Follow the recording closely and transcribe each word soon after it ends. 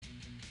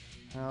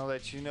I'll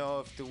let you know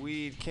if the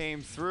weed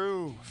came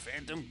through.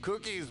 Phantom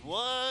cookies,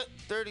 what?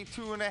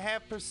 32.5%,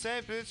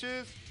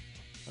 bitches.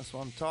 That's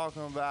what I'm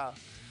talking about.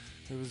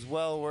 It was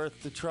well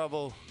worth the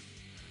trouble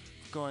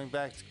going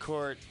back to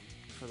court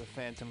for the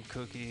phantom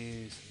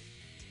cookies.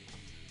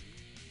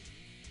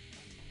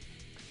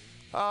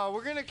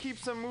 We're gonna keep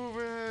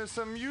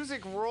some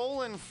music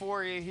rolling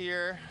for you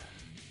here.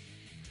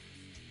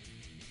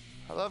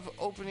 I love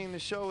opening the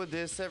show with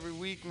this every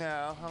week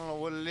now. I don't know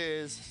what it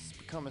is. It's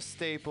become a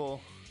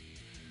staple.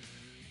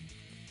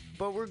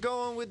 But we're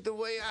going with the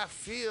way I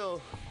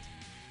feel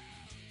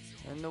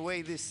and the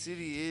way this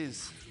city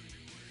is.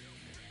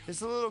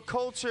 It's a little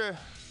culture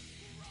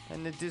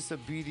and the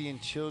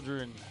disobedient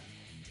children.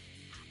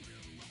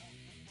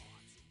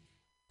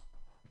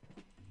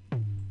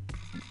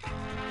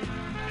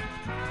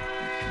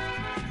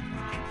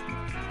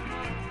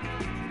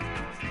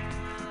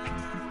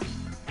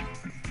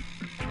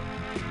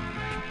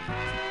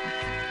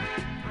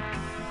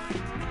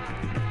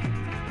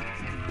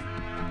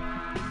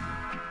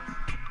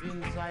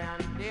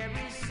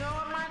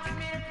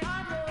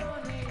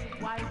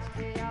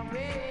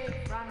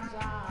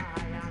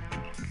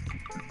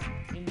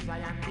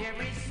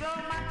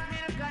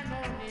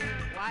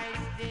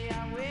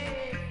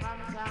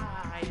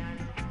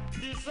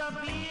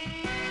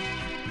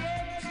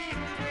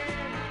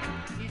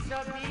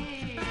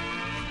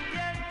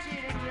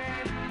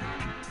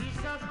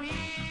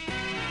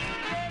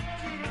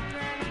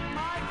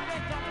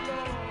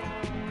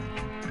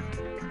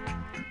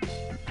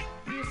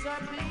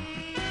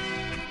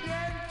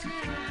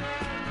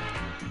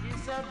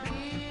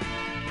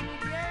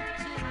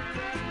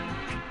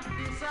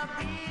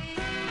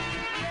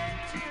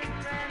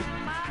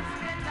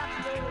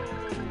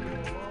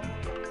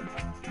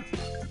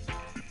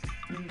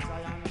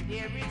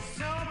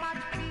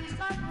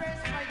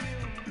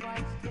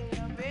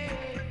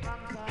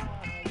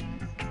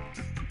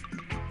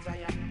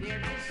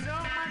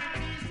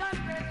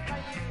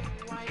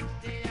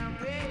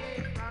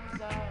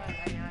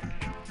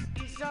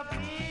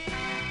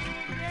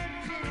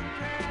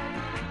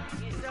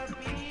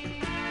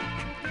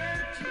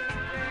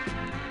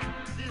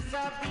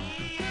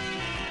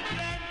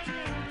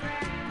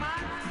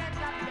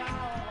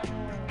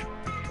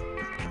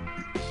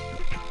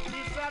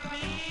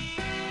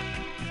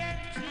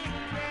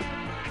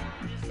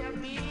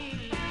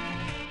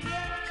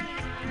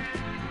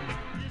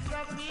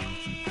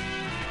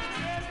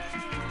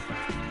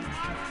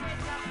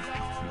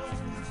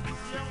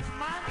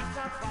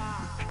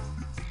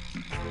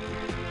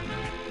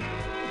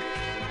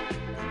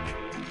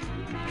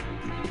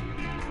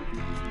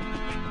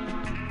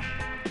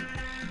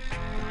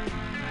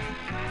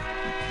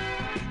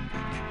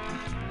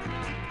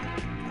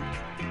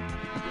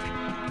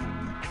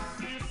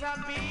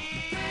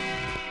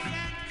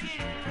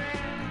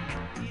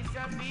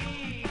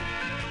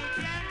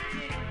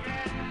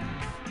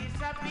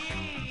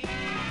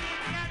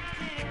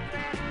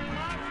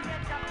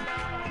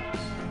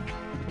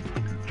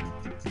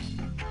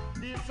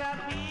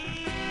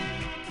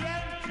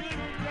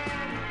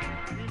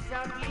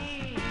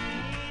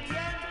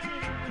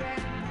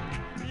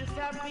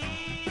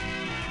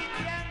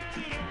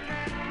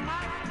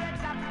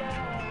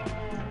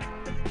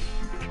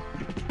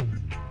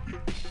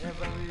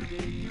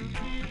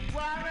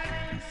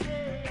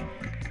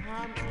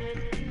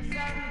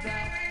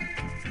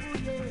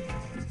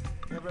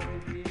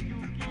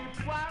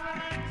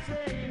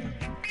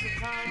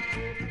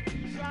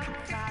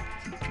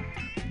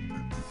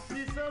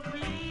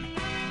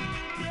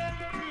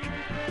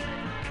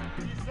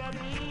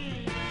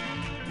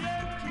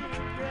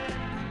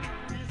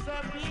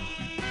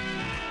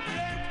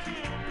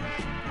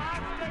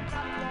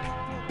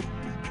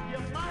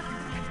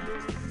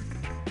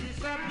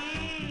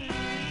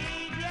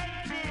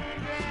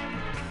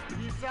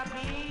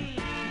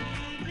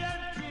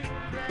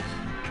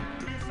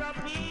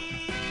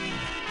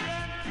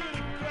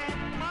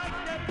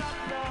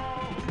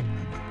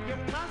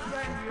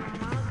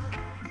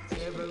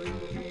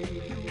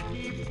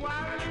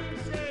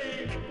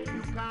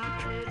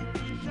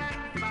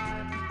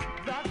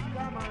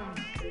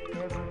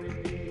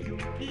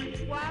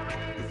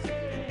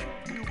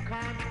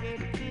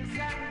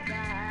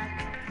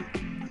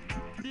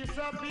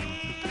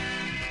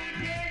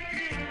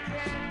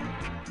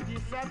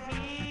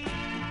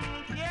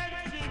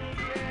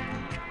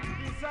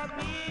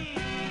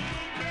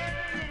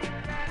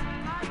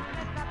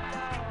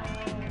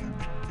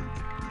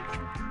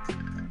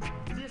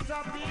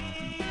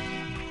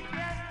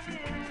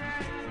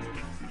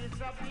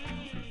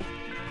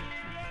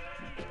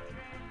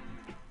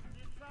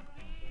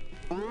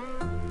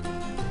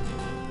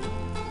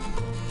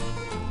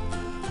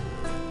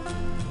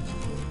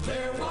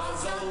 There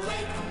was a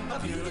lake, a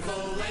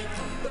beautiful lake,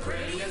 the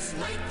prettiest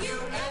lake you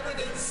ever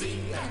did see.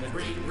 And the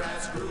green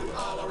grass grew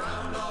all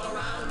around,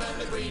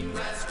 and the green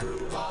grass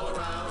grew all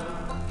around.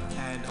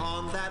 And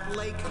on that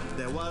lake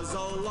there was a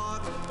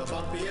log, The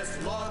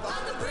bumpiest log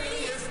on the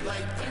prettiest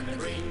lake. And the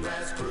green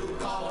grass grew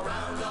all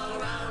around,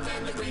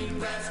 and the green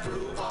grass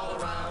grew all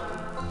around.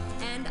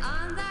 And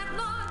on that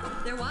log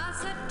there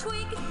was a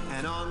twig.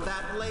 And on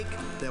that lake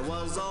there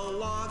was a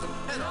log.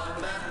 And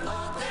on that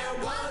log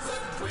there was a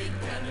twig.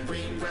 And the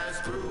green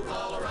grass grew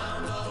all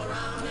around,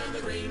 and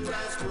the green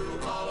grass grew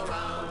all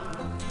around.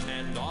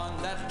 And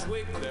on that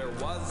twig there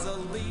was a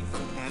leaf.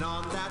 And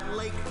on that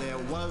lake there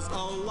was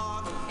a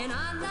log. And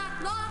on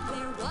that log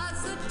there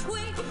was a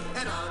twig.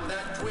 And on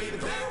that twig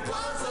there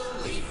was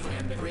a leaf.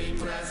 And the green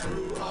grass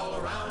grew all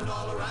around,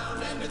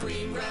 and the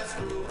green grass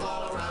grew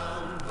all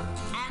around.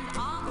 And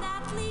on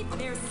that leaf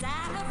there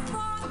sat a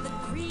frog, the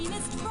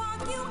greenest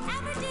frog you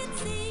ever did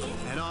see.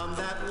 And on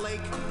that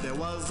lake there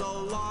was a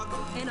log.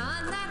 And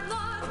on that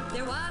log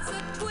there was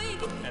a twig.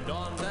 And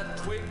on that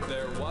twig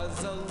there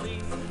was a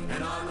leaf.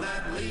 And on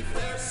that leaf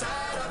there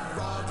sat a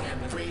frog.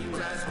 And the green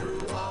grass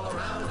grew all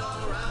around,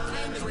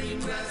 and the green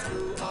grass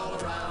grew all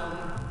around.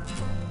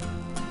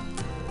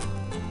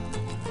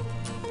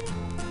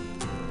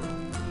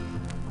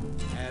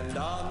 And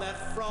on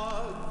that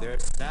frog there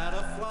sat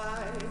a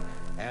fly.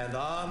 And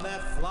on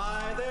that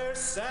fly there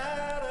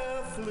sat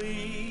a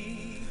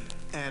flea.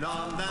 And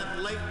on that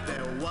lake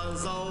there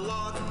was a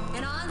log.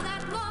 And on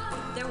that log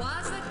there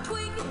was a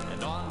twig.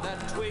 And on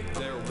that twig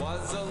there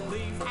was a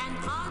leaf. And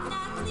on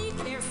that leaf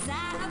there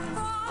sat a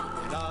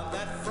frog. And on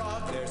that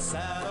frog there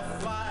sat a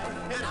fly.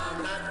 And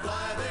on that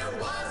fly there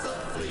was a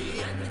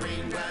flea. And the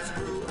green grass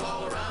grew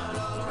all around,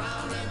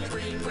 and the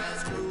green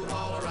grass grew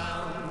all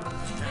around.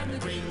 And the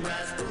green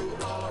grass grew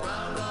all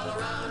around,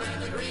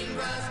 and the green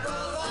grass grew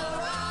all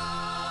around.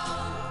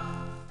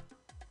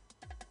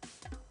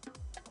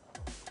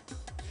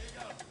 There you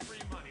go,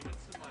 free money. Win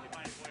some money.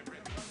 Buy your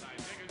boyfriend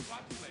sometimes.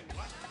 Watch it play.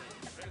 Watch it play.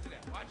 Where's it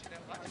at? Watch it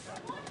at. Watch it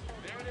at.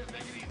 There it is.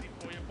 Make it easy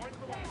for you. Point to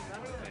the wall.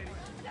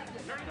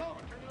 Turn it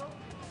over. Turn it over.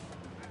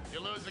 You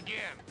lose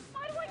again.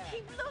 Why do I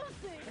keep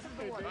losing?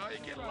 Oh, you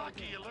get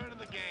lucky. You're learning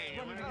the game.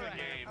 You're learning the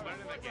game.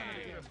 Learning the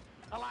game.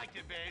 I liked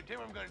it, babe. Tell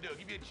me what I'm going to do.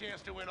 Give you a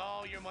chance to win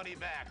all your money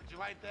back. Did you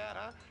like that,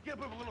 huh? You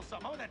got to put a little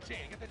something. How about that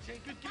chain? Get that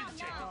chain? Good. Get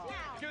the chain.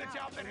 Get the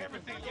chain. I'll bet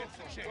everything against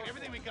the chain.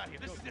 Everything we got here.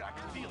 This is it. I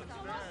can feel it.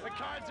 The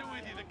cards are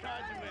with you. The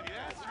cards are with you.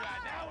 That's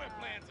right. Now we're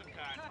playing some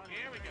cards.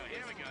 Here we go.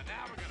 Here we go.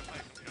 Now we're going to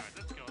play some cards.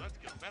 Let's go. Let's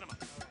go. Bet them up.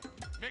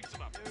 Mix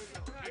them up. Mix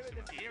them up.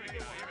 Here we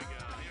go. Here we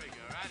go. Here we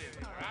go. Right in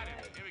there. Right in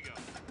there. Here we go.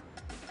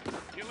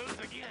 You lose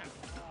again.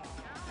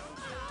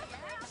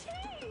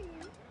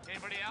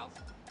 Anybody else?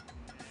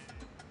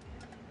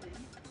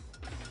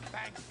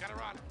 Thanks. Gotta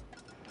run.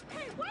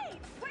 Hey, wait!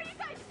 Where are you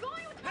guys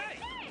going with my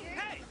chain?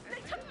 Hey!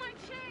 They took my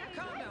chain!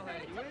 Calm down,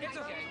 honey. It's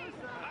okay.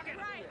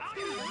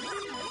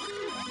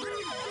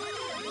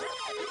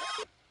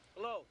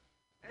 Hello?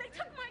 They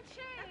took my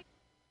chain!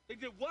 They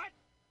did what?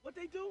 What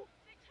they do?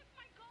 They took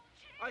my gold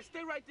chain! All right,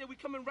 stay right there. We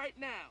coming right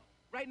now.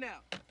 Right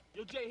now.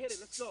 Yo, Jay, hit it.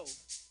 Let's go.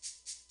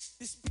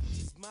 This speech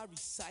is my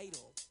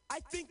recital. I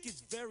think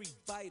it's very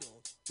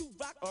vital to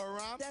rock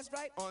around. That's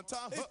right. On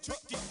time. It's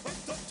tricky.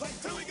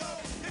 Here we go.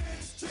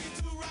 It's tricky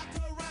to rock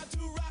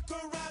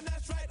around.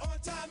 That's right. On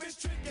time. It's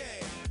tricky.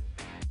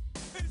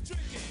 It's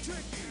tricky.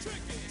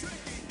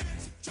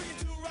 It's tricky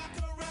to rock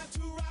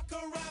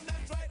around.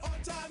 That's right. On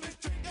time. It's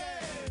tricky.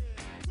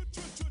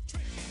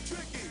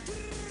 Tricky.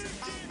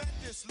 I met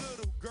this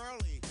little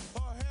girlie.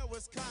 Her hair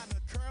was kind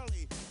of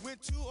curly.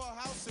 Went to her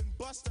house and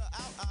bust her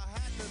out. I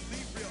had to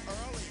leave real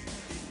early.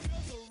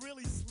 Girls are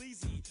really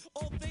sleazy.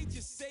 All they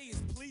just say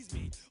is please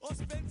me or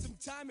spend some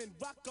time and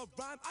rock a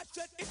rhyme. I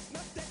said it's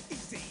not that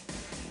easy.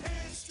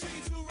 It's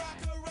tricky to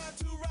rock around.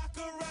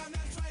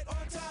 That's right.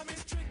 On time.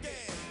 It's tricky.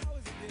 How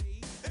is it,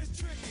 Dave? It's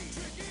tricky.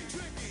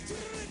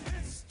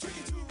 It's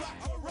tricky to rock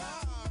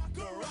around.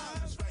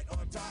 That's right.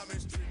 On time.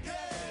 It's tricky.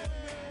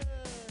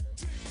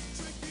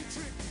 Tricky.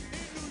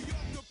 In New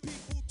York, the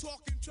people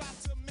talking try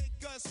to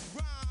make us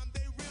rhyme.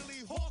 They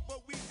really hawk,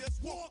 but we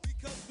just walk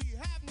because we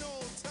have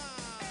no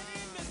time. And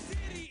in the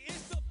city,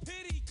 it's a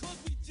pity, cause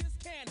we just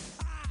can't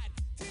hide.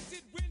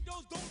 Tinted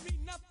windows don't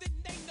mean nothing,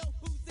 they know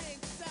who's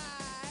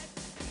inside.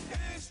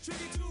 It's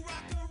tricky to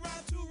rock around.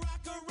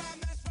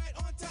 That's right.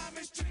 On time.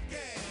 It's tricky.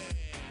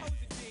 How is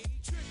it,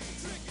 Dave? Tricky.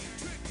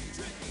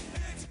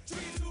 It's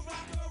tricky to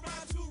rock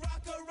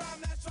around.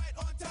 That's right.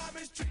 On time.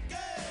 It's tricky.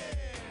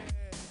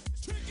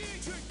 Tricky.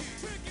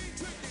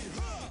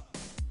 Huh.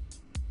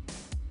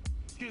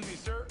 Excuse me,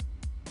 sir.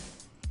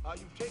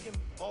 You've taken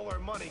all our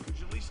money. Could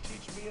you at least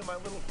teach me and my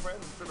little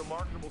friend a sort of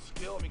marketable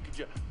skill? I mean, could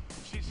you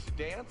teach us to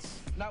dance?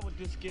 Not with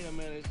this scare,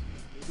 man.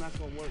 It's not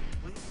gonna work.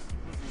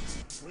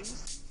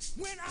 Please?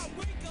 When I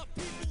wake up,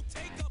 people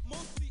take up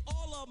mostly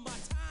all of my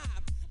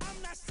time.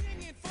 I'm not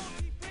singing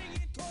funky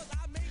ringing cause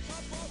I make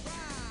up a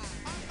rhyme.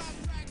 I'm not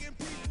bragging,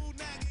 people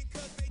nagging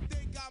cause they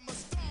think I'm a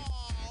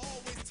star.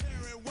 Always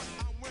tearing what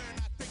I'm wearing,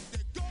 I think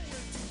they're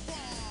going too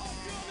far. A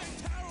girl named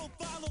Carol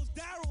follows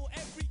Daryl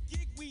every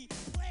gig we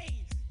play.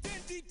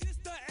 Then she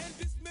dissed her and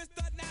dismissed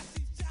her, now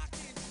she's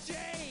shocking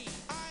Jay.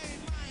 I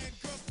ain't lying,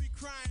 girls be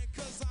crying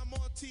cause I'm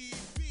on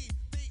TV.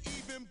 They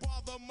even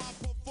bother my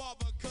poor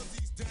father cause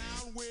he's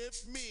down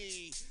with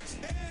me.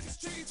 It's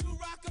tricky to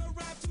rock around.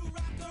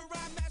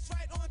 That's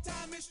right. On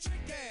time. It's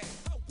tricky.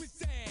 How is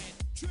that?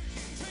 Tricky.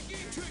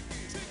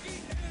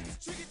 It's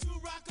tricky to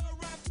rock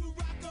around.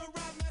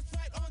 That's right.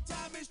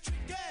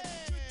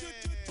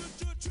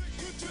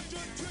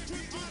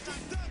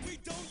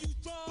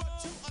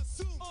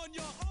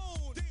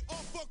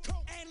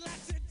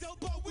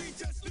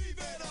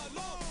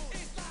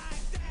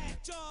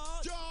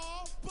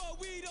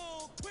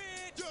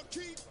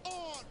 keep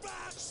on,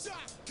 rock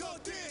shock, 'cause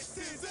this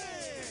is it.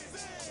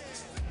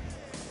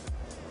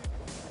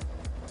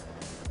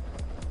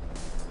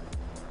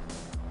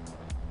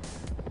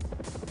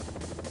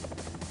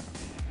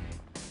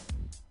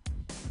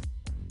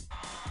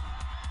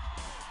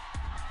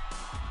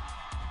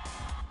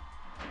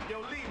 Yo,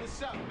 Lee,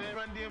 what's up, man?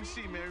 Run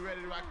DMC, man. We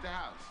ready to rock the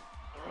house.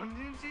 Run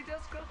DMC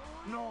ですか?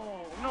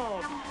 No.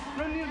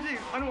 Run DMC.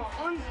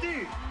 On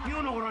stage.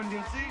 You know Run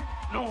DMC?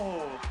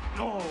 No.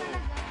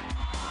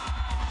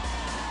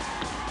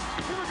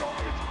 Here we go.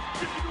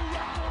 It's the new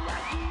rock, all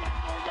right.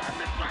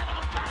 It's right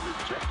on time.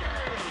 It's jerky.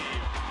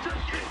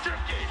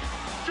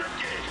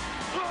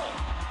 Oh.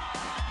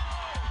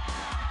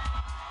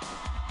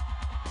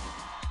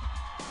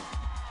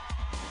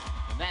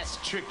 And that's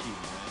tricky, man.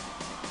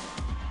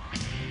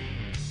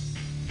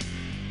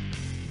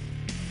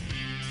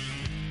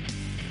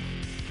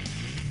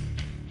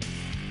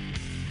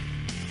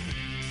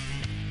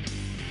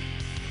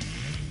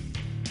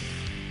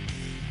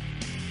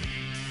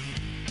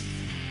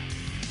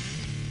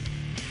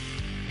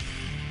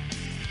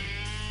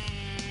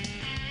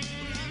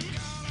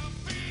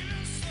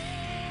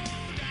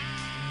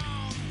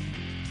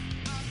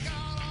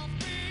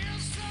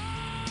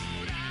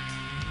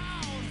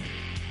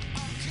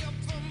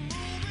 Kept them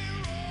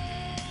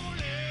moving.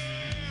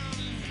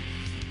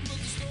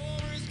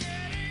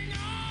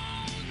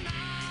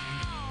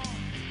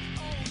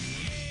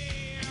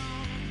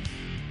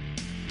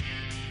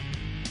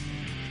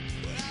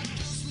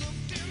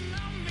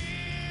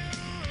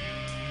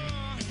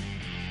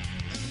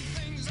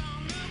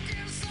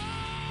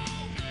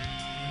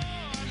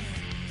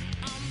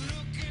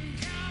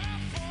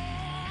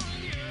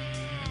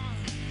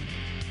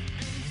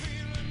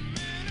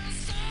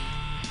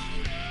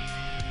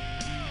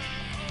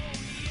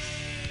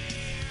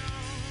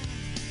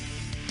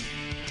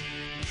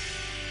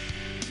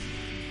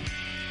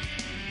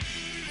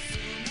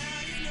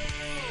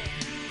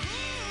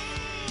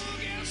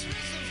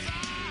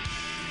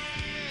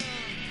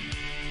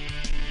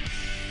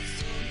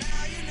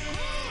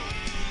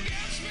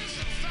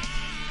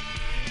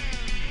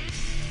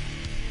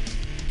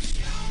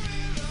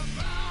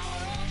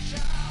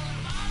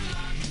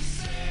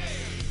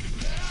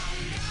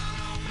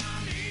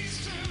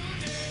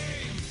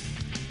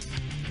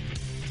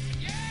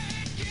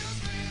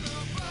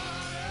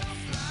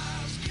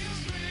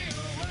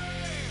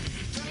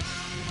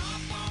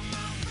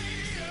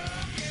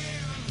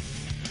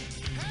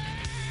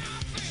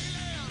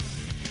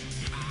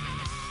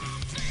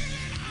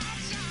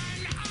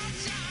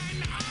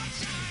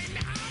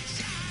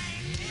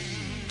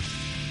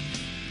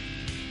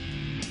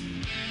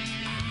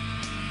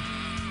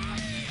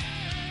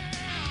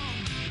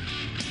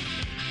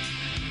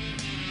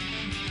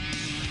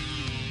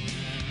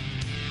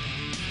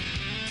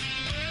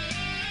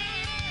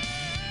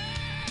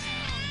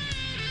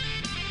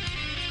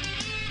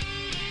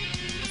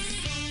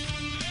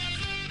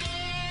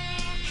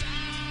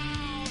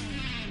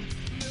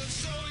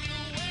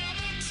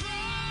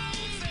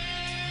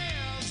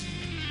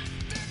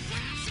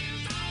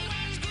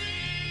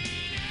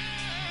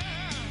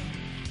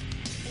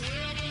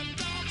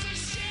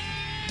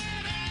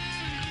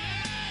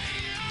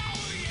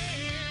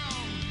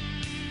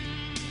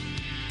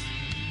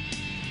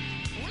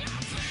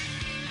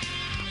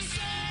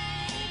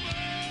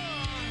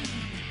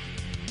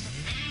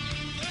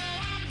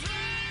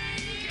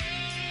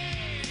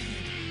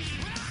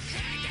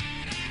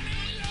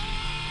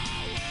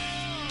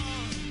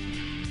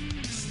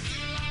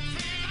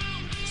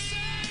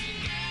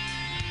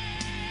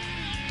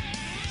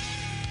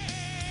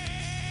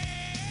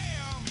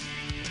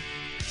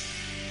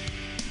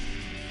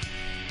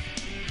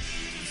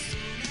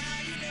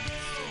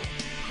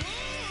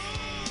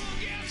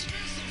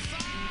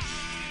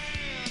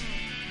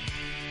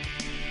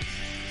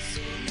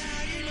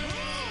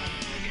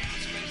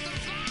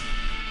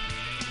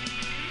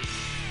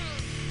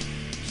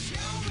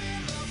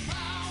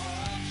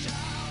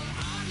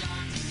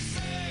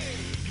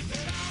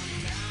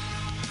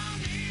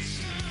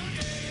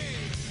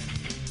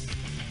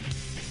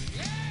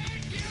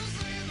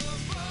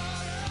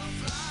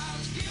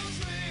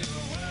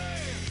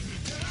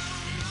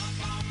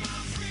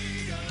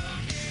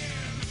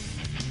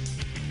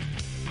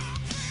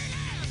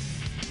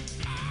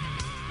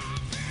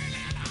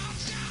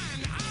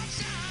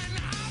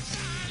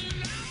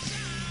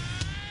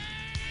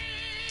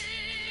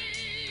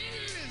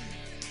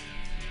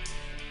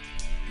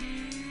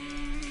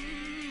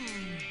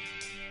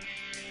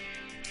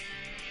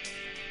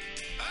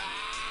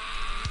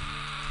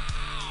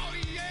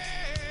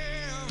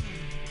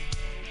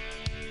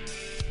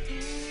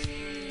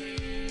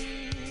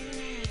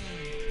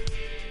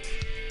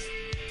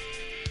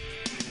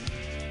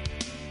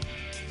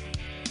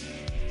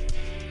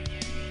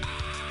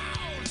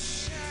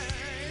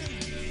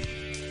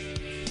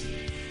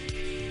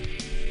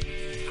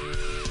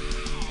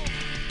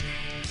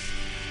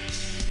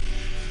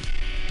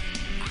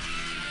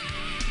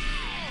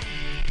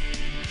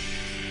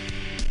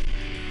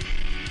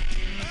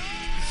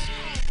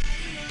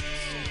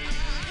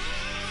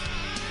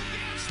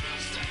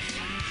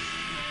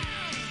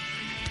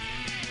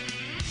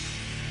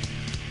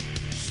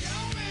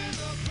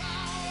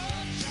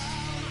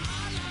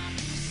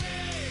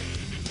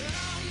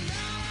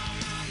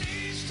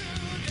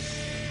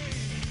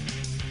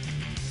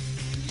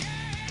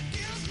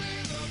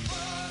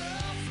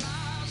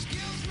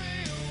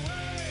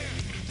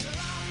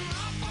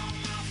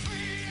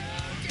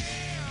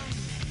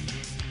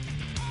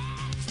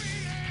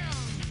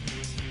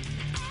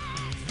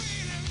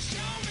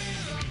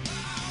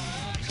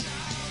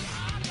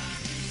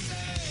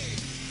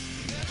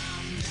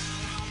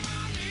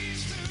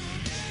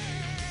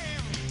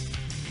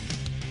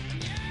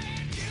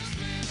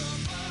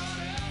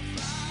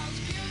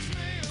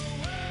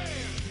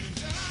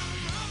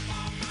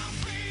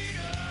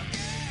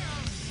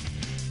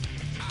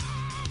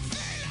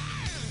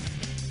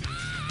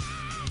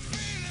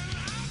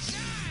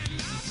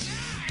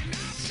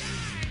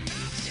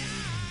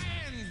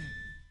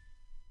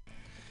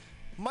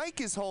 Mike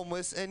is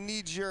homeless and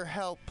needs your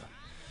help.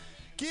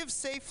 Give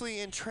safely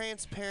and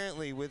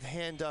transparently with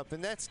Hand Up,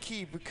 and that's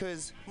key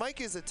because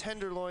Mike is a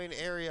Tenderloin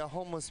area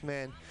homeless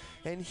man,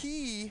 and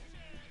he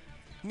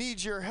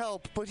needs your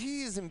help, but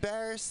he is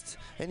embarrassed,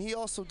 and he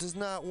also does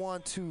not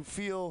want to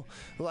feel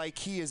like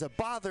he is a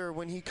bother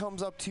when he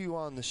comes up to you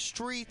on the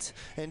street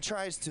and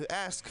tries to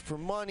ask for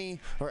money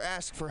or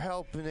ask for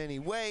help in any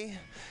way.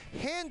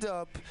 Hand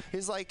Up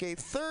is like a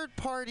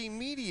third-party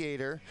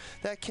mediator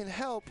that can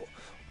help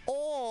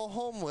all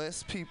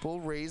homeless people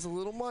raise a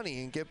little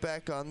money and get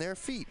back on their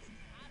feet.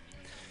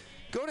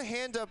 Go to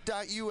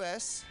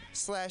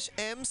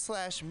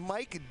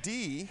handup.us/m/Mike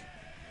D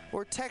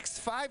or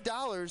text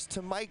 $5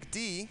 to Mike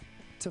D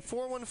to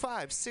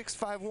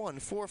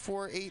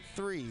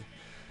 415-651-4483.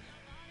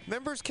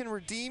 Members can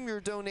redeem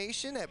your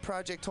donation at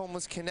Project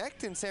Homeless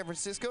Connect in San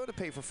Francisco to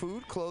pay for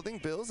food, clothing,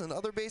 bills, and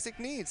other basic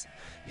needs.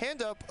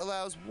 Hand Up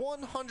allows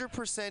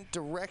 100%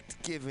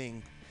 direct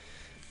giving.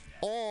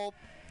 All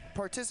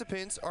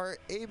participants are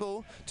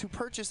able to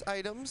purchase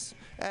items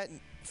at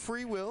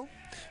free will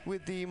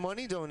with the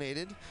money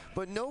donated,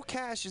 but no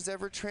cash is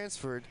ever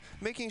transferred,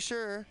 making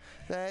sure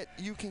that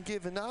you can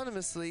give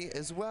anonymously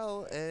as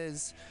well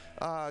as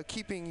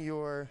keeping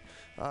your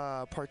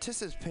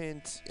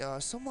participant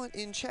somewhat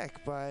in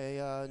check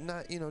by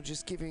not,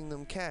 just giving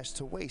them cash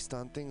to waste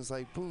on things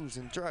like booze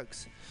and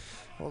drugs.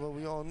 Although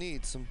we all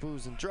need some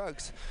booze and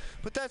drugs.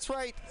 But that's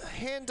right,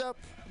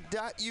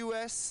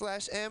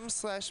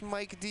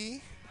 handup.us/m/Mike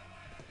D.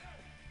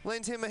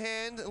 Lend him a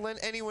hand, lend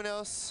anyone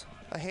else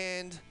a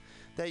hand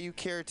that you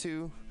care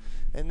to,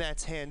 and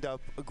that's Hand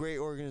Up, a great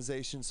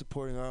organization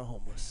supporting our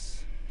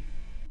homeless.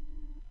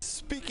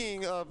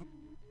 Speaking of...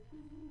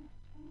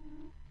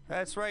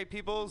 That's right,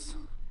 peoples.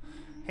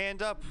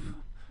 Hand Up,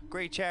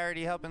 great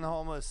charity helping the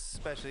homeless,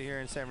 especially here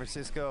in San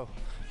Francisco.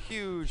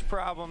 Huge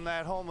problem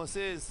that homeless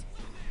is.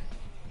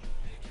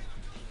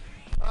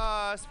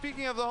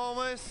 Speaking of the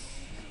homeless,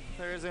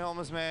 there is a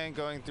homeless man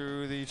going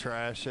through the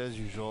trash as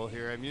usual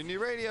here at Mutiny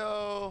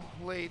Radio,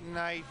 late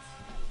night.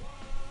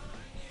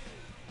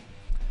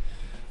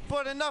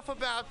 But enough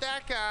about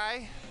that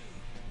guy.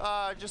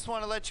 Just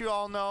want to let you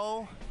all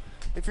know,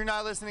 if you're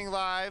not listening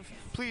live,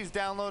 please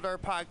download our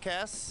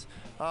podcasts,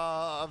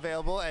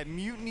 available at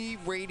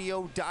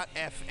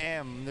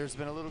MutinyRadio.fm. There's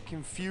been a little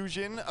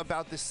confusion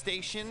about the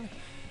station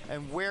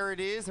and where it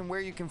is and where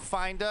you can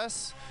find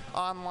us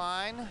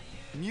online.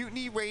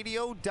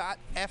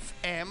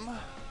 MutinyRadio.fm.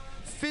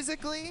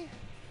 Physically,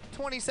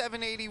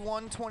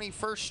 2781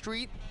 21st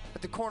Street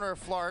at the corner of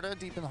Florida,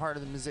 deep in the heart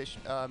of the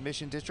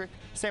Mission District,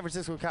 San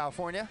Francisco,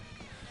 California.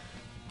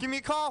 Give me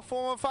a call,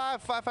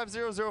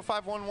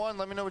 415-550-0511.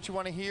 Let me know what you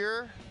want to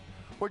hear,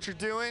 what you're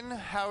doing,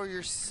 how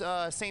your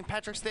St.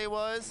 Patrick's Day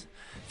was.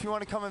 If you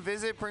want to come and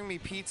visit, bring me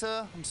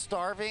pizza. I'm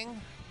starving.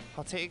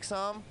 I'll take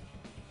some.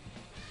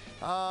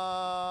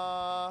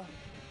 Other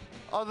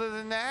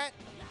than that,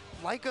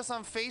 like us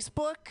on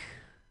Facebook.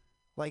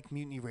 Like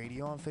Mutiny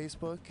Radio on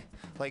Facebook,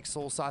 like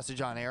Soul Sausage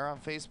on Air on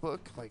Facebook,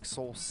 like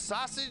Soul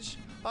Sausage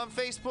on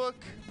Facebook.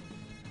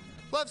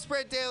 Love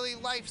Spread Daily,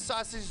 Life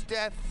Sausage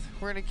Death.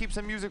 We're going to keep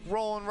some music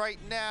rolling right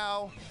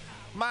now.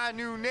 My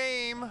new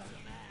name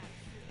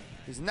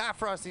is not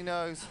Frosty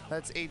Nugs.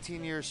 That's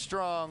 18 years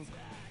strong.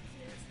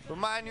 But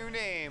my new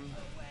name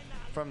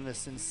from the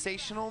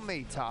sensational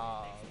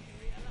Maytag.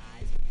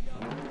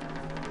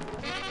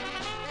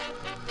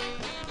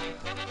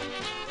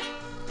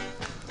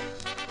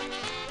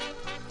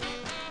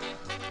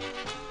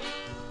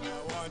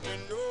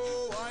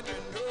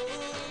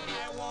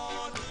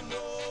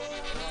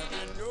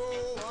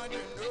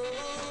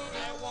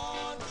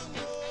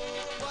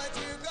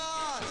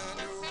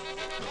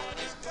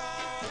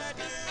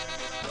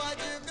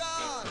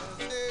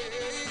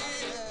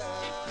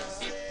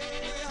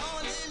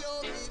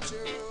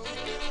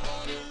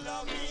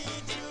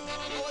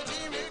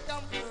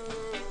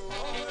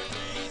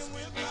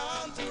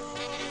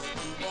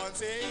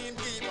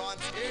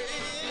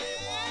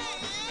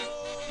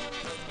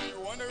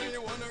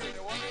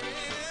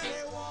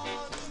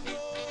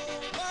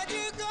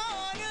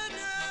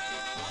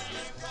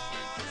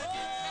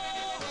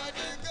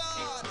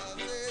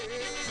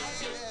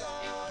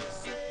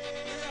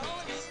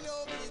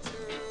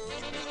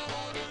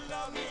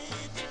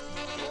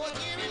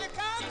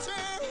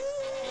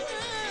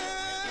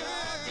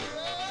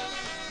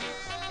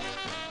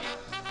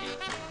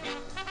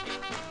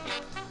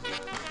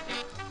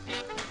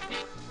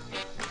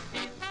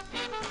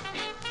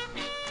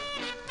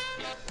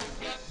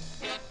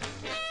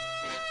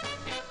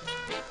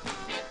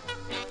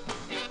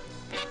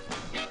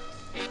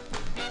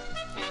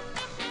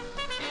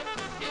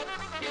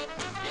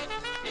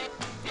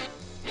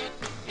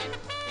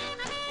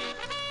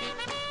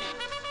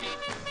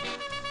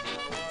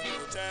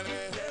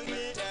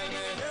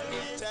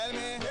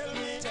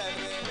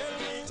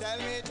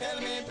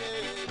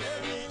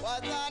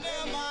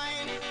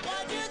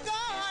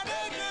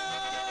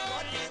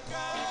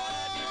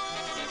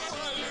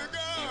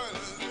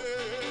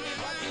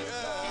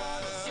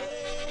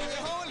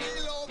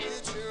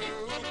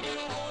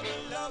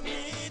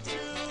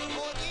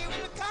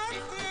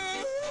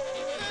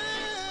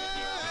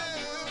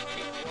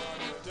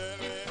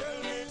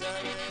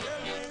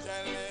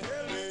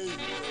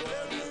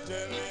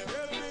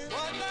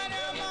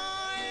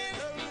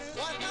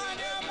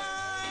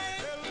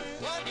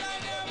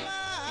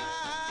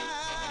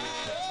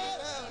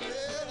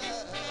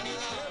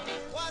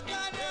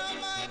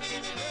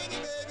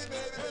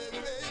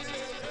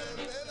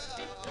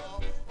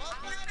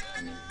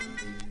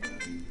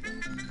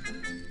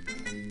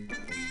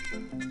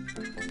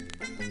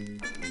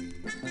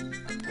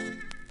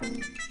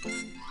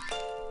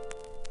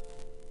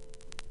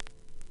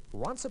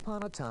 Once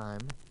upon a time,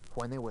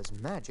 when there was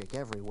magic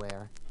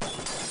everywhere,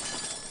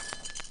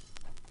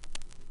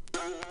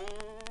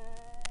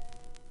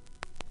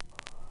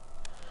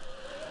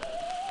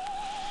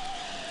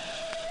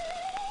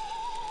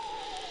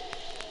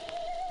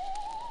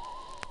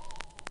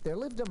 there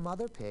lived a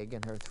mother pig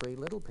and her 3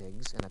 little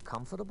pigs in a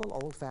comfortable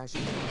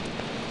old-fashioned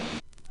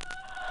barn.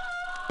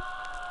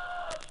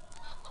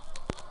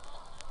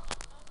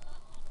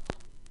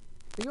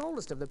 The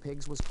oldest of the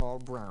pigs was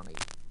called Brownie.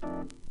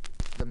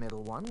 The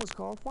middle one was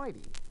called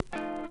Whitey.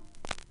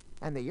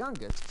 And the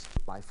youngest,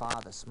 by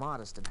far the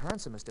smartest and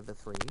handsomest of the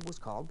 3, was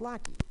called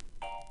Blackie.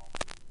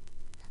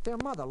 Their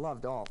mother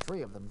loved all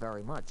 3 of them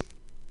very much,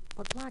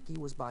 but Blackie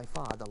was by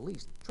far the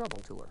least trouble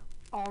to her.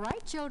 All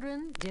right,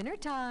 children, dinner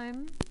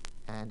time.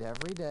 And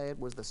every day it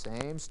was the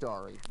same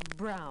story.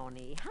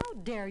 Brownie, how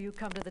dare you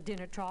come to the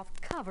dinner trough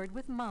covered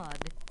with mud?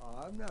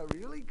 I'm not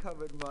really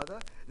covered, Mother.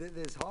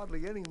 There's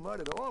hardly any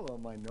mud at all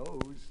on my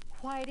nose.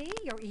 Whitey,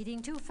 you're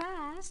eating too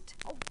fast.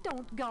 Oh,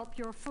 don't gulp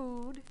your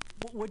food.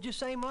 What'd you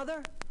say,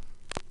 Mother?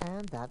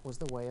 And that was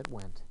the way it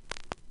went.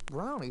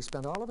 Brownie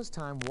spent all of his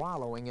time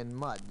wallowing in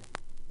mud,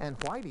 and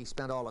Whitey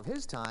spent all of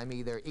his time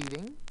either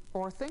eating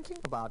or thinking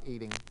about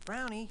eating.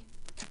 Brownie.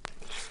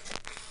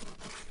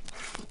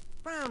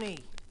 Brownie.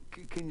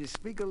 Can you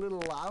speak a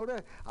little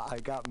louder? I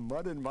got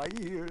mud in my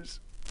ears.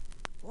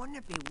 Wouldn't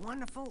it be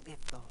wonderful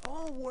if the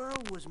whole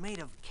world was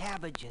made of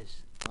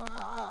cabbages?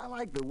 I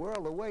like the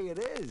world the way it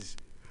is,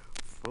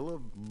 full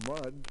of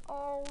mud.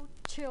 Oh,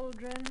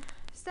 children,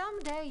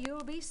 someday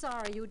you'll be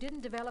sorry you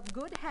didn't develop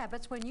good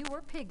habits when you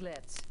were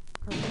piglets.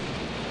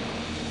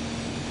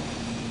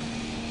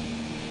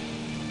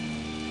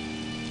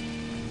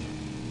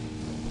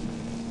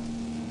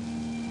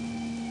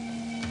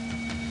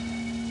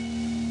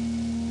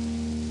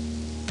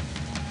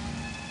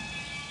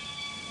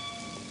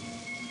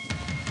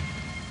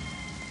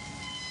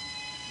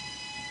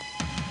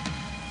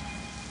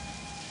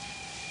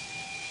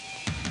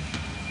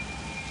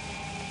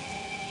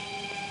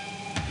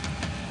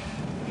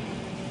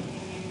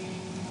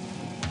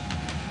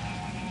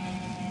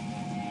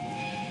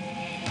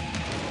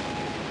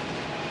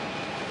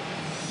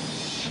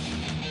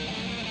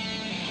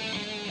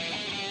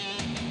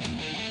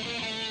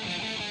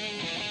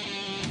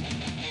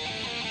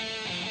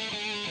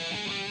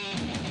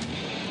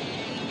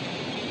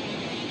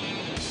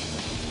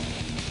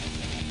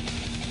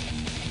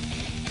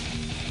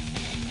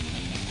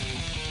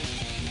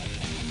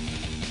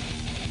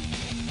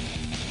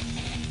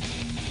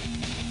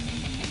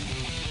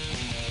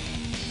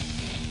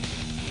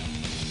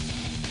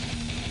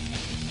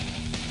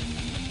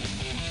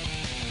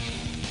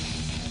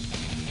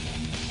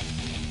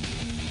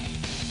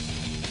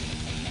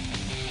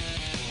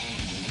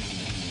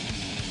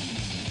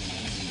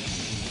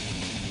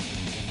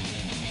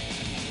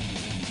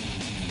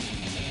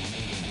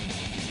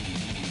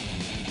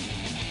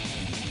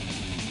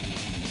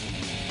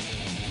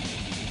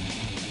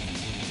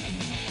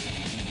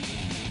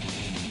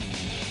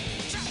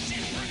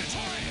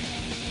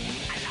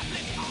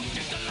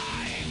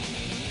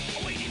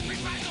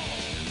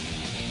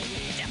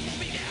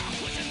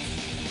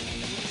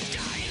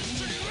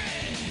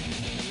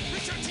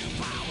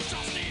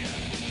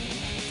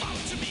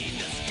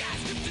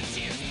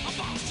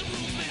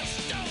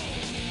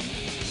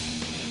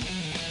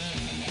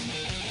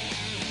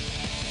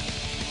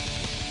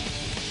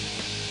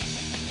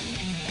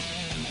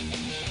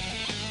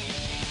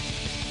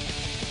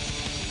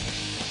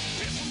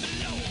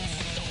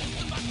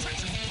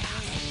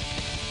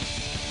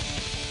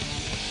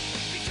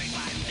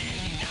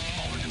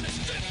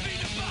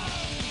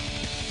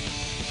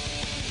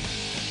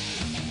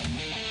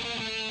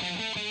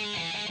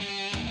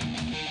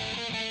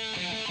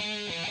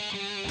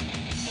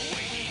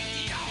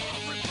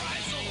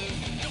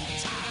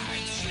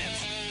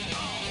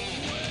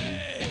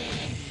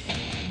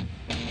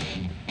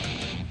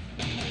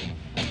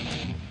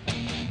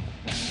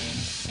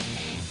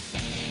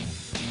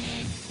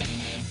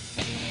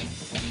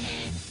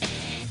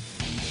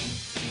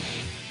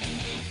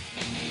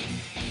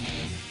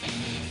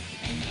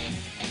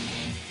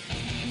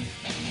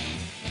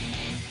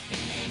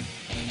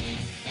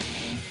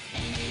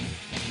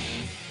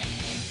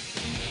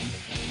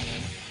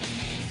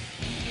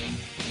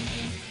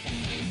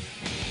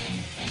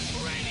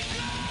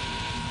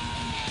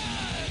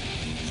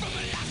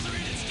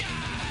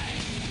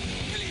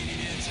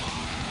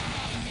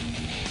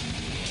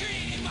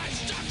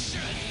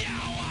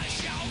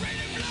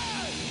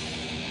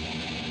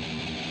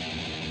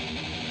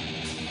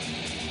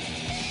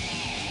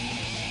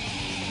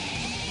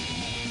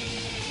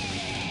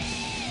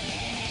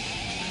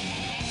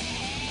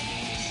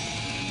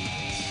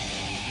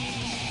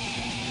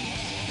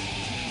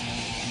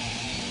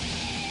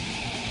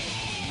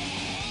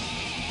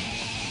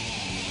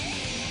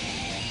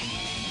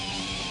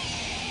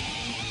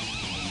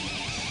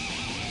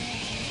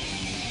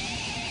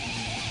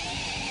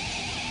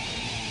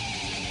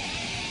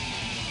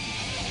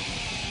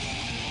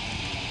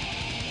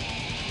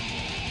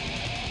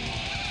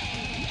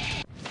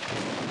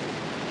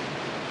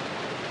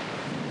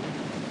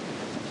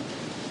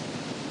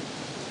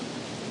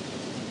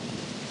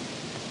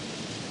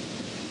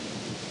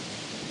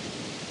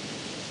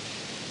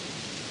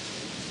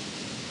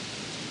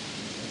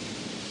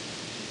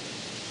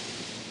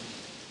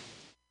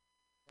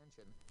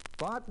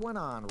 Spot went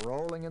on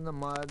rolling in the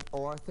mud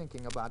or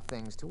thinking about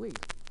things to eat,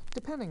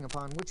 depending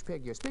upon which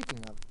pig you're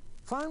speaking of.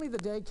 Finally, the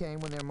day came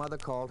when their mother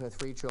called her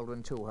 3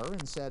 children to her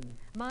and said,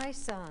 "My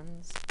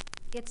sons,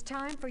 it's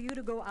time for you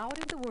to go out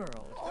in the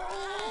world."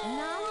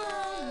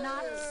 No,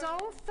 not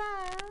so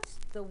fast.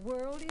 The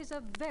world is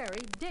a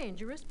very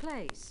dangerous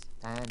place.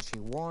 And she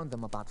warned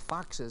them about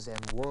foxes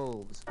and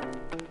wolves.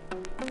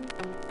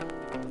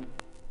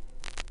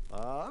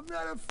 I'm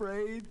not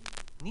afraid.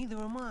 Neither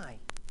am I.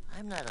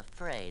 I'm not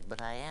afraid,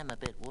 but I am a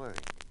bit worried.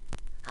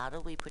 How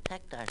do we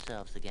protect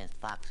ourselves against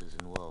foxes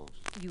and wolves?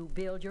 You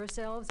build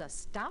yourselves a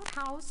stout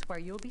house where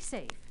you'll be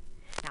safe.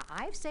 Now,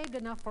 I've saved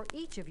enough for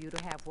each of you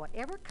to have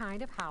whatever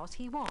kind of house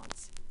he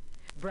wants.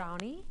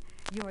 Brownie,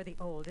 you're the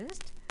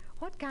oldest.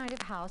 What kind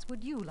of house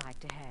would you like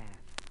to have?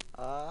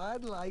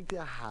 I'd like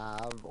to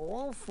have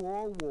all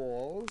 4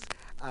 walls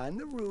and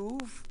the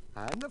roof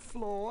and the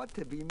floor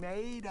to be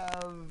made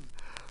of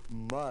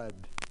mud.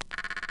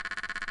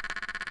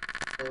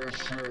 So I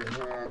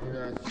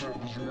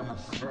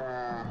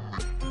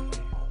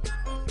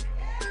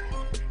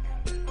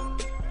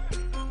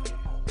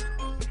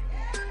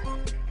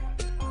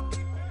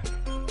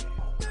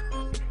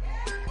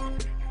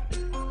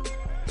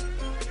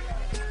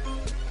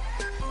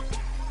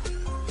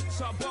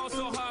ball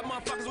so hard,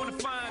 motherfuckers wanna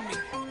find me.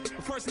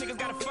 But first niggas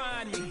gotta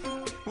find me.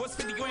 What's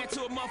 50 grand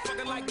to a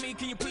motherfucker like me?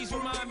 Can you please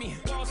remind me?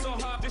 Ball so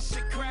hard, this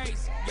shit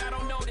crazy. Y'all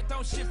don't know that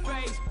don't shit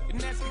phase. The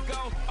Nets could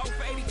go 0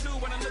 for 82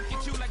 when I look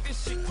at you like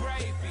this shit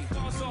gravy.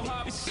 Ball so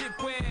hard, this shit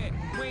weird.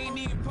 We ain't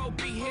even po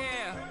be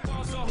here.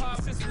 Ball so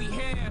hard since we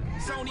here.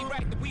 It's only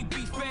right that we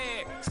be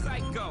fair.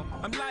 Psycho,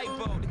 I'm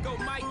libo to go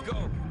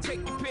Michael.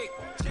 Take your pick.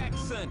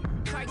 Jackson,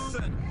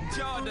 Tyson,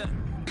 Jordan.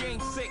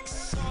 Game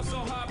 6, ball so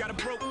hard, got a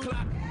broke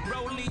clock.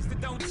 Rollies that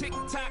don't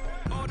tick-tock.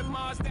 All the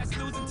Mars that's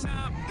losing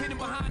time. Hidden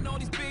behind all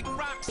these big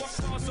rocks.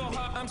 Ball so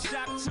hard, I'm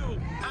shocked too.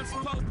 I'm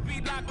supposed to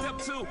be locked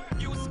up too.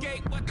 You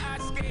escape, but I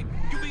escape.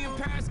 You be in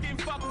Paris getting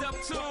fucked up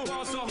too.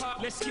 Ball so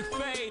hard, let's get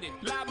faded.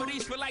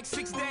 Liberties for like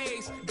 6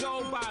 days.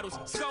 Gold bottles,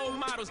 soul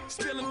models.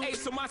 Spilling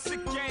ace on my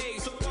sick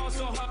days. So ball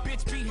so hard,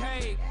 bitch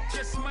behave.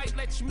 Just might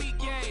let you meet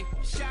gay.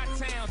 Shot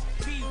towns,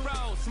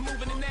 B-rolls,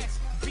 moving the next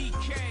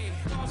BK.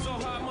 Ball so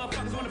hard,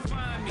 motherfuckers wanna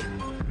find me.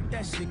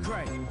 That shit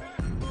crack.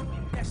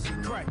 That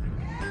shit crack.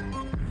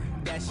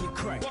 That shit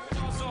crack.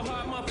 Ball so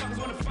hard, motherfuckers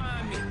wanna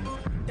find me.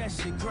 That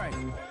shit crack.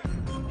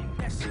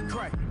 That shit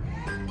crack.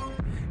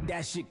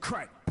 That shit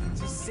crack.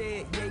 She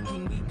said, yeah,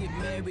 can we get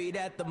married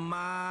at the mall?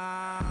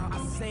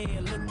 I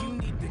said, look, you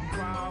need to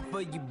crawl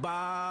for your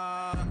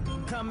bar.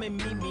 Come and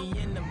meet me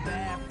in the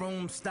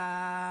bathroom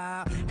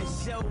style and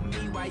show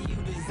me why you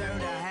deserve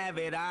to have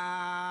it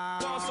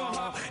all. Ball so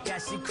hard,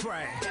 that shit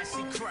crack. That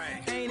shit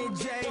crack. Ain't it,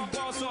 Jay?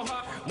 Ball so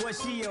hard. What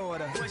she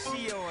order? What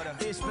she order?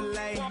 Fish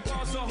fillet.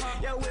 Ball so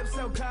hard. Yo, whip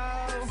so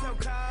cold. So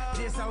cold.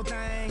 This whole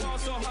thing. Ball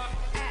so hard.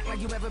 Act like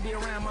you ever be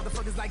around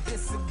motherfuckers like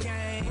this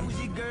again. Who's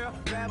your girl?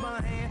 Grab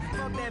her hand.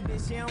 Fuck that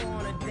bitch, she don't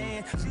wanna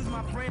dance. She's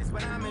my friends,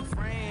 but I'm in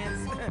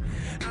France.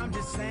 I'm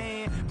just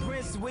saying,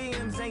 Prince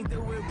Williams ain't do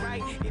it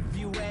right if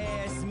you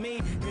ask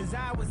me. Cause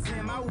I was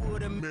him, I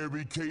would've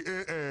married Kate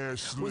and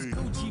Ashley. Was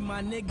Gucci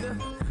my nigga?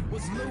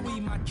 Was Louis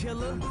my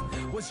killer?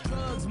 Was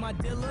drugs my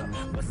dealer?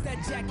 What's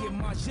that jacket,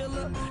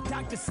 Margilla?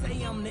 Doctors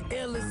say I'm the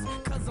illest,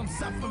 cause I'm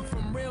suffering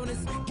from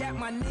realness. Got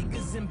my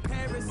niggas in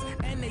Paris,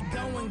 and they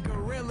going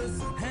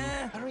gorillas,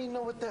 huh? I don't even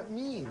know what that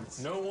means.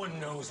 No one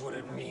knows what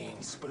it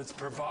means, but it's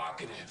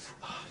provocative.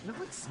 No,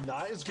 it's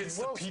not. It gets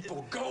the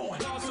people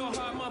going. Ball so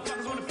hard,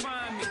 motherfuckers wanna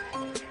find me.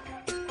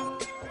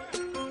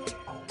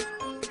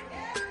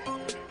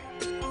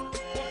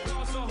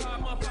 Ball so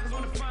hard, motherfuckers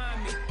wanna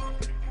find me.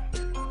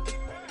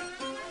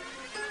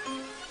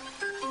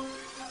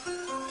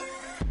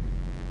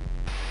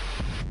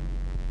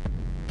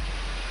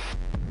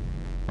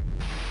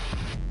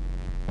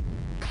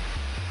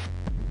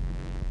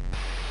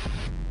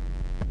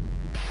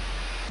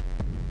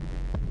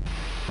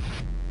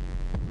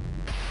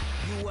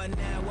 You are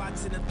now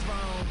watching the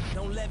throne.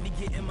 Don't let me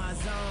get in my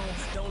zone.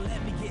 Don't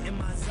let me get in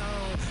my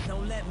zone.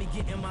 Don't let me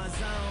get in my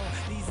zone.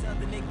 These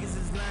other niggas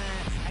is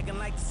lying, acting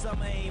like the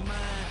summer ain't mine.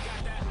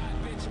 Got that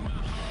hot bitch in my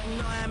home. You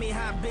know how many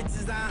hot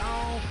bitches I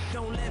own.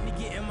 Don't let me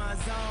get in my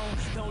zone.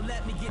 Don't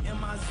let me get in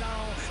my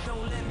zone.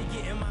 Don't let me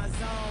get in my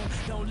zone.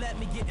 Don't let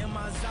me get in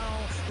my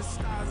zone. The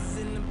stars is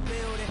in the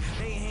building.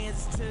 They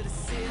hands to the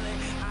ceiling.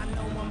 I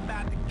know I'm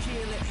about to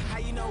kill it. How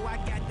you know I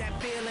got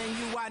that feeling?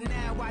 You are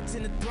now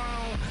watching the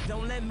throne.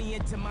 Don't let me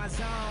into my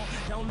zone.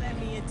 Don't let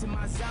me into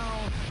my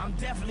zone. I'm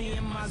definitely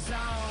in my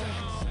zone.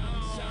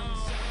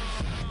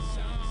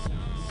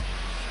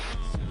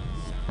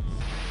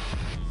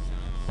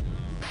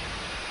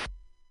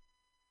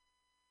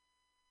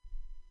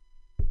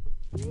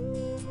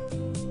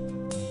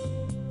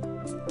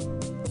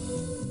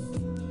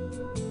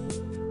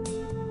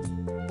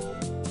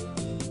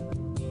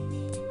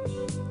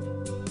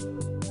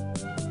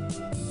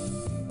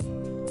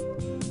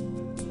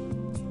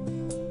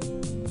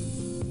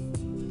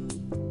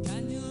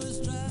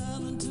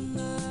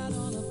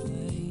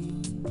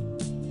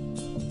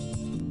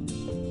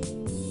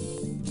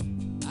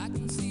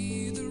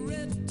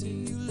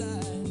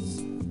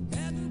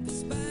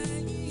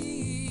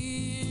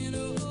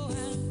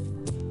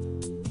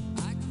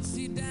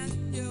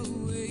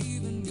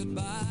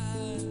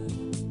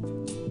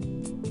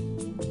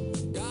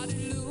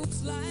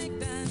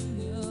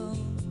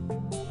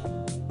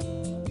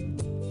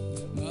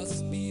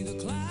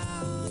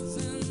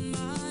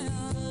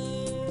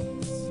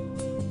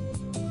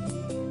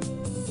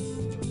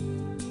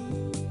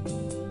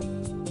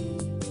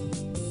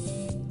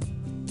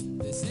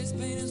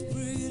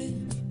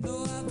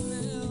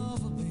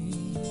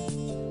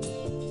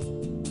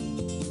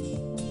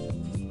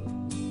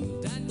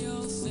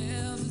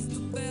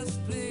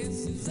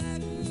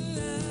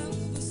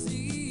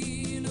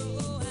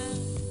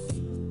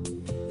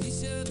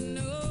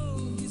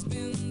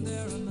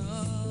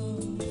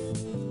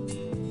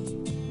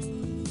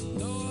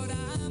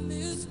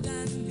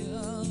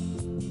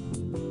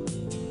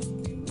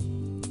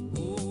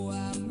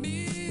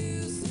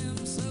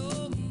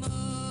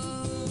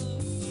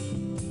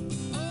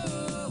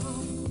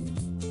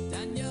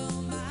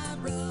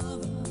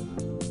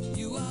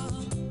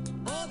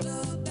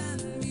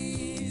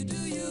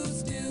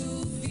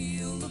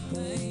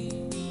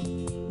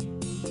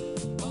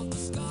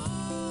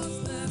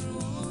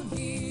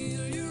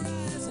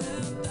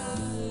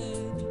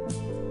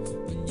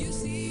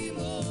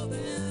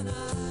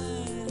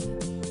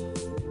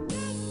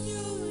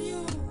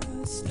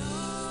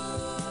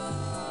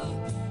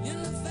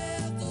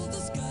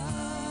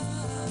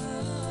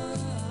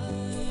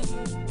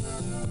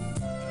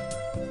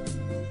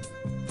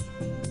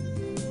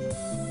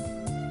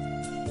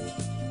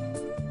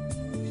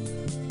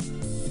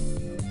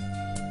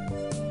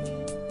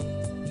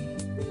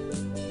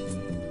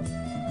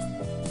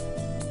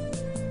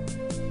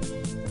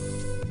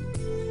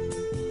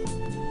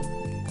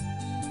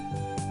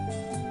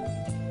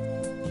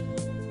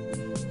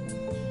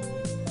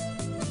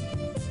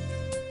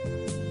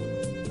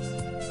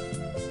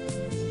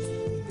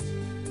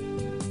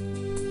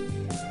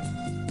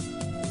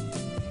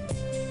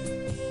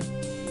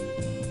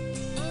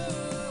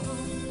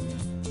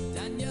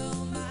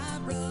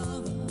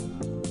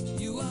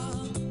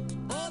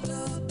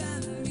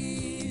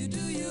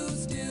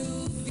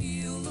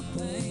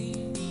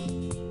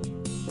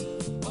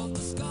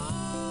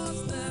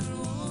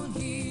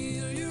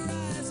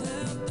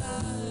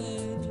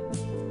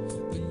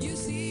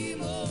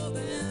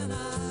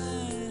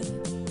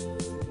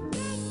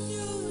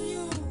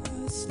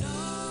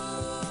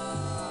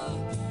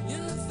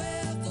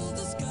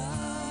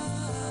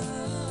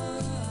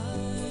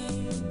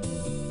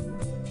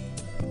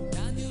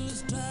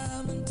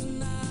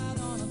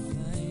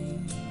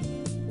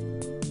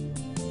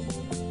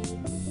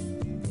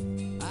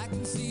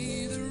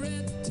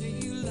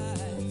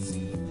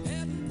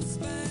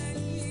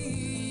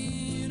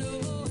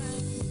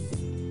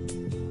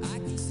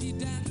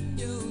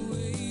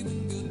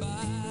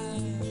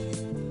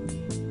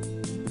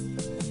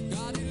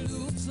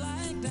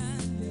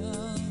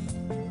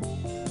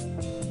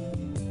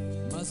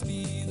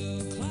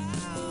 the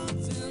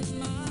clouds in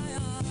my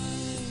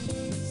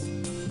eyes.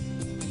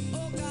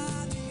 Oh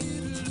God,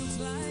 it looks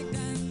like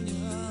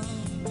Daniel.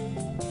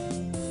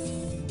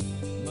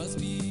 Must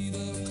be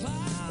the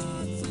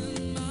clouds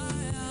in my eyes.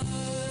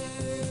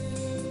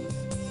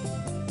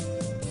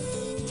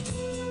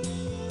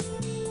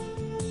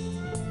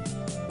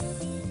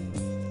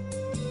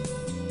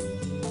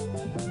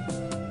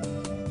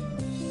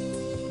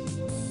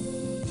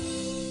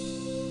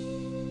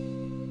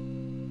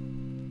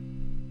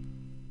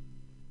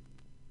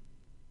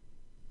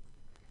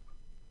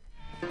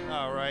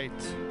 All right,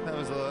 that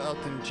was a little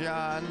Elton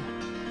John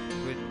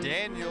with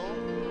Daniel.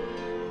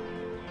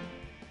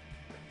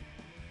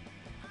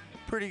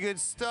 Pretty good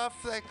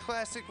stuff, that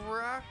classic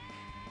rock.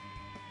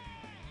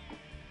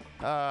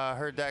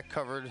 Heard that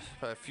covered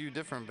by a few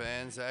different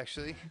bands,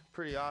 actually.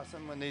 Pretty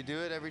awesome when they do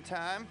it every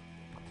time.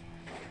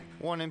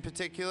 One in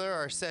particular,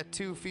 our set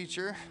 2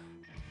 feature,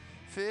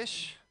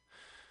 Fish.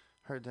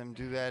 Heard them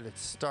do that at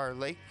Star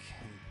Lake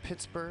in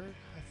Pittsburgh,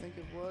 I think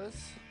it was.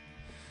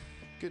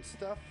 Good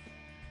stuff.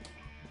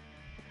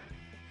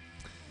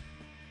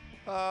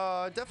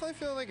 Definitely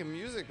feeling like a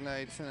music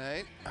night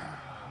tonight.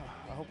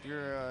 I hope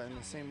you're in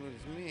the same mood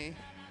as me.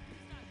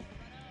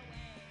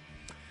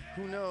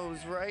 Who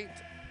knows, right?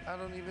 I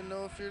don't even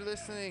know if you're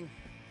listening.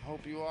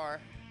 Hope you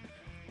are.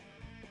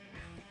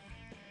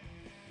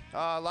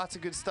 Lots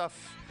of good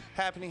stuff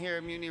happening here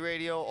at Mutiny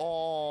Radio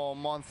all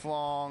month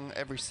long,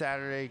 every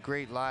Saturday.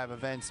 Great live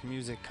events,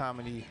 music,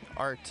 comedy,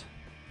 art.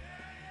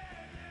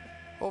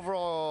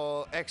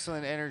 Overall,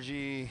 excellent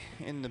energy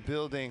in the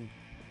building.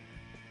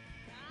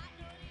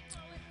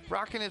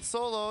 Rocking it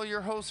solo,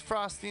 your host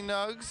Frosty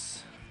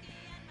Nugs.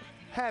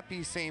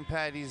 Happy St.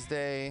 Paddy's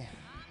Day.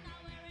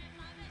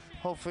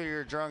 Hopefully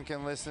you're drunk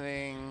and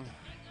listening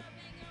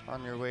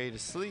on your way to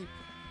sleep.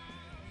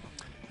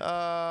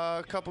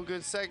 A couple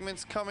good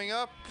segments coming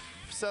up.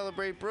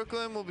 Celebrate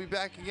Brooklyn. We'll be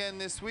back again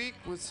this week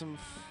with some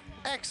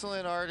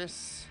excellent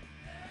artists.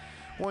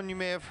 One you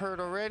may have heard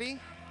already.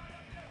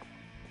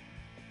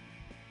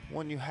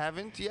 One you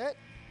haven't yet.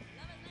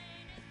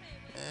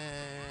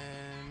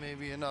 And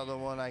maybe another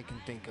one I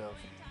can think of.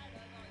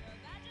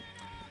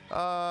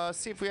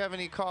 See if we have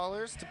any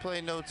callers to play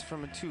notes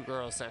from a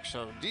 2-girl sex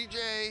show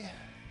DJ.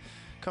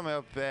 Coming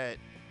up at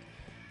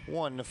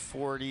 1 to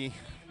 40.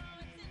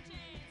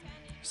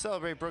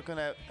 Celebrate Brooklyn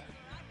at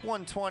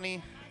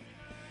 1:20,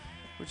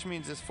 which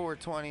means it's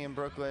 4:20 in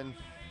Brooklyn.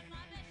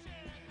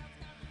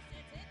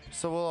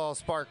 So we'll all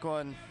spark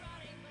one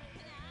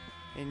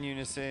in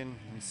unison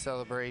and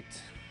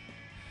celebrate.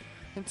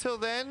 Until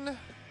then,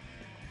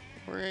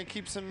 we're going to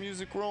keep some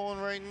music rolling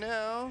right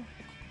now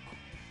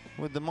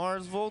with the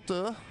Mars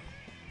Volta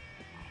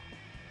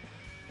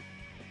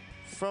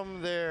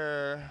from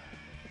their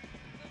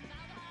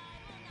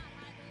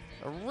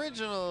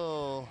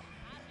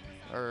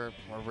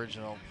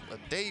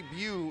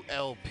debut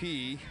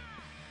LP,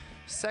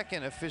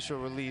 second official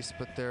release,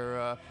 but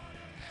their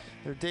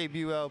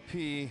debut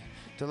LP,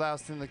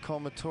 Deloused in the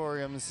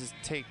Comatorium. This is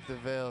Take the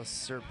Veil,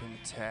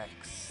 Serpent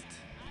Text.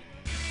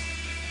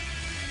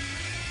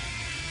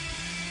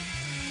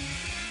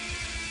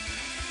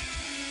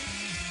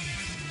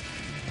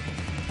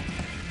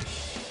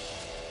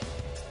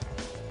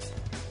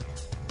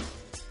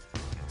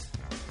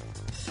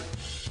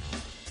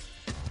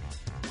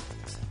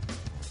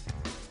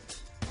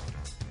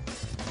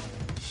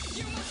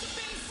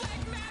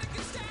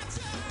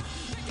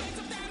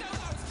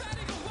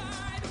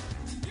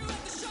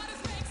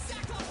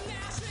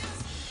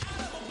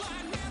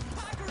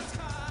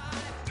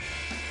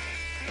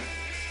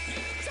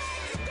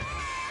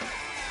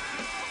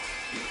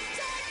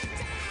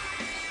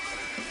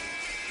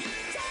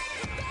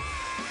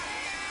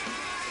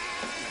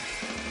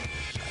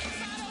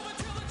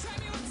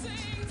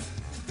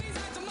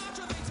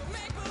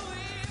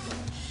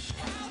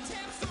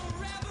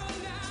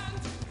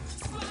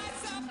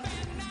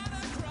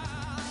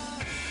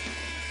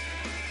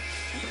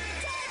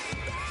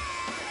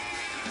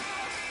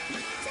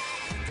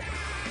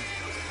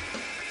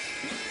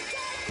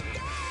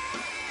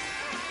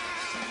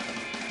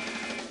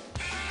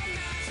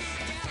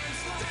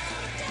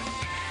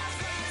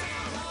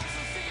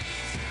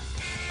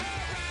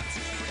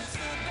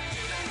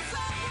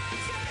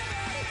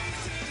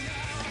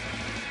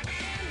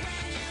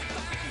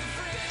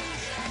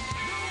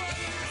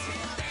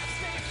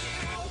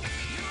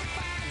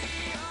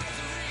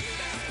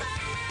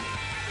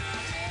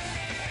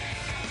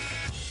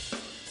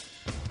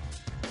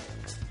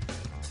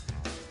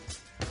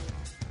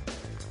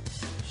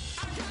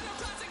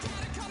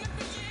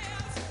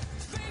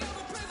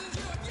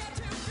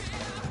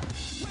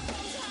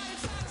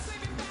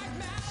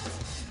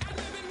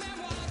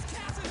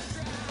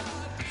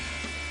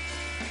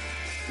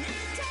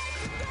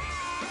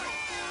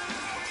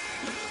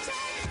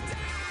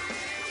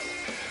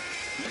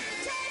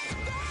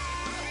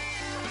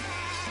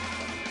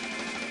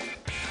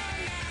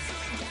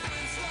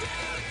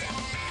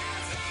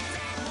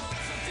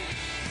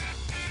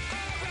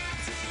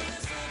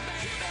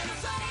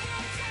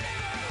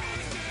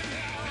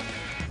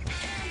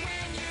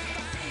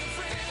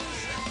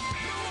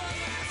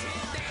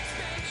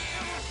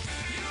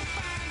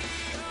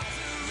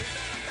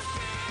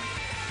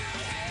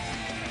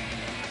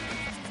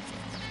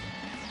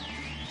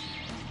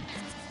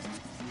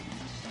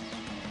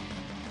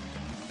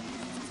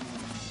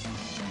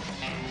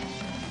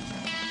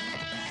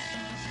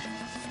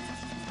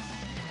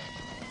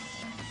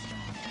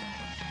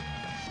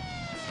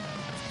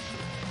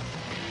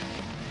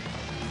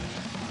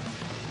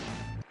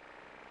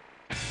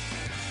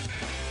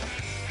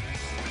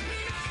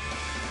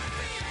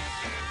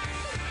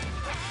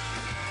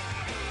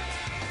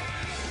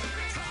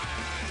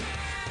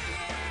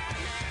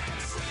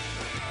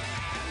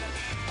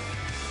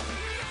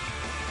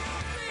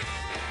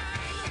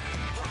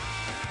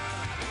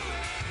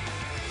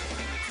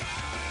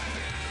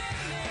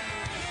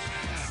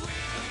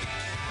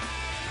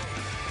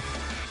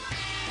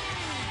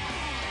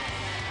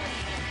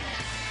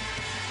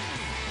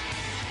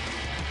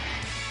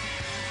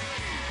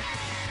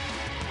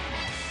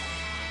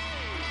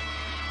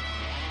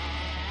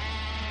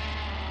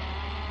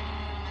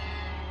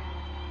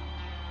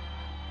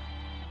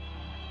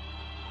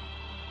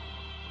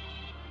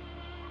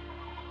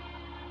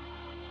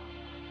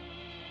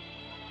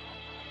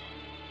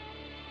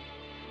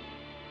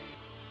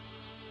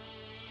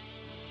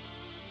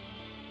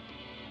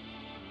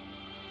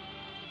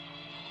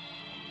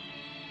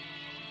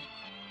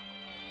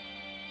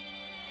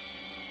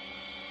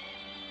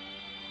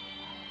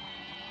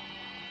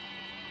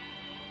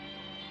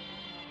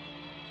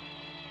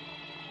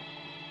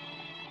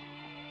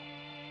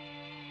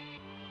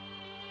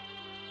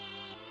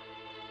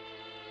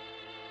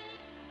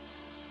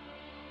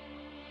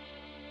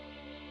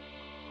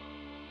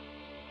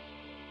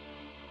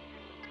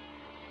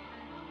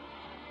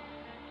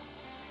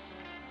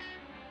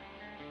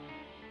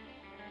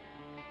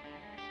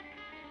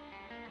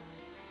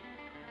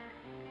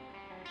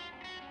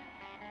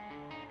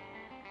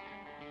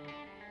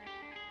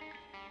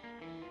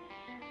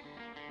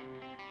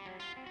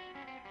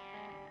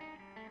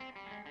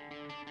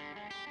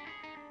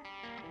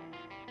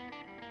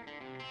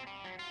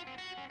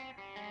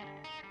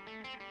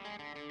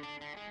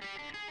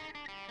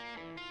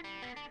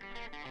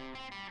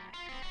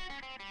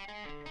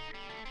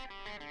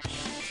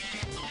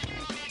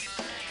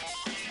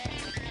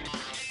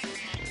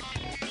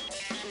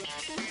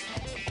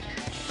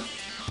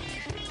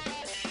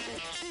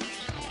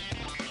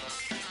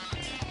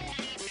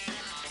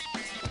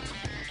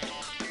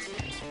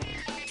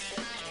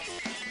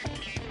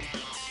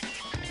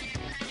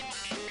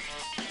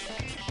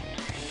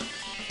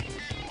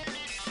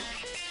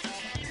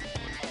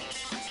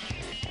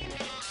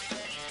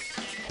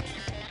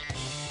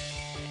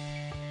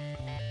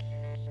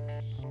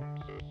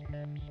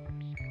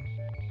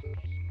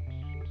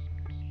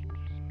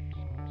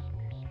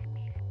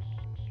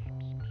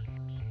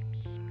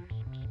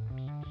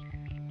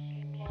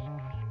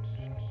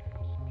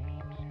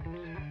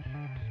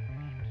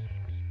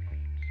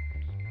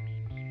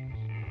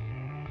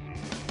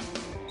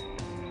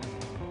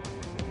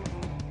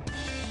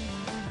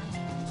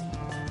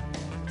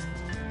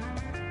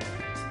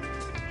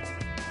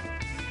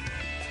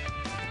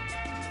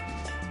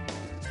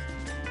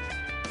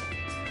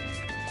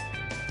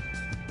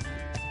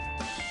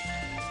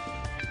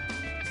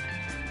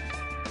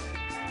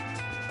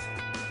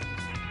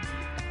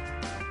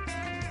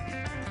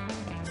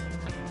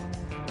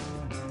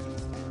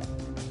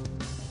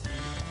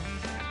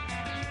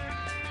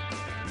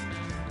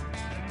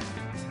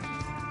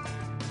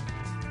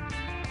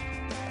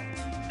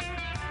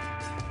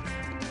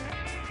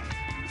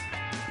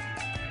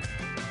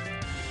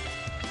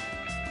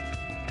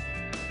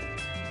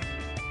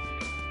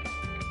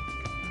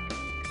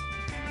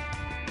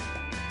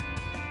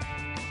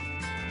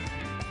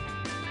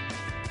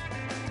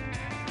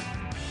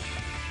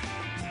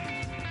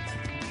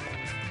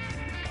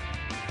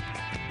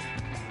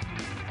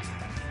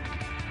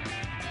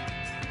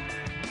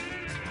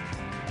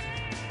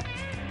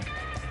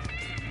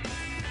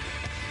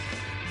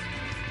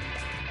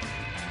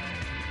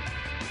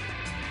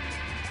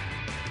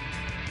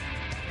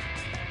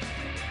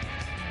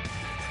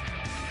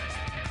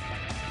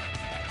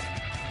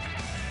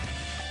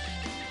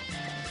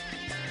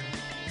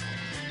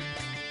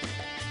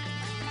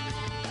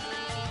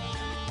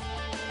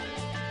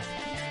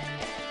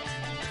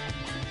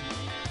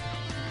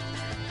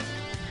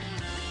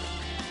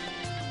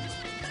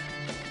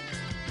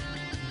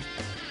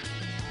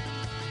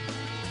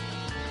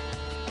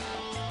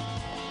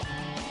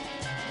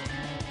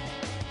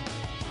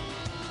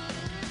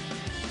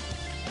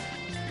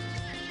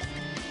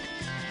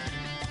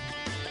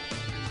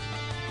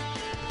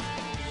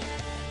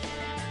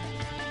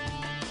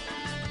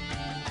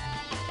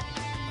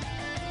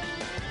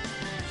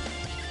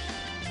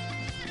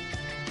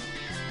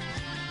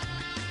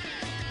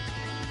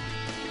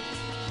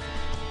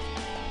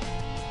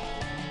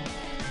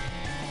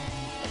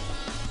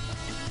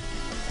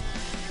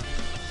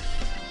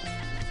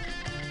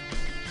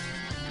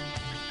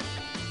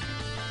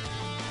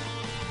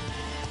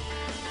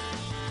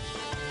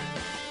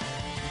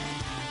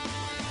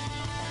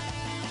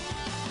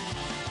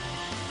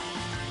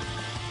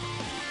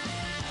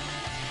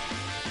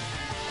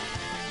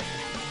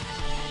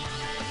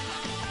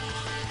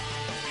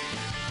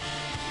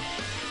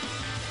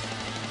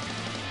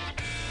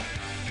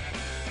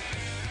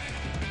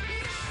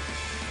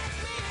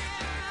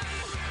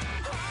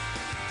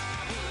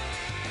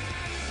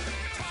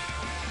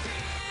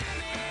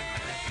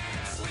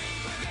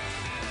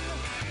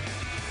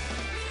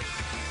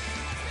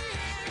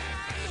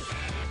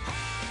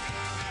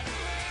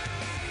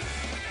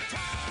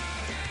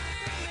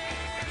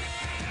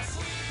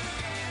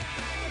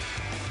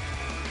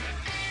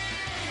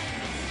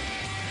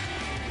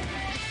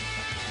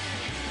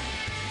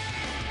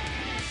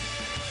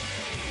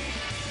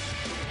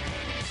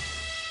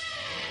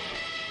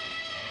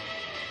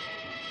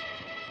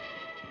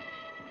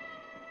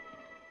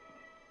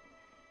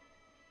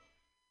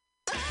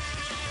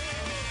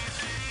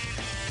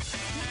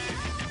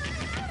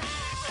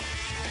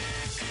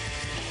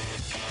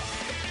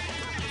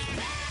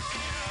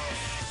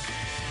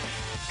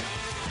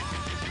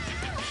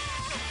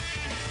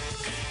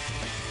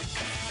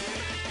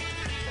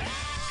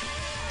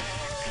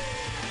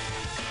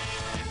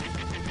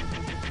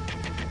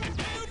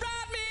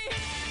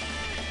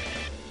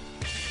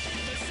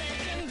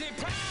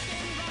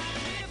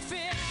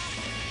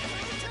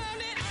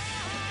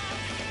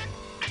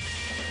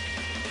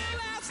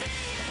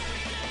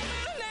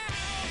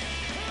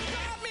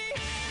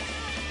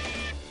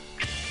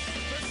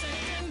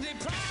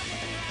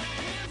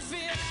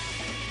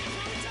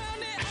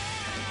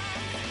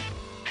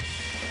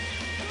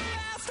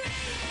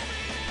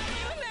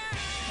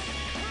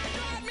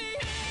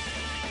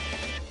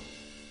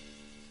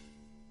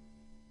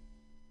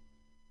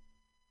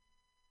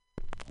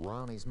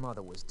 Brownie's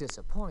mother was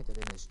disappointed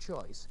in his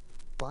choice,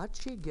 but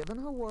she'd given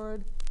her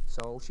word,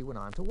 so she went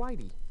on to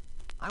Whitey.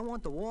 I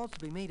want the walls to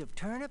be made of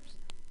turnips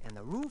and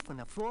the roof and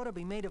the floor to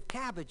be made of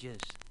cabbages.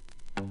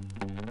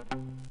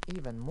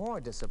 Even more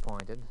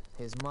disappointed,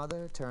 his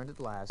mother turned at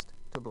last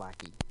to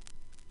Blackie.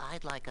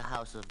 I'd like a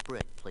house of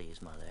brick,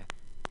 please, Mother.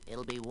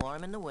 It'll be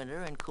warm in the winter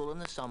and cool in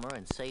the summer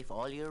and safe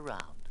all year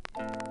round.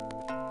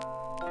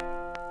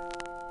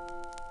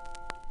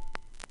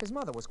 His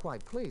mother was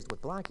quite pleased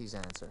with Blackie's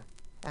answer,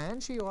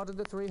 and she ordered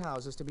the 3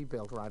 houses to be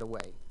built right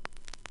away.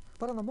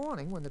 But in the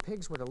morning, when the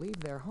pigs were to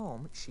leave their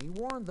home, she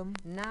warned them.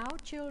 Now,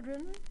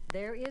 children,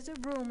 there is a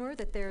rumor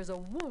that there's a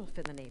wolf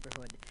in the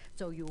neighborhood,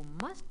 so you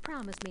must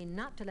promise me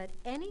not to let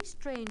any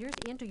strangers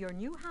into your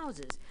new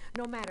houses,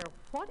 no matter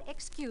what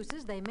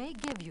excuses they may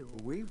give you.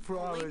 We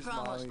promise, We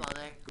promise, Mommy.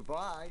 Mother.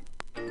 Goodbye.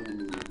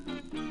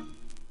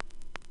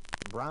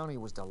 Brownie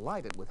was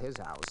delighted with his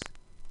house,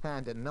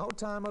 and in no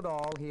time at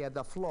all, he had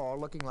the floor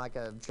looking like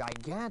a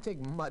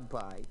gigantic mud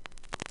pie.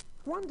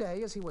 One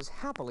day, as he was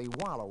happily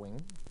wallowing...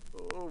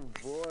 Oh,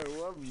 boy,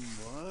 what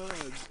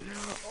mud.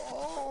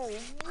 Oh,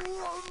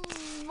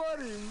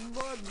 muddy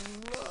mud.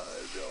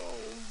 Oh,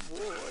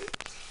 boy.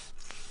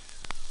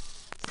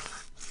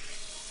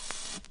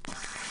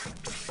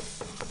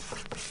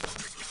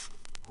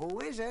 Who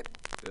is it?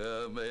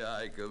 May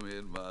I come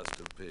in,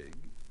 Master Pig?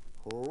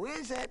 Who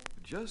is it?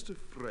 Just a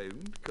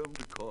friend come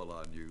to call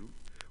on you.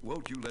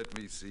 Won't you let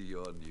me see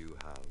your new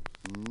house?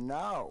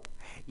 No.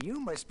 You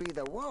must be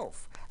the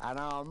wolf, and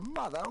our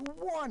mother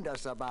warned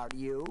us about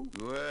you.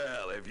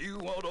 Well, if you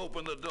won't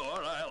open the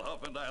door, I'll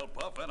huff and I'll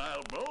puff and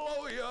I'll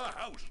blow your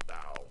house down.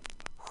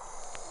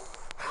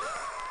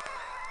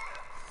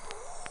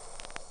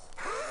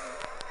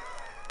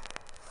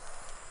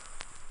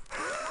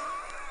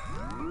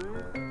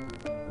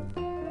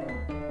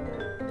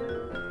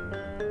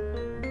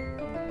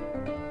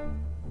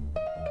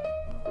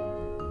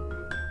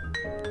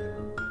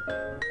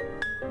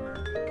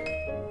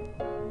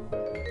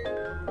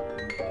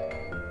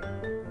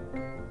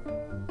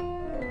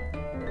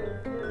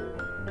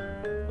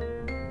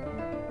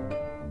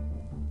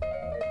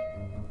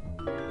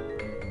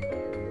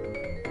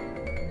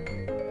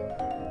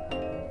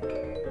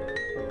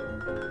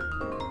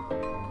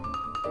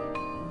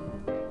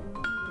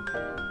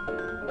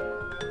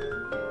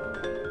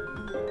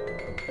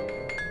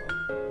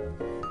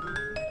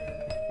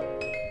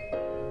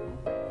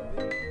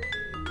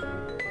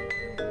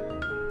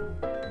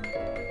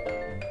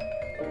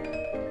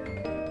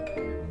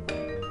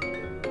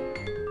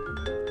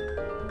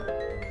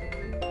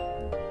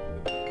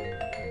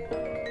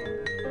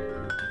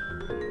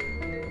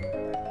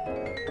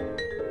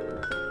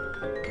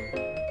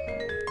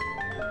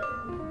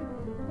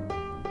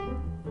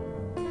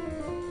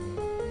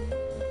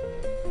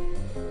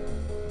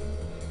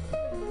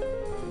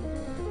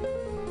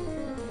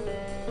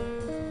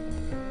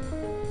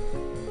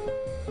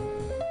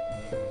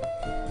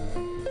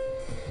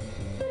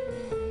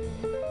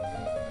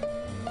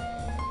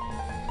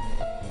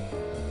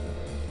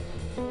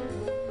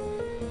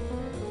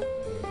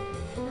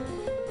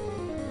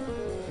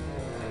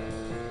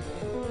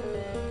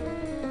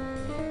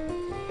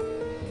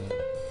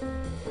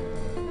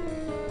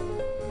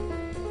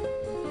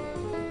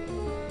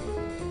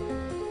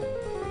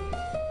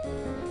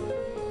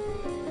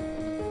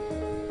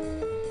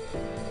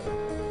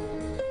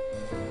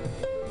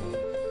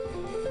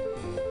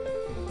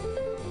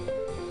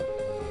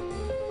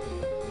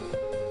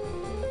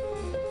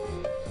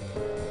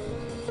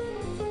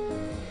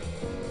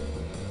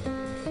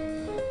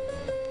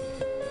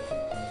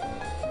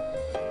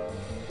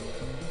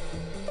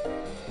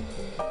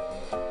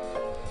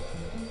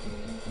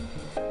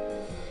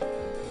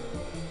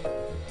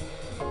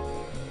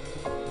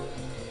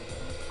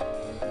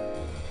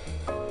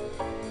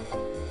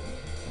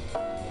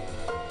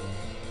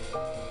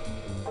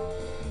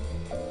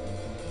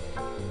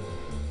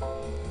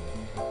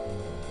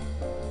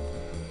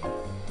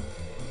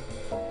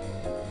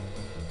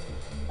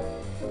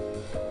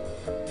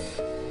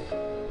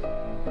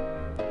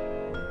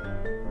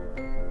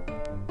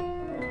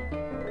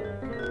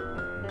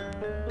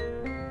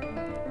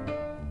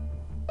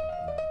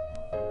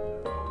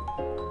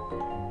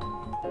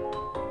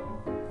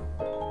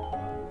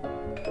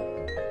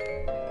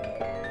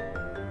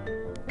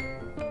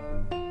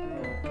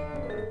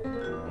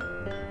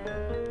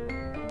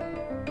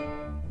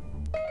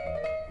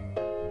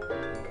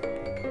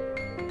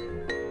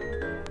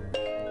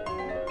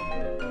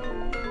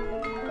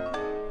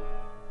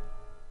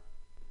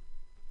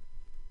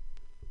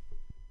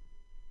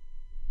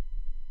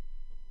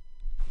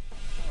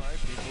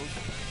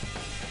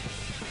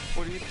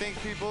 What do you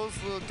think, peoples?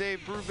 Little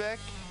Dave Brubeck.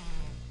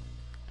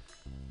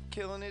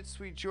 Killing it,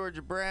 Sweet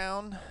Georgia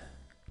Brown.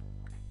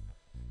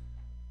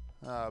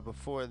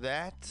 Before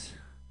that,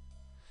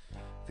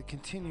 the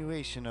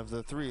continuation of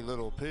the Three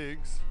Little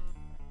Pigs.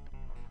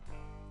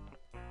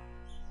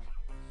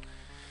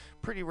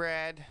 Pretty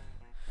rad.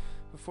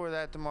 Before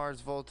that, the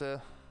Mars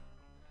Volta.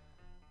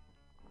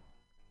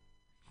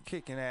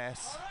 Kicking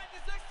ass.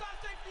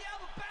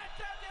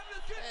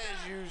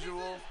 As usual.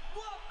 1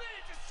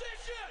 minute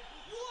decision.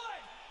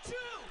 1, 2,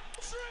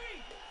 3,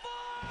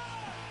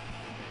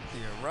 4.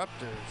 The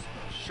Eruptors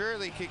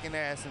surely kicking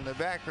ass in the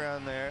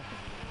background there.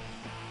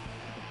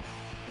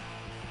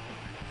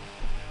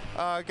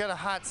 Got a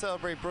hot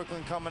Celebrate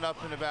Brooklyn coming up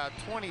in about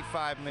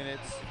 25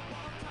 minutes.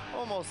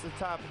 Almost the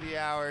top of the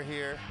hour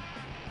here.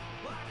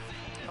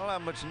 I don't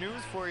have much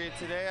news for you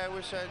today. I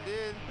wish I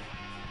did.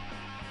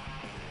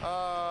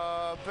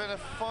 Been a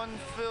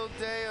fun-filled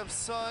day of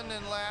sun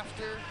and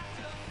laughter.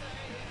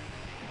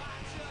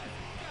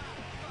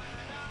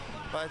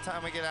 By the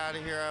time I get out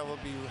of here, I will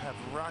be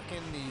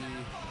rocking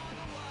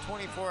the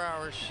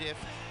 24-hour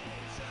shift.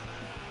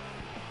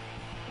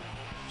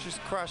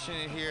 Just crushing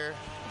it here,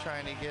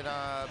 trying to get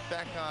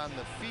back on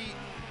the feet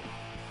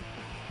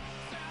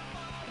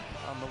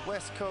on the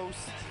West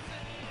Coast.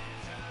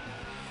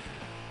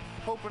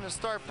 Hoping to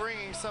start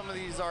bringing some of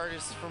these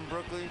artists from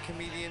Brooklyn,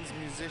 comedians,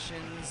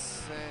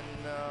 musicians,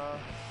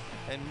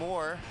 and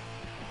more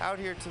out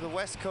here to the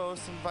West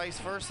Coast and vice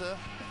versa.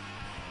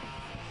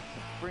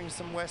 Bring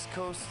some West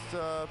Coast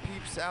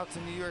peeps out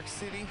to New York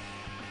City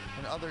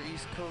and other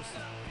East Coast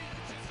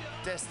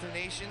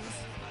destinations.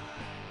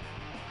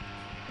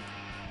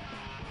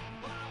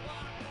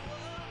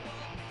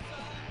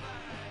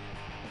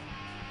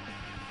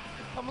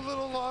 I'm a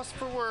little lost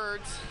for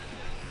words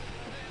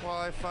while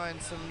I find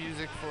some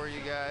music for you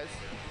guys.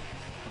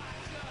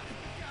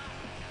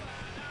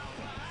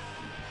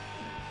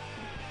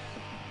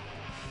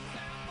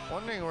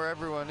 Wondering where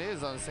everyone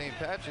is on St.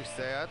 Patrick's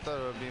Day. I thought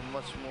it would be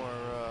much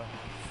more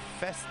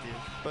festive,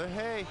 but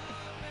hey,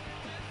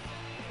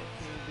 what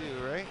can you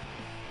do, right?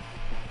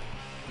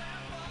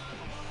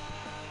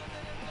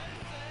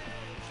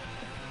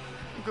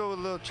 We'll go with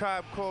a little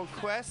Tribe Called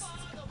Quest.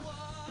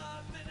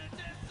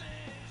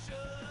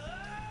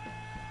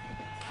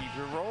 Keep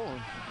it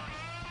rolling.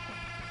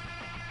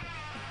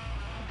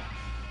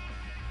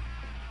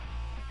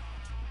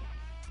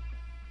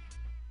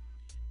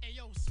 Hey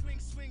yo, swing,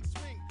 swing,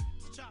 swing,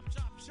 chop,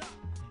 chop, chop.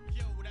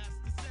 Yo, that's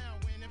the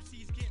sound when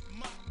MCs get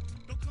mocked.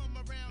 Don't come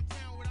around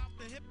town without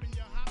the hip in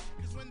your hop,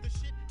 cause when the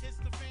shit hits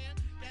the fan,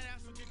 that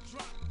ass will get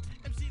dropped.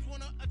 MCs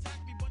wanna attack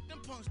me, but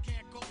them punks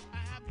can't go. I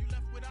have you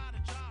left without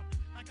a job,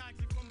 like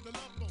Isaac from the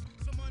Love Boat.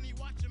 Some money,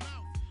 watch your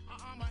mouth,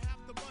 I'ma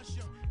have to bust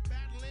ya.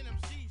 Battling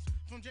MCs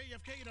from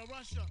JFK to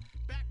Russia,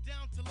 back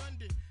down to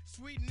London,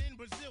 Sweden and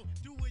Brazil.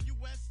 Do a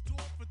US tour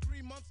for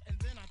 3 months and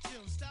then I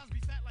chill. Styles be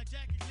fat like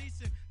Jackie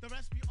Gleason, the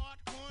rest be art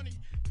corny.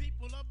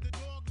 People love the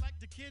dog like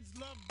the kids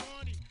love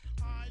Barney.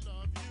 I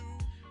love you,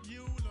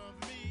 you love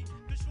me.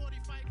 The shorty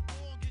fight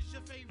dog is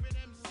your favorite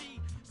MC.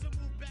 So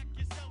move back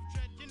yourself,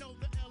 Dread, you know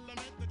the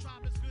element. The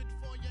tribe is good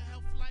for your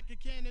health like a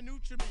can of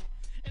nutriment.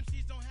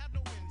 MCs don't have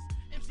no wins,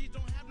 MCs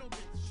don't have no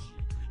bits.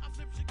 I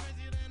flip shit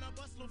crazier than a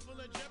busload full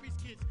of Jerry's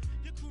kids.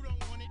 Your crew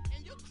don't want it,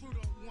 and your crew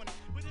don't want it.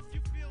 But if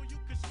you feel you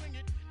can swing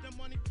it, the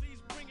money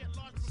please bring it.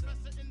 Large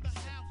professor in the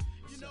house,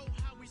 you know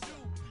how we do.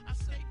 I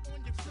skate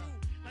on your crew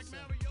like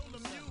Mario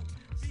Lemieux.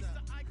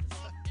 Visa, Ike,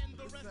 Clark, and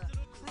the rest of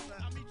the crew.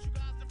 I meet you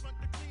guys in front,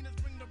 the cleaners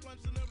bring the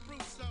brunch and the brew.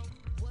 So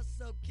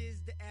what's up, kids?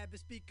 The Abbott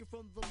speaker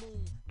from the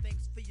moon.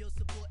 Thanks for your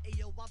support.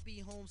 Ayo, I'll be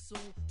home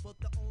soon. But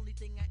the only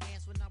thing I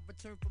ask when I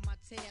return from my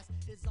task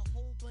is a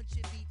whole bunch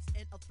of beats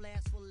and a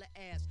flask full of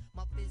ass.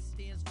 My fist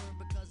stands firm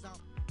because I'm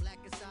black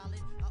and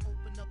solid. I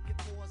open up your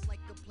pores like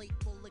a plate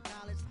full of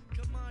college.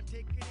 Come on,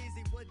 take it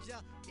easy, would ya?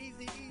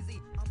 Easy,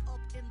 easy. I'm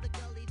up in the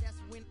gully, that's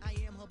when I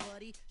am her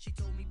buddy. She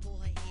told me pull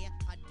her hair,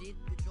 I did,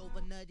 it drove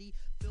her nutty.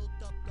 Filled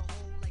up the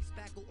hole like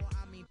spackle or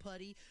I mean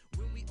putty.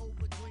 When we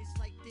over joints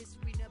like this,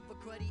 we never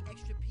cruddy.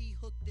 Extra P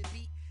hook the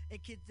beat,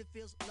 and kids it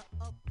feels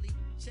lovely.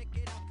 Check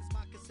it out, cause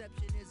my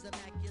conception is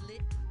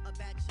immaculate. A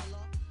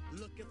bachelor,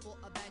 looking for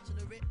a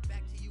bachelorette.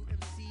 Back to you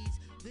MCs,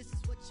 this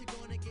is what you're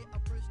gonna get. A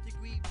first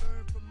degree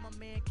burn from my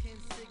man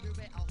Ken's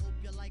cigarette. I hope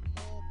you like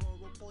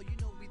Marlboro, for you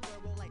know we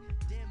thorough like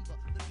Denver.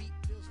 The beat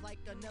feels like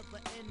a never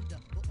ender,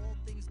 but all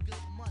things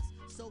good must,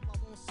 so I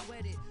won't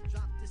sweat it.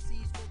 Drop the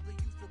C's for the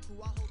youthful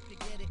crew, I hope you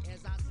get it.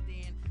 As I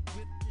stand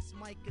with this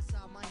mic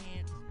inside my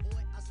hand,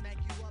 boy, I smack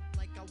you up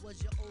like I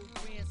was your old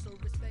grand. So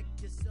respect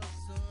yourself,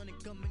 son,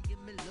 and come and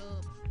give me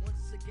love.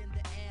 Once again,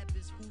 the Ab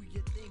is who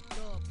you think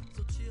of.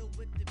 So chill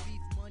with the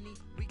beef money,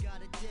 we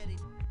gotta get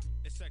it.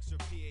 It's extra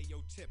PAO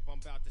tip, I'm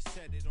about to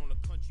set it on the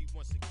country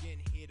once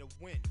again, here to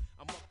win.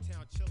 I'm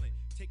uptown chillin',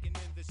 taking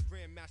in this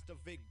Grandmaster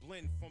Vic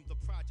blend from the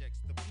projects,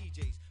 the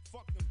PJs.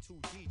 Fuck them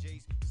two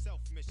DJs,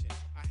 self-mission.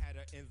 I had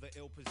her in the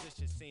ill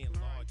position, saying,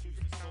 Lord, use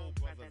the soul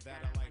brother that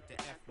I like to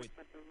F with.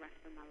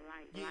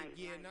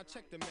 Yeah, now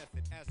check the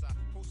method as I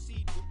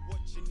proceed with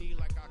what you need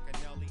like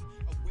Acanelli.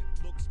 A whip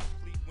looks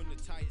complete when the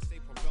tires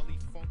say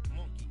Pirelli Funk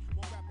Monkey.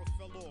 One rapper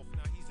fell off,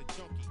 now he's a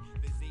junkie.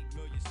 There's 8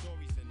 million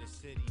stories in the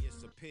city,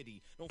 it's a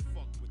pity. Don't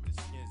fuck with the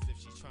skins if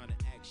she's trying to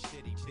act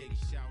shitty. Big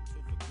shout to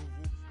the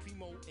guru,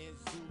 Primo and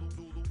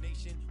Zulu. Lulu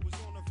Nation was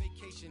on a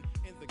vacation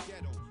in the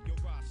ghetto. Yo,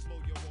 ride slow,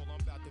 yo, roll,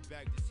 I'm about to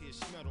bag this here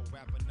schmeddle.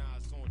 Rapper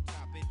Nas on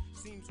top it,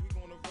 seems we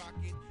gonna rock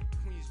it.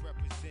 Queens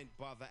represent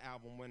by the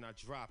album when I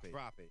drop it.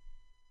 Drop it.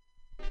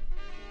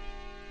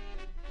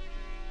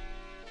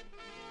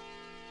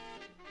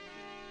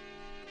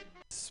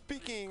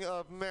 speaking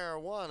of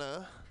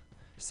marijuana,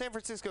 San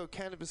Francisco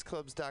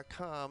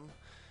CannabisClubs.com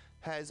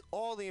has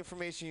all the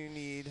information you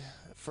need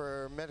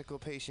for medical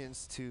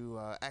patients to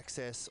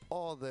access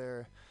all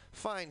their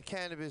fine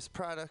cannabis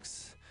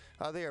products.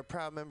 They are a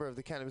proud member of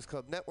the Cannabis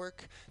Club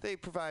Network. They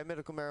provide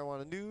medical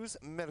marijuana news,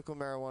 medical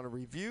marijuana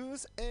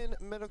reviews, and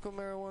medical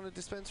marijuana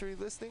dispensary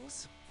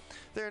listings.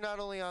 They're not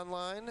only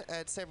online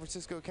at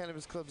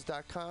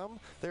SanFranciscoCannabisClubs.com,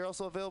 they're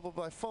also available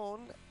by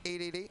phone,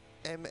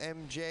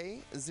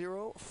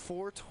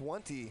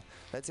 888-MMJ-0420.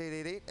 That's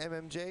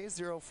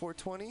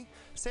 888-MMJ-0420.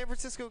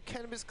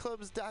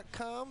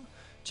 SanFranciscoCannabisClubs.com.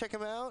 Check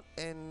them out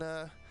and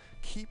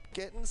keep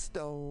getting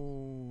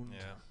stoned.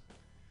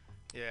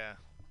 Yeah.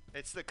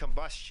 It's the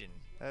combustion.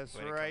 That's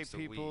when it right, comes to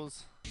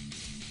peoples.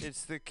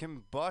 It's the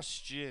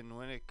combustion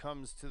when it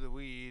comes to the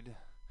weed.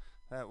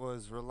 That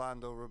was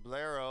Rolando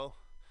Roblero.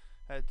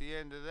 At the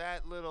end of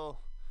that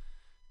little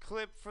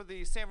clip for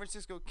the San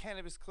Francisco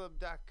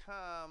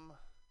CannabisClub.com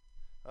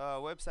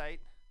website,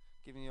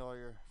 giving you all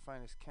your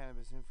finest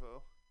cannabis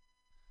info.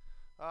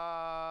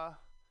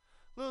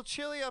 Little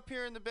chilly up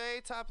here in the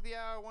Bay, top of the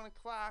hour, 1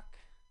 o'clock.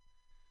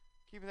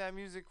 Keeping that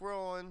music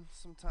rolling.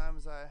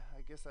 Sometimes I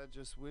guess I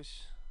just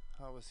wish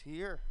I was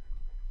here.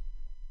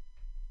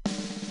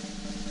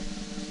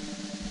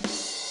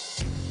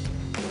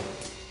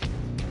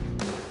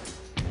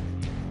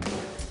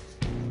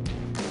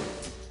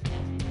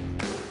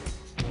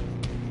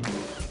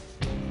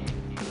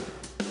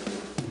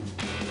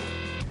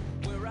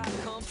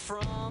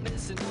 From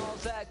isn't all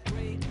that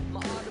great. My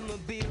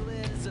automobile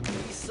is a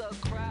piece of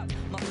crap.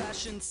 My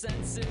fashion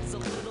sense is a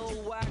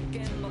little whack,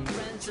 and my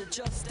friends are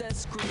just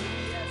as screwy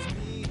as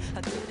me.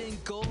 I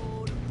didn't go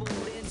to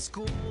boarding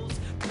schools.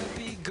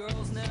 Preppy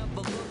girls never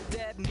looked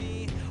at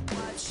me.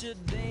 Why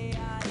should they?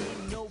 I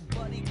ain't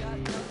nobody, got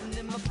nothing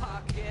in my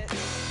pocket.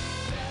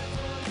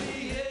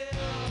 Beverly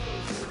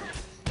Hills,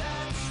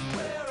 that's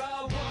where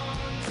I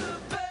want to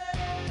be.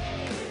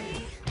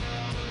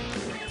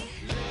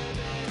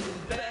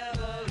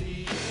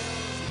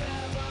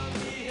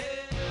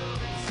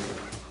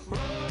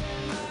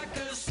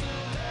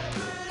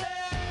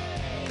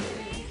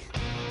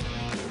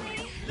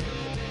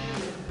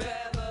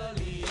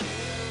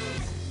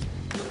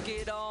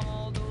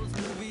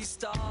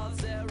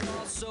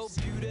 So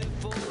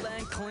beautiful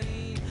and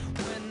clean.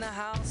 When the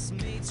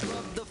housemates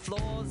rub the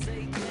floors,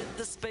 they get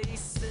the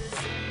spaces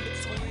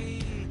in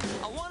between.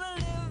 I wanna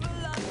live a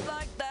life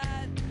like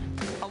that.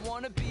 I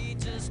wanna be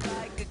just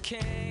like a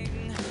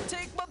king.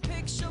 Take my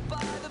picture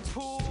by the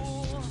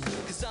pool,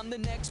 'cause I'm the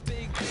next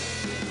big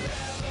thing in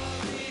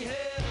Beverly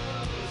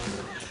Hills.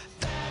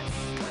 That's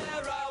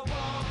where I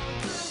want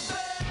to be.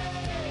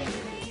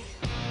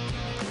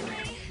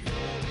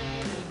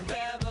 Living in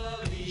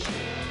Beverly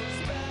Hills,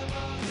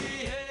 Beverly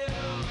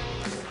Hills.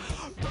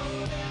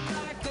 Rolling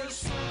like a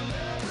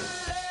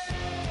celebrity.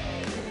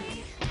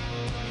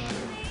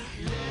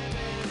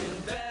 Living in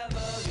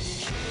Beverly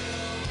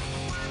Hills.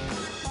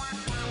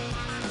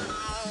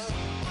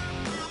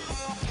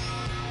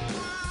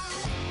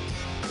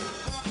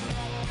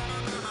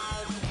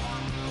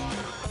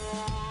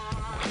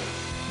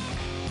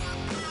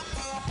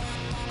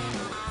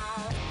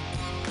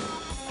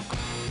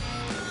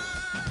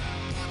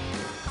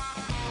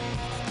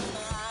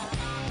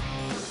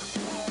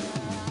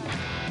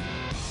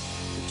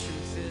 The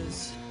truth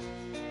is,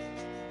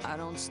 I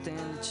don't stand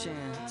a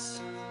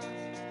chance.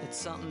 It's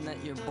something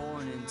that you're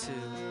born into,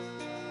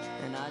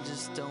 and I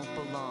just don't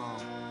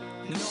belong.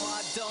 No,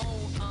 I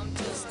don't. I'm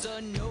just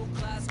a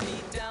no-class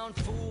beat-down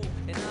fool,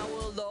 and I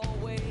will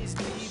always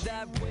be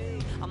that way.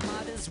 I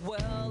might as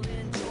well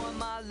enjoy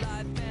my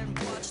life and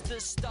watch the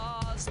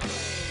stars play.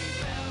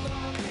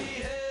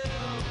 Beverly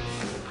Hills,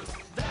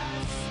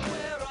 that's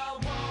where I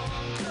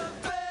want to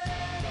be.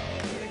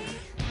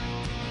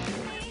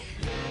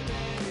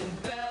 Living in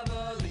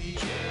Beverly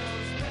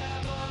Hills,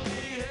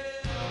 Beverly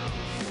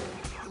Hills.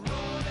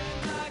 Rolling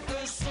like a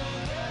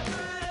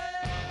celebrity.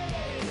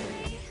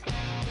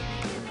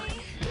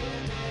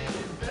 Living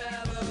in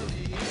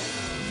Beverly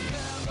Hills,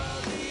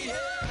 Beverly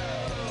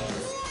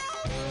Hills.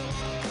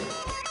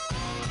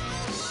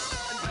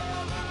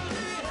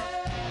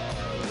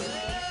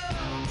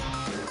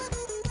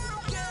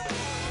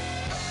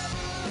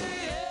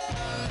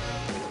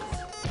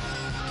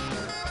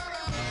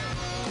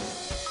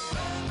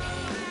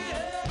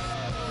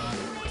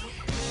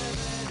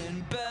 Living in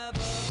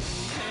Beverly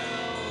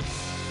Hills.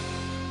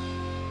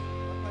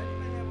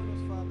 Anybody have one of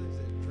those fathers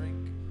that drink?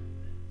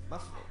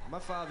 My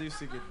father used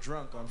to get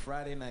drunk on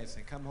Friday nights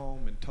and come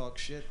home and talk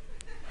shit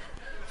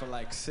for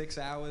like 6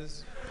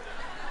 hours.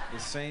 The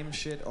same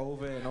shit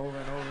over and over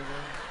and over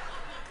again.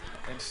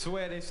 And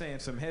swear they saying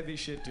some heavy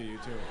shit to you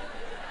too.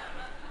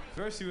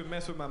 First he would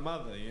mess with my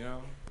mother, you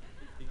know?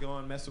 He'd go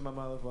and mess with my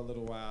mother for a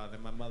little while,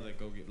 then my mother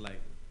go get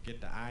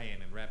the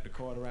iron and wrap the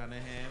cord around her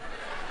hand.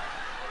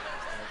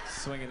 Start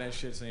swinging that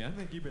shit saying, I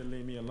think you better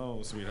leave me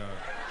alone, sweetheart.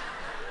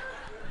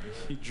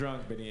 He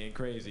drunk, but he ain't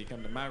crazy. He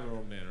come to my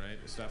room then, right?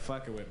 Start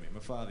fucking with me. My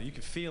father, you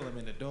can feel him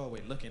in the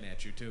doorway looking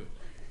at you too.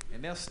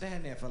 And they'll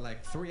stand there for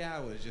like 3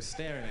 hours just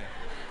staring at you.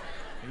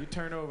 And you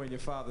turn over and your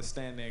father's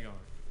standing there going.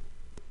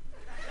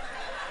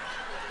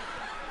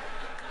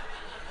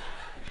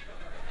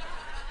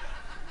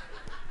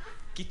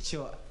 Get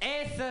your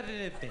ass out of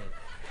the bed.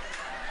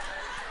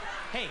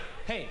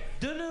 Hey,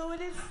 do you know what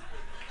it is?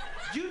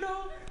 You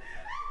know,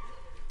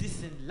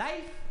 this in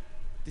life,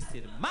 this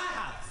is my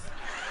house.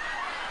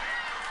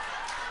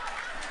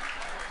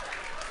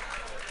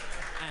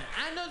 And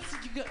I know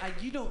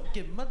you don't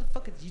get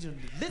motherfuckers, you don't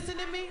listen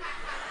to me.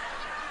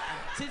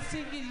 Just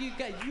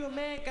you a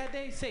man,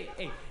 goddamn, say,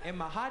 hey, in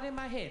my heart, in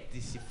my head,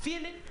 did you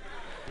feel it?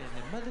 And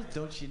the mother,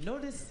 don't you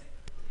notice?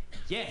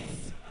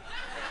 Yes.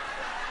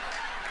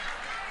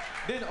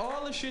 Then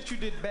all the shit you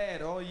did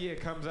bad all year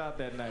comes out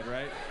that night,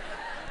 right?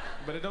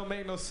 But it don't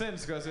make no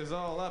sense because it's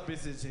all up.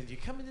 It's you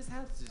come in this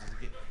house,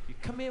 you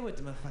come in with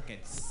the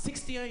motherfucking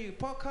 60 on your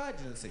report card,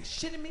 you don't say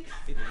shit to me.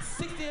 It is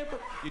 60 on your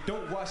report. You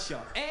don't wash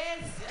your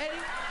ass, Eddie.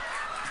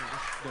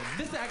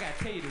 Listen, I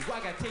gotta tell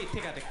you,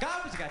 take out the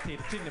garbage, I gotta tell you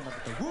to clean the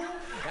room.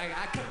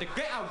 I cut the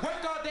grass, I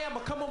worked all day, I'm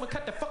gonna come home and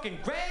cut the fucking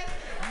grass.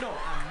 No,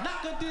 I'm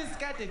not gonna do this,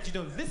 goddamn. You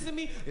don't listen to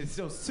me. It's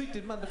so sweet,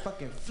 the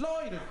motherfucking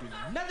floor, you don't do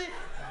nothing.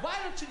 Why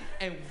don't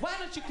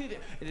you clean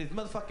it? And this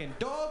motherfucking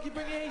dog you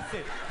bring in, he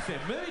said,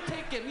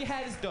 let me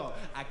have this dog.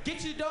 I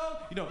get you the dog,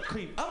 you don't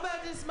clean up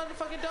about this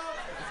motherfucking dog.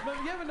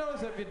 You ever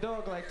notice if your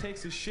dog like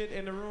takes his shit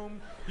in the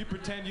room, you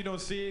pretend you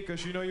don't see it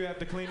because you know you have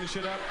to clean the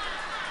shit up?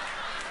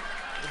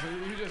 So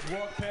you just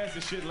walk past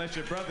the shit and let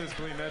your brothers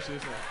clean that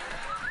shit.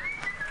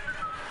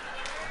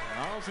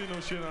 I don't see no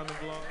shit on the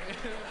floor.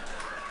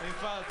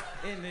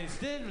 And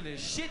instead of the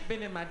shit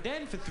been in my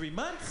den for 3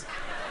 months,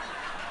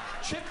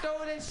 tripped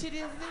over that shit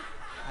yesterday.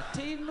 I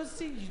tell you,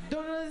 Missy, you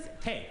don't know this.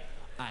 Hey,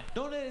 I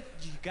don't know this.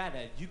 You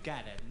gotta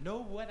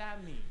know what I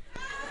mean.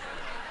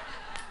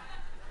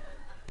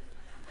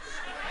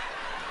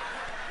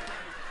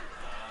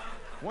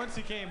 Once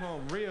he came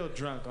home real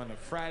drunk on a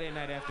Friday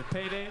night after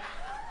payday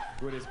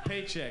with his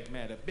paycheck,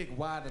 man, a big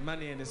wad of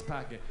money in his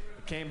pocket.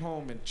 He came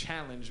home and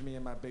challenged me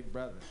and my big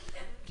brother.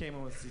 Came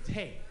home and said,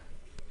 hey.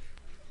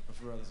 My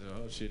brother said,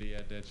 oh shit, he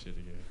had that shit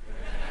again.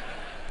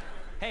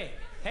 Hey,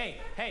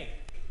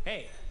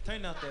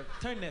 turn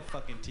that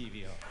fucking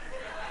TV off.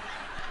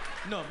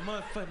 No,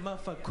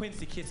 motherfucker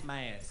Quincy kissed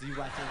my ass. You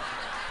watch it?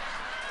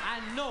 I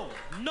know.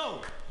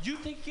 No. You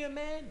think you're a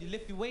man? You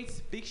lift your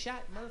weights, big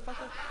shot,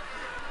 motherfucker?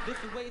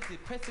 Lift your weights,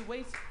 press your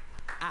weights.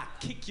 I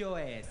kick your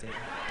ass, Eddie.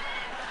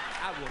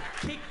 I will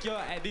kick your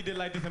ass. He did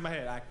like this in my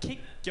head. I kick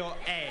your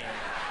ass.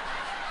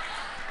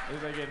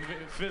 It's like getting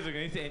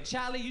physical. He said, and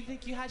Charlie, you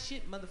think you hot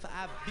shit? Motherfucker,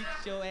 I beat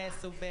your ass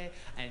so bad.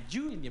 And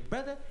you and your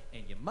brother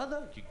and your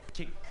mother, you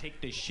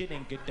take this shit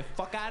and get the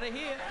fuck out of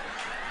here.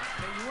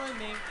 I'll tell you one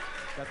thing,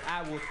 because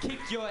I will kick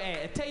your ass.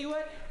 And tell you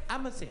what,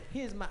 I'm going to say,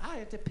 I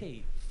have to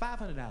pay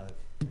 $500.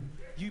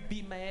 You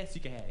beat my ass,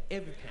 you can have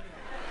every penny.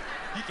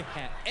 You can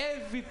have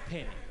every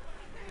penny.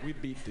 We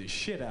beat the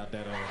shit out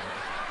that old man.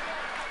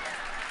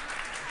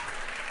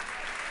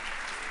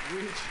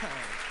 We trying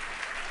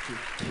to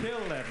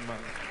kill that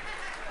mother.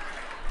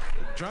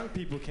 Drunk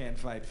people can't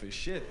fight for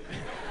shit.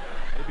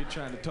 They be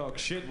trying to talk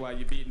shit while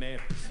you beating their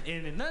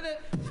and another.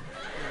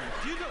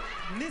 You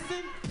don't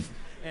listen.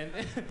 And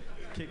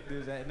kick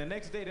this ass. And the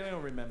next day they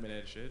don't remember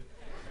that shit.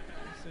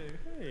 They say,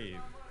 hey,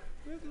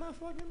 where's my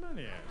fucking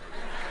money at?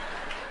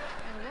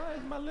 Why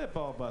is my lip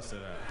all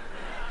busted out?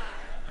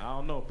 I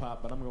don't know,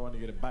 Pop, but I'm going to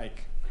get a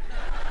bike.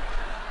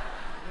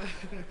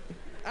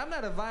 I'm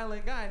not a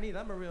violent guy neither.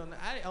 I'm a real.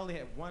 I only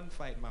had one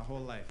fight my whole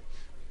life.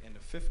 In the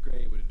 5th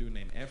grade with a dude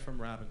named Ephraim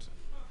Robinson.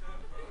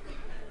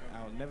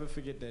 I'll never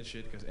forget that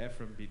shit because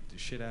Ephraim beat the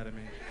shit out of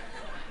me.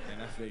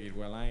 And I figured,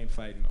 well, I ain't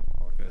fighting no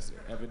more because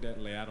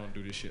evidently I don't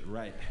do this shit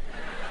right.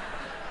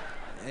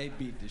 He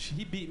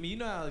beat me. You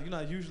know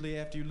how usually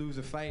after you lose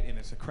a fight and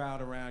it's a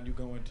crowd around, you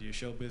go into your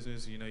show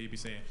business, you be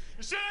saying,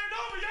 the shit ain't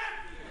over yet!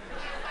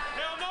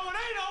 Hell no, it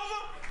ain't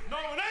over! No,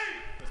 it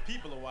ain't! Because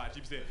people are watching.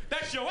 You be saying,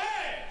 that's your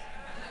ass!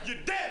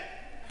 You're dead!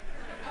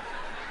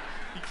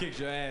 He kicks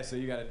your ass, so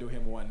you gotta do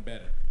him one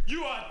better.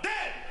 You are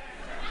dead!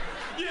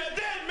 You're a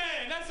dead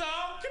man, that's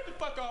all! Get the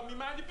fuck off me,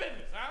 mind your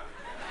business, huh?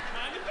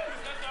 Mind your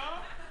business, that's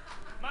all!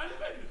 Mind your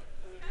business.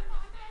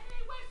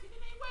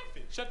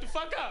 Shut the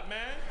fuck up,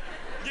 man.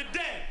 You're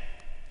dead.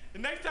 The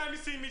next time you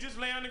see me, just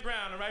lay on the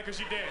ground, all right? Because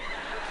you're dead.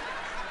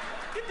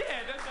 You're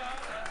dead, that's all.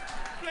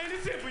 Plain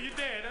and simple, you're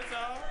dead, that's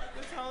all.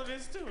 That's all it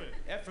is to it.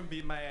 Ephraim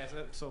beat my ass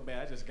up so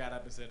bad, I just got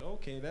up and said,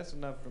 okay, that's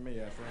enough for me,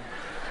 Ephraim.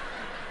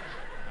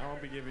 I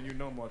won't be giving you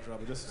no more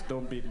trouble. Just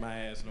don't beat my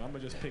ass, no. I'm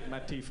going to just pick my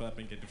teeth up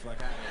and get the fuck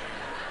out of here.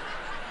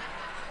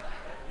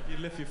 If you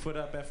lift your foot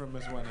up, Ephraim,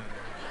 is one of them.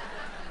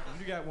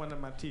 If you got one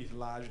of my teeth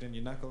lodged in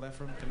your knuckle,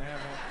 Ephraim, can I have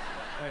one?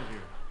 Thank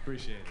you.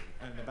 Appreciate it.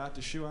 And about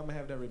the shoe, I'm gonna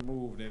have that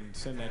removed and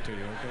send that to you,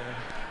 okay?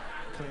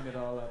 Clean it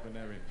all up and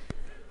everything.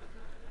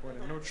 Boy,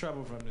 no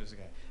trouble from this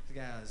guy. This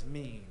guy is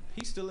mean.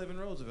 He still live in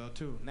Roosevelt,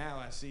 too. Now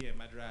I see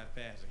him, I drive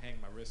past and hang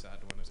my wrist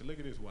out the window and say, look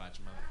at this watch,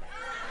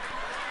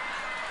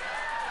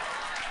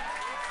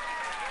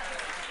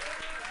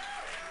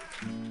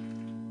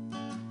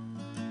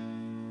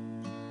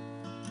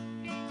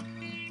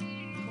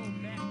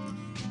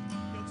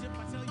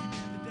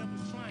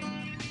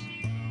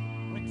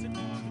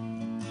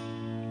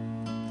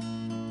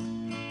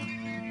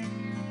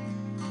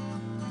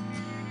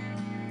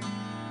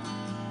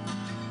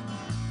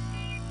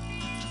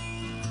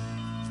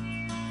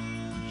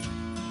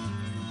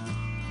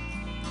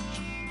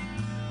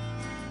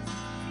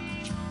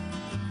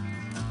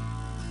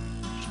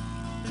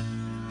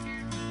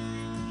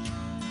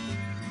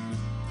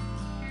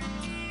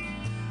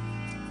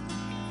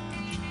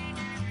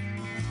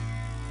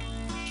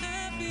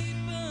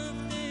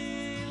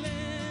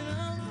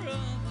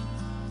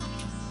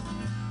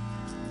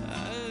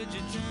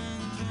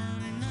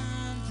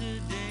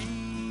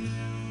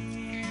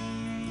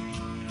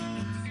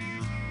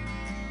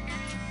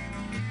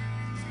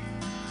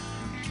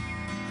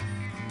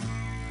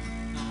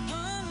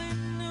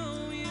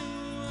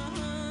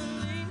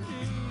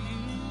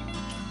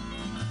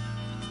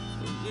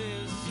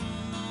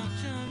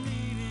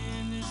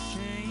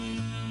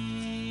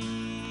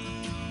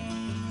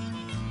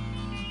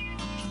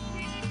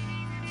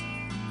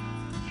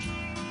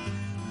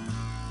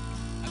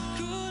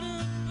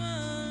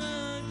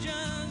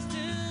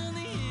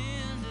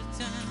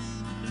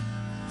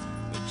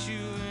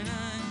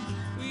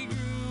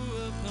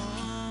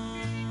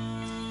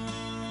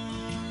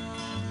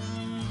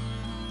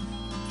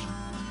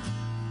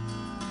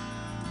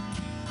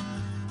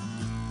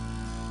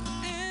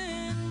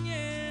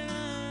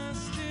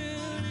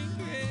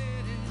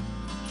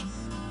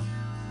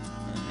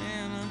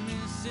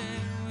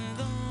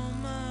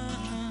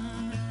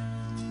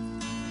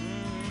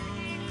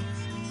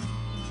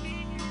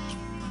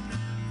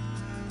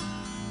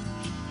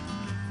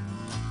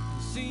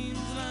 Seems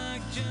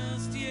like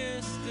just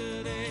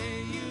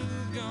yesterday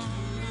you've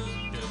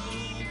gone.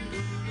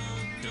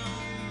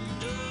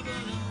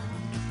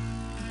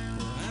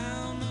 Well,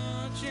 how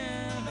much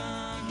have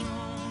I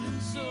grown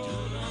in so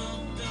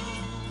long?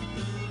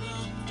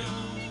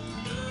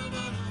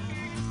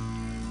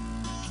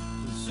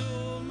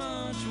 So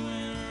much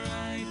went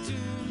right,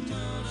 too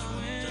much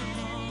went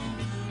wrong.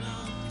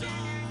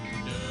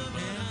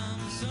 And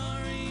I'm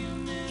sorry you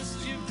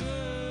missed your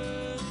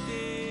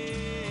birthday.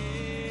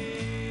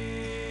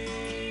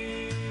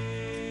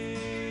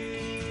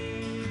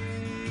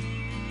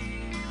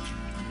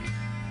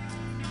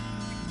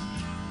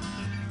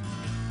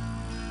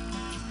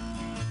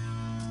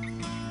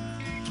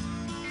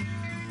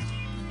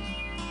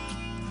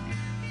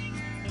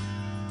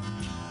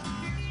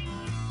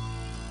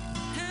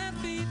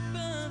 Happy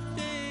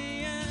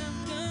birthday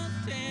after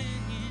 10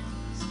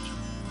 years.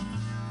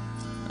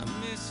 I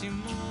miss you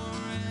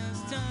more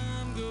as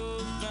time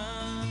goes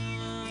by.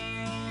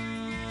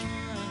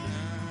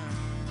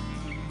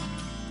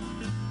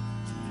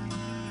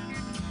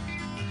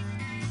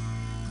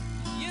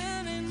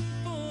 Yearning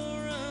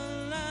for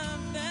a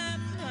life that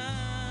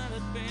might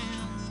have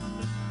been.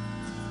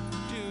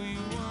 Do you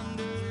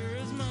wonder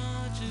as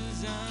much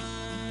as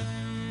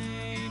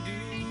I do?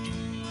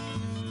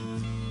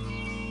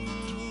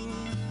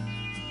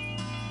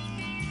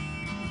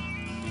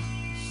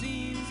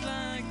 Seems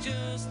like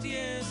just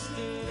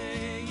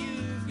yesterday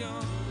you've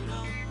gone.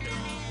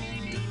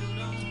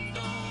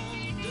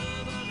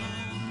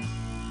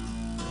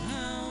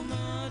 How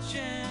much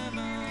have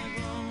I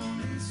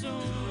grown in so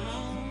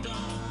long?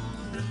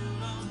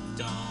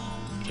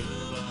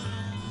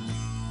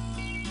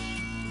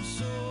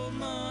 So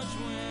much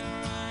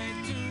went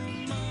right,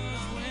 too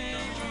much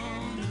went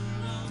wrong.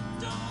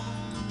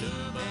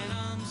 And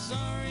I'm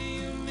sorry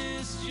you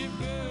missed your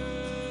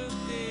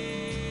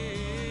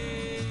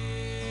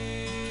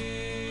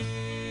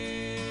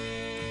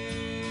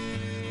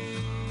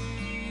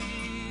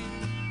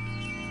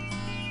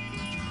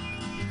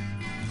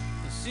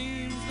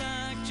Seems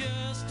like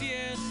just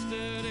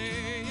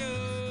yesterday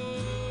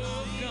you're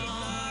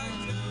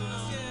gone.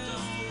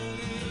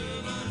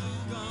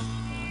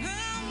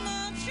 How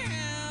much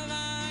have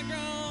I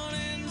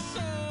grown in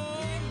so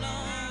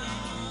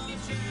long?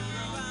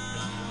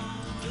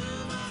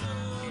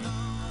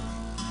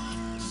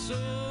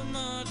 So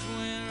much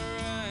went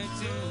right,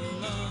 too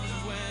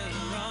much went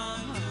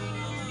wrong.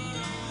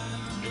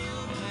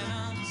 And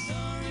I'm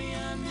sorry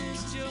I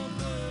missed your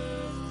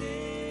birthday.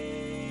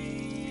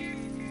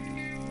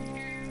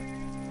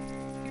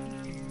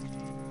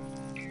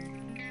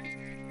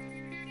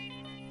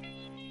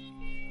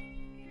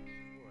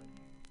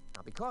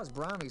 Now, because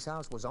Brownie's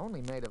house was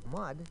only made of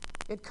mud,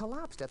 it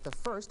collapsed at the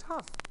first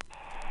huff.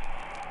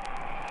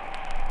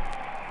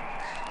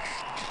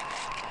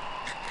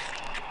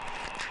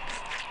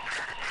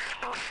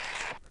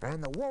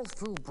 And the wolf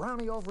threw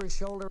Brownie over his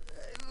shoulder.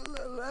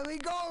 Let me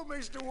go,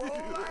 Mr.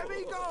 Wolf. Let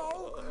me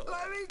go.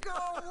 Let me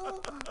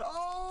go.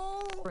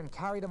 Oh! And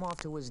carried him off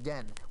to his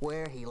den,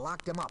 where he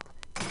locked him up.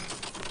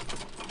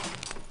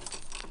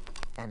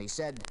 And he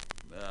said,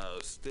 Now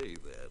stay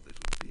there,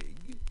 little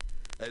pig.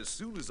 As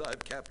soon as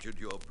I've captured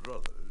your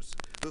brothers,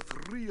 the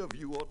three of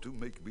you ought to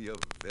make me a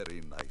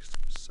very nice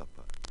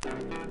supper.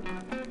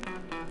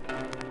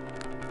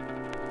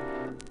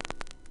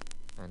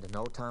 And in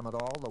no time at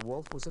all, the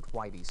wolf was at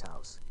Whitey's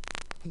house.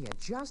 He had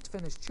just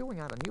finished chewing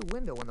out a new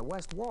window in the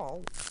west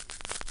wall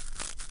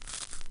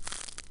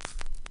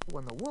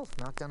when the wolf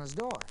knocked on his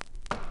door.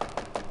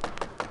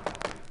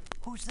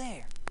 Who's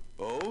there?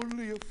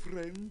 Only a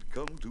friend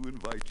come to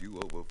invite you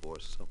over for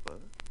supper.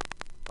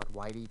 But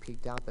Whitey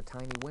peeked out the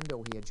tiny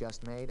window he had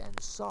just made and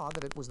saw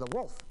that it was the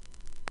wolf.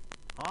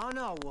 Oh,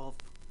 no, Wolf.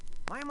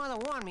 My mother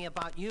warned me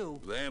about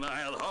you. Then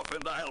I'll huff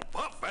and I'll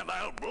puff and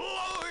I'll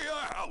blow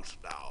your house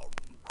down.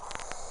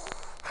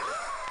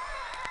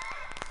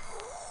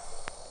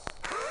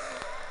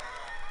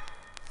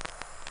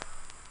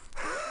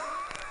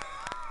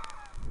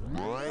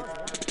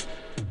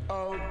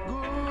 How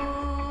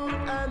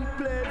good and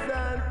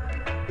pleasant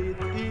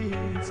it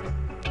is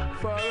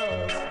for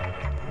us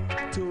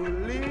to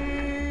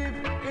live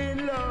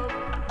in love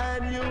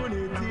and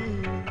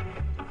unity.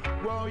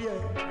 Wow,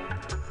 yeah.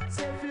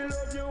 Say if you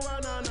love you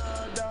one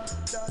another.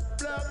 That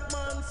black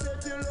man say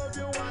if you love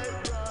your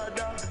white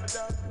brother.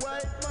 That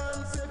white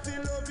man say if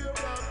you love your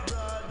black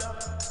brother.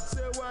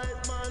 Say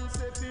white man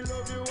say if you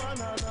love you one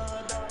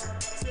another.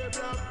 Say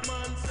black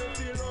man say if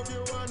you love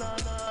you one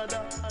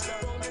another.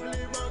 Don't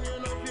live on you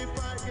know if you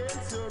fight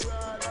against your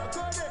brother.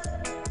 Go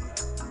there.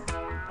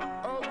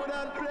 How good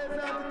and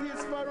pleasant it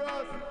is for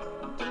us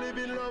to live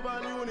in love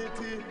and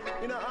unity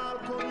in our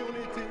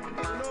community.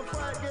 You know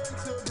fight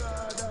against your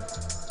brother.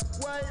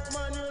 White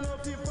man, you know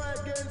if you fight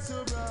against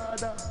your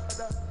brother.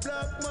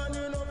 Black man,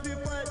 you know if you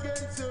fight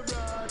against your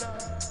brother.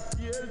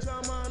 Yell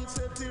German,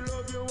 say if you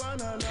love you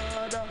one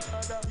another.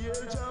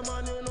 Yell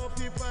German, you know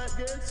if you fight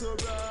against your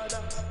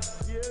brother.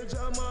 Yell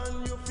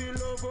German, you feel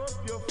love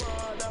up your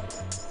father.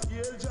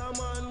 Yell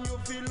German, you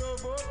feel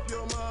love up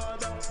your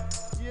mother.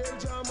 Yell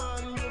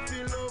German, you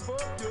feel love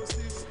up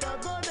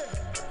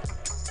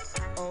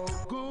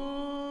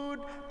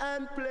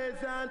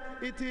pleasant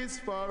it is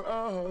for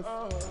us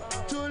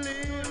to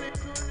live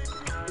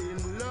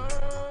in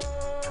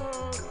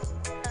love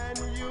and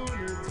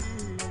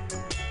unity.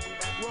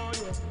 Whoa,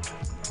 yeah.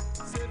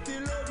 Say if you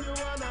love you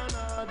one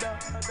another.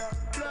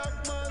 Black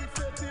man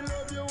say if you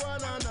love you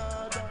one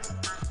another.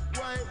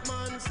 White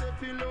man say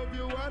if you love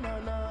you one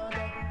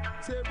another.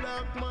 Say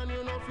black man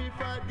you know if you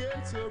fight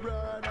against your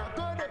brother.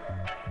 Go there.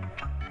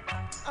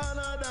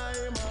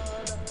 Another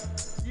mother.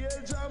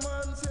 Yell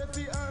German say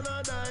fi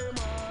another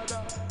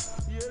mother.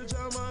 Yell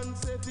German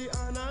say fi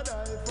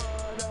another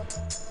father.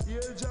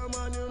 Yell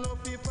German you know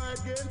fi fight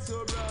against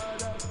your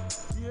brother.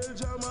 Yell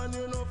German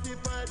you know fi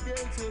fight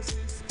against your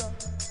sister.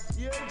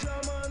 Yell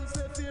German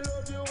say fi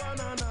love you one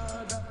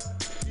another.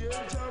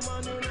 Yell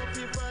German you know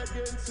fi fight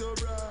against your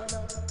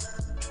brother.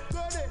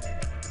 Go there.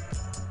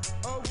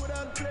 How good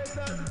and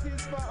pleasant it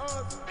is for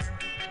us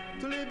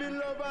to live in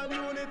love and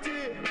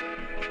unity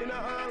in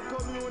our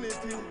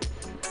community.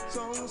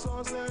 Song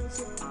so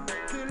sense,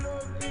 feel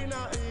love in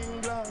a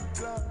England,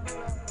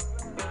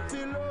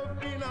 feel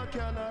love in a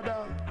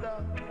Canada,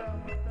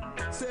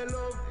 say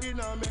love in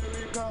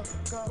America,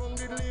 come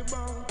get live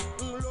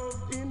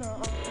love in a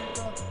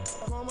Africa.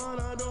 Come on,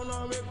 I don't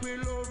know make we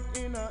love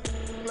in a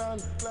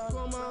England.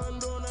 Come on,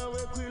 don't know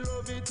make we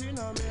love it in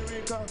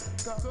America.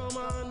 Come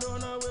on,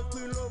 don't know make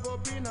we love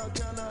up in a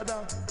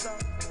Canada.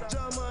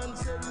 German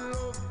said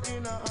love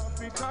in a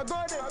Africa.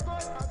 Go there,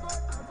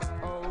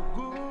 oh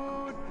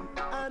good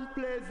and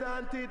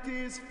pleasant it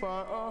is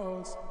for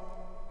us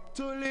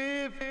to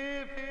live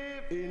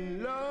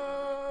in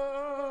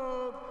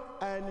love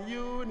and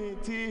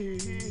unity.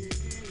 Say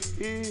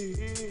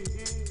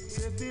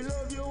if you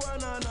love you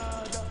one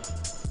another.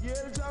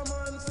 Yell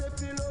German say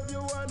if you love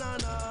you one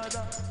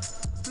another.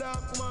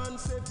 Black man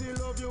say if you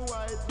love you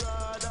white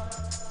brother.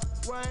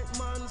 White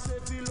man say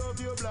if you love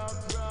you black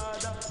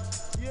brother.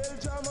 Yell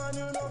German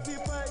you know if you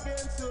fight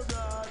against your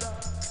brother.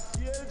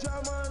 Yell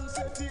German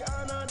say if you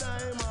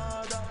another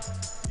mother.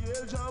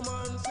 Yell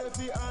German say if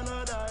you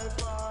another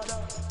father.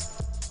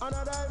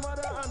 Another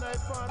mother and thy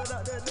father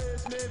that their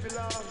days may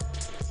belong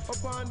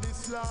upon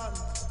this land.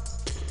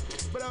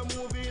 But I'm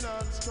moving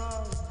on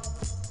strong,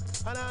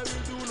 and I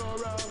will do no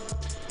wrong.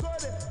 Go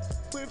there,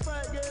 we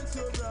fight against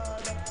your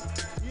brother.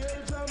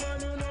 Yell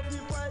German, you know we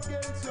fight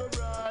against your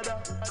brother.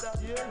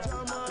 Yell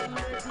German,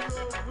 make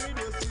love with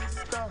your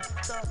sister.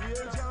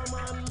 Yell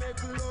German,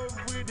 make love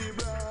with the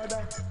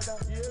brother.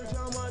 Yell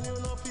German, you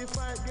know we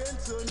fight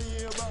against your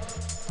neighbor.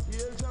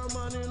 Yell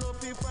German, you know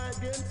we fight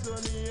against your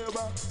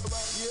neighbor.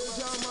 Yell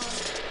German,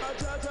 I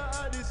judge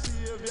are the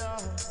savior.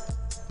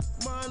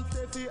 Man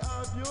say fi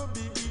have your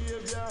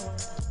behavior.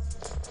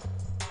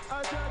 I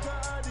judge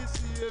are the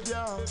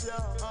savior.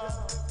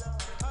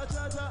 I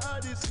judge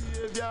are the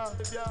savior.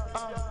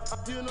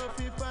 You know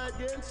fi fight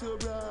against your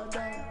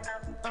brother.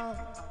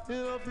 You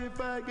know fi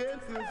fight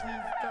against your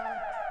sister.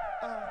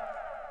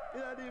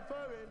 In a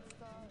different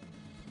style.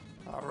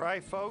 All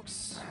right,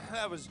 folks.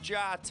 That was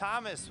Ja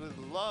Thomas with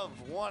Love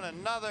One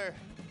Another.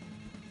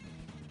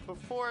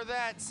 Before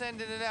that,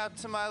 sending it out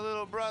to my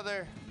little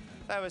brother.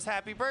 That was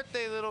Happy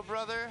Birthday, Little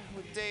Brother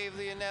with Dave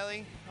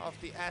Leonelli off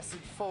the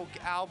Acid Folk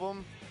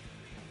album.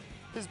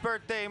 His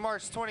birthday,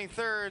 March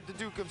 23rd, the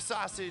Duke of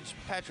Sausage,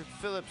 Patrick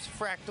Phillips,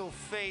 Fractal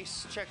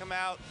Face. Check him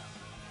out.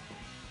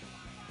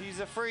 He's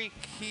a freak.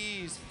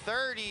 He's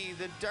 30,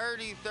 the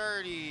Dirty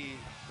 30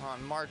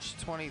 on March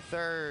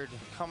 23rd.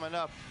 Coming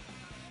up.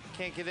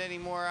 Can't get any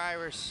more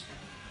Irish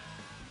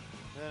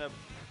than a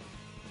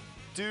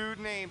dude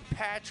named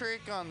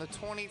Patrick on the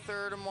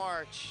 23rd of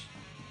March.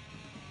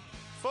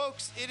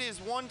 Folks, it is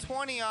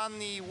 1:20 on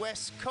the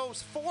West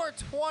Coast,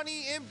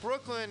 4:20 in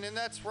Brooklyn, and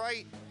that's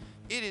right,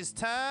 it is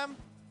time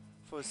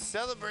for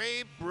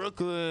Celebrate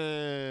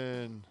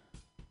Brooklyn.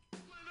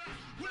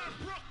 Where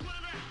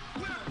Brooklyn at?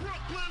 Where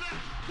Brooklyn at?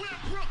 Where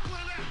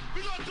Brooklyn at?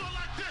 We gonna do it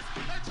like this.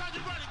 Every time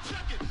you ready,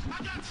 check it. I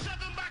got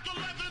 7 Mac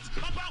 11s,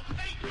 about 8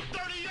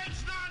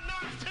 38s, 9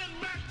 9s, 10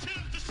 Mac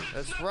 10s. The shit's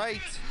That's never right.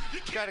 end.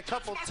 Got a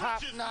couple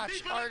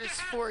top-notch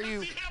artists for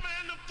you.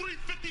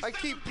 I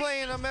keep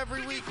playing them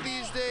every week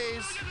these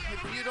days.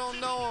 If you don't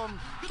know them,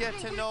 get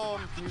to know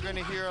them. You're going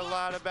to hear a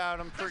lot about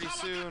them pretty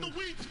soon.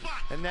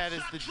 And that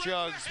is the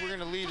Jugs. We're going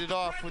to lead it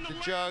off with the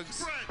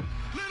Jugs.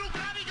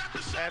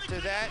 After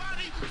that,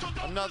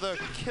 another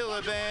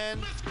killer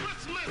band,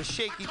 the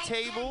Shaky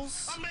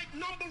Tables,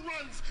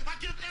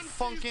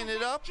 funking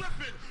it up.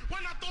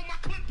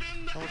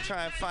 And we'll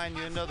try and find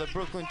you another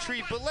Brooklyn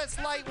treat, but let's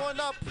light one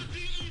up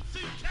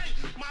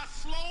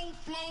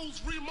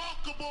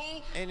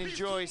and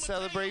enjoy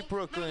Celebrate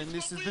Brooklyn.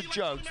 This is the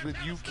Jugs with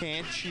You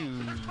Can't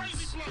Choose.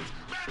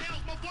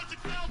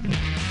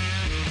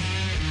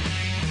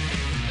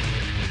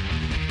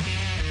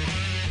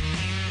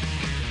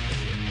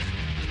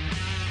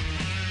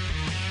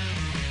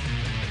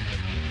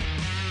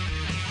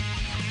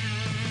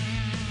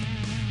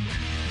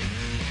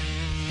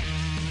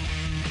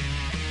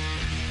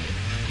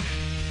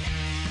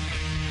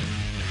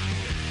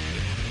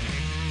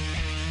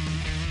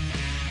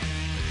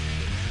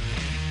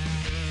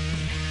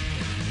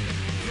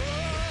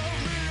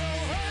 Love me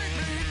or hate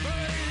me,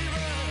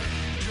 baby.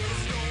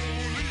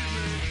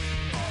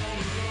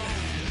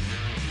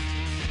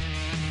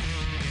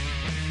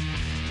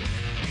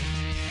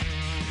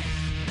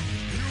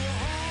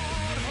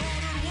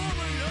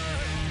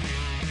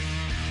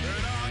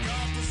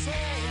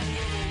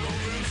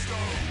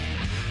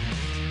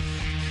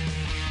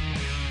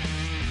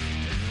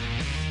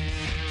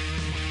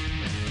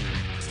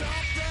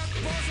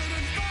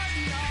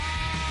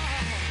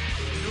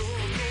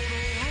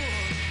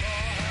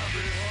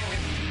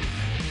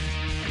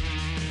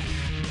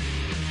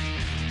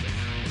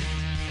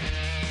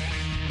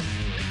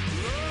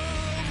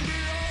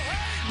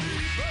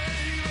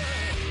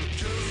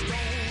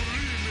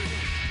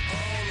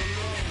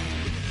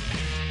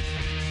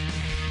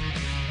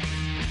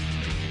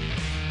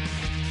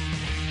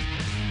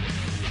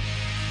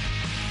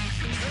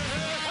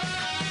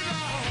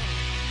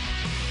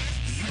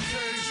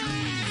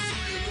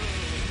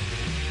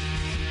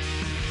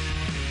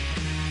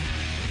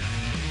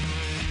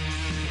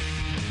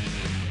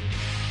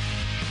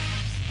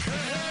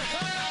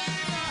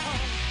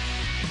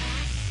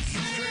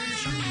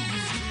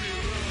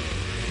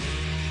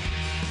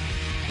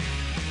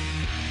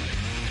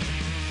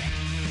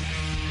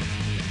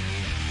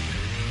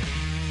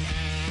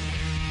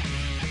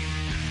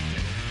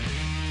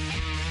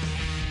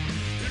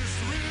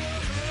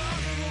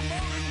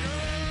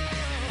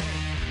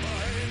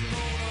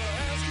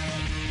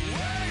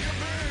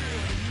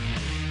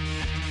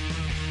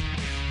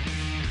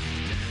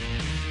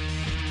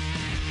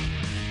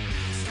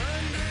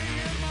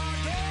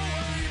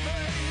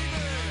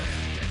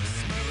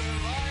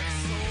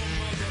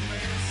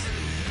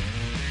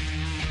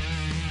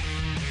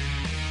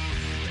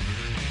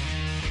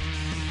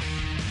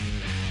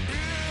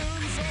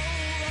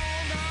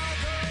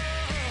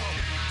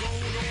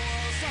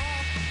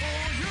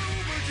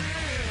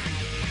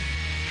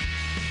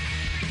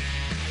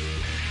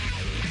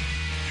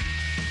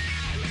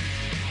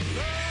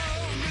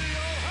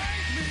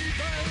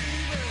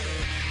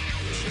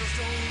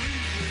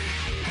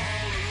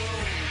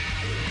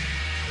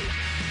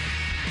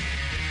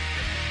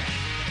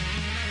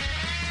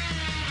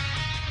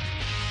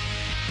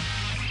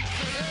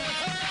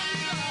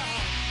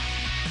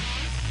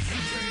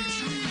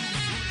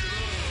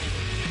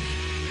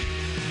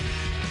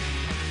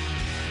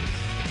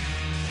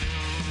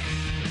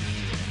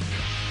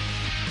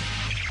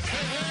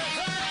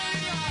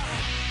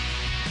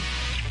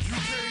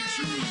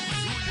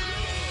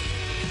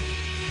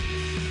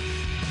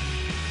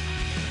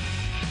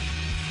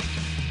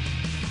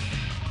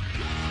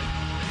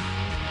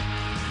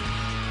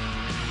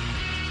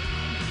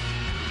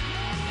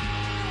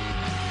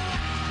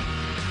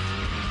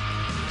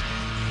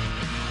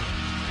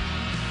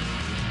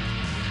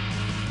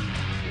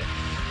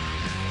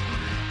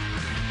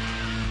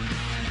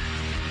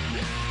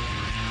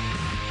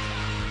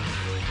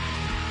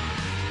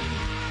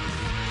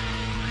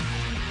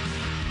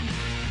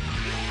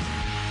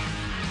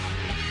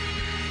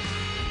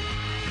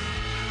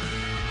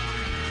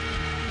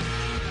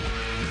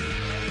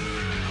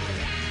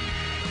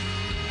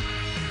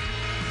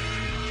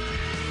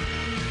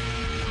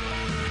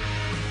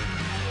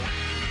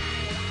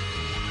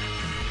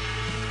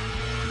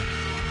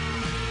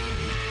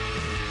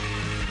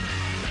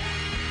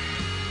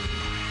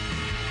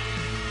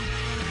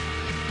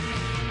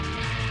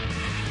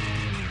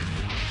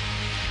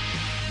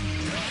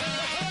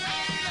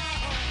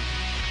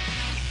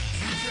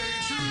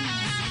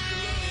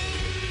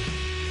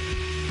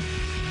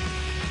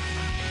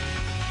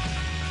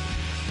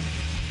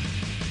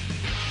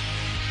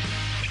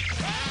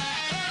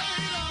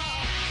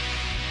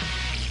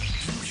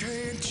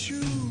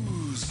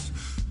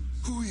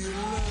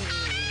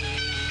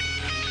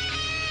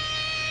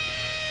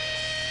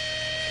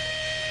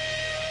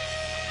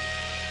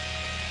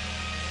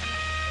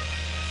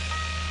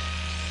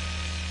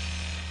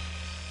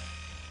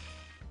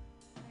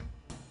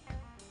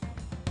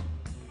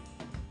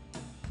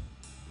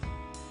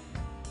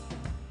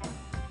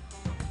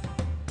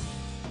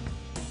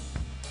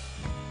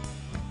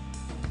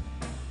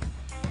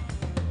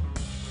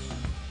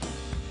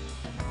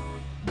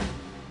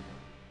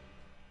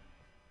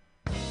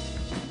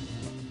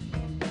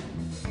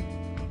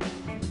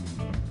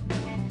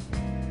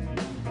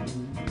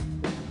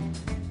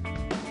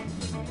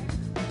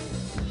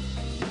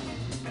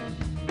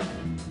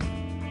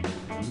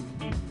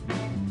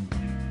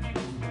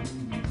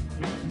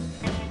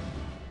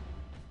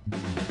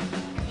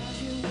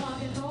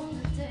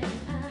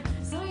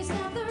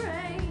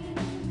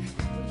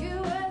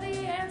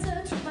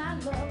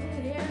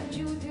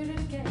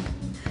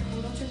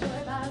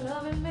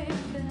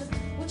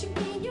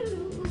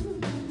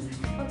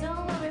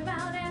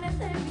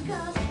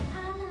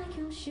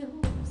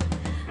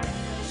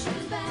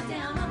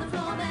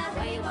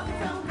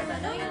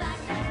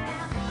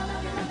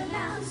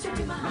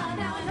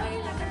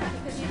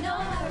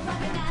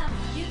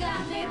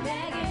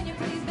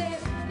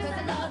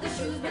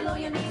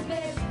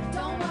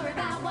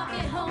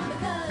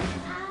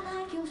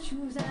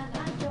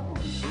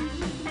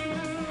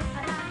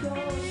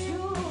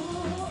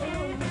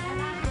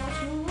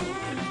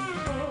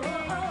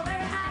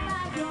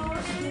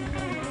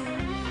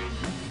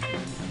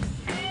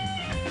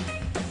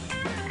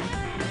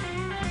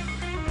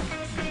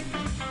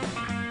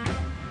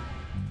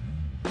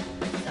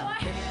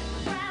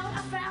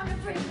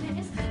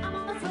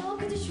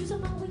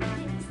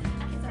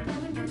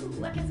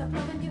 I can't stop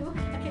loving you.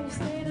 Can you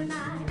stay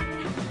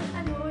tonight?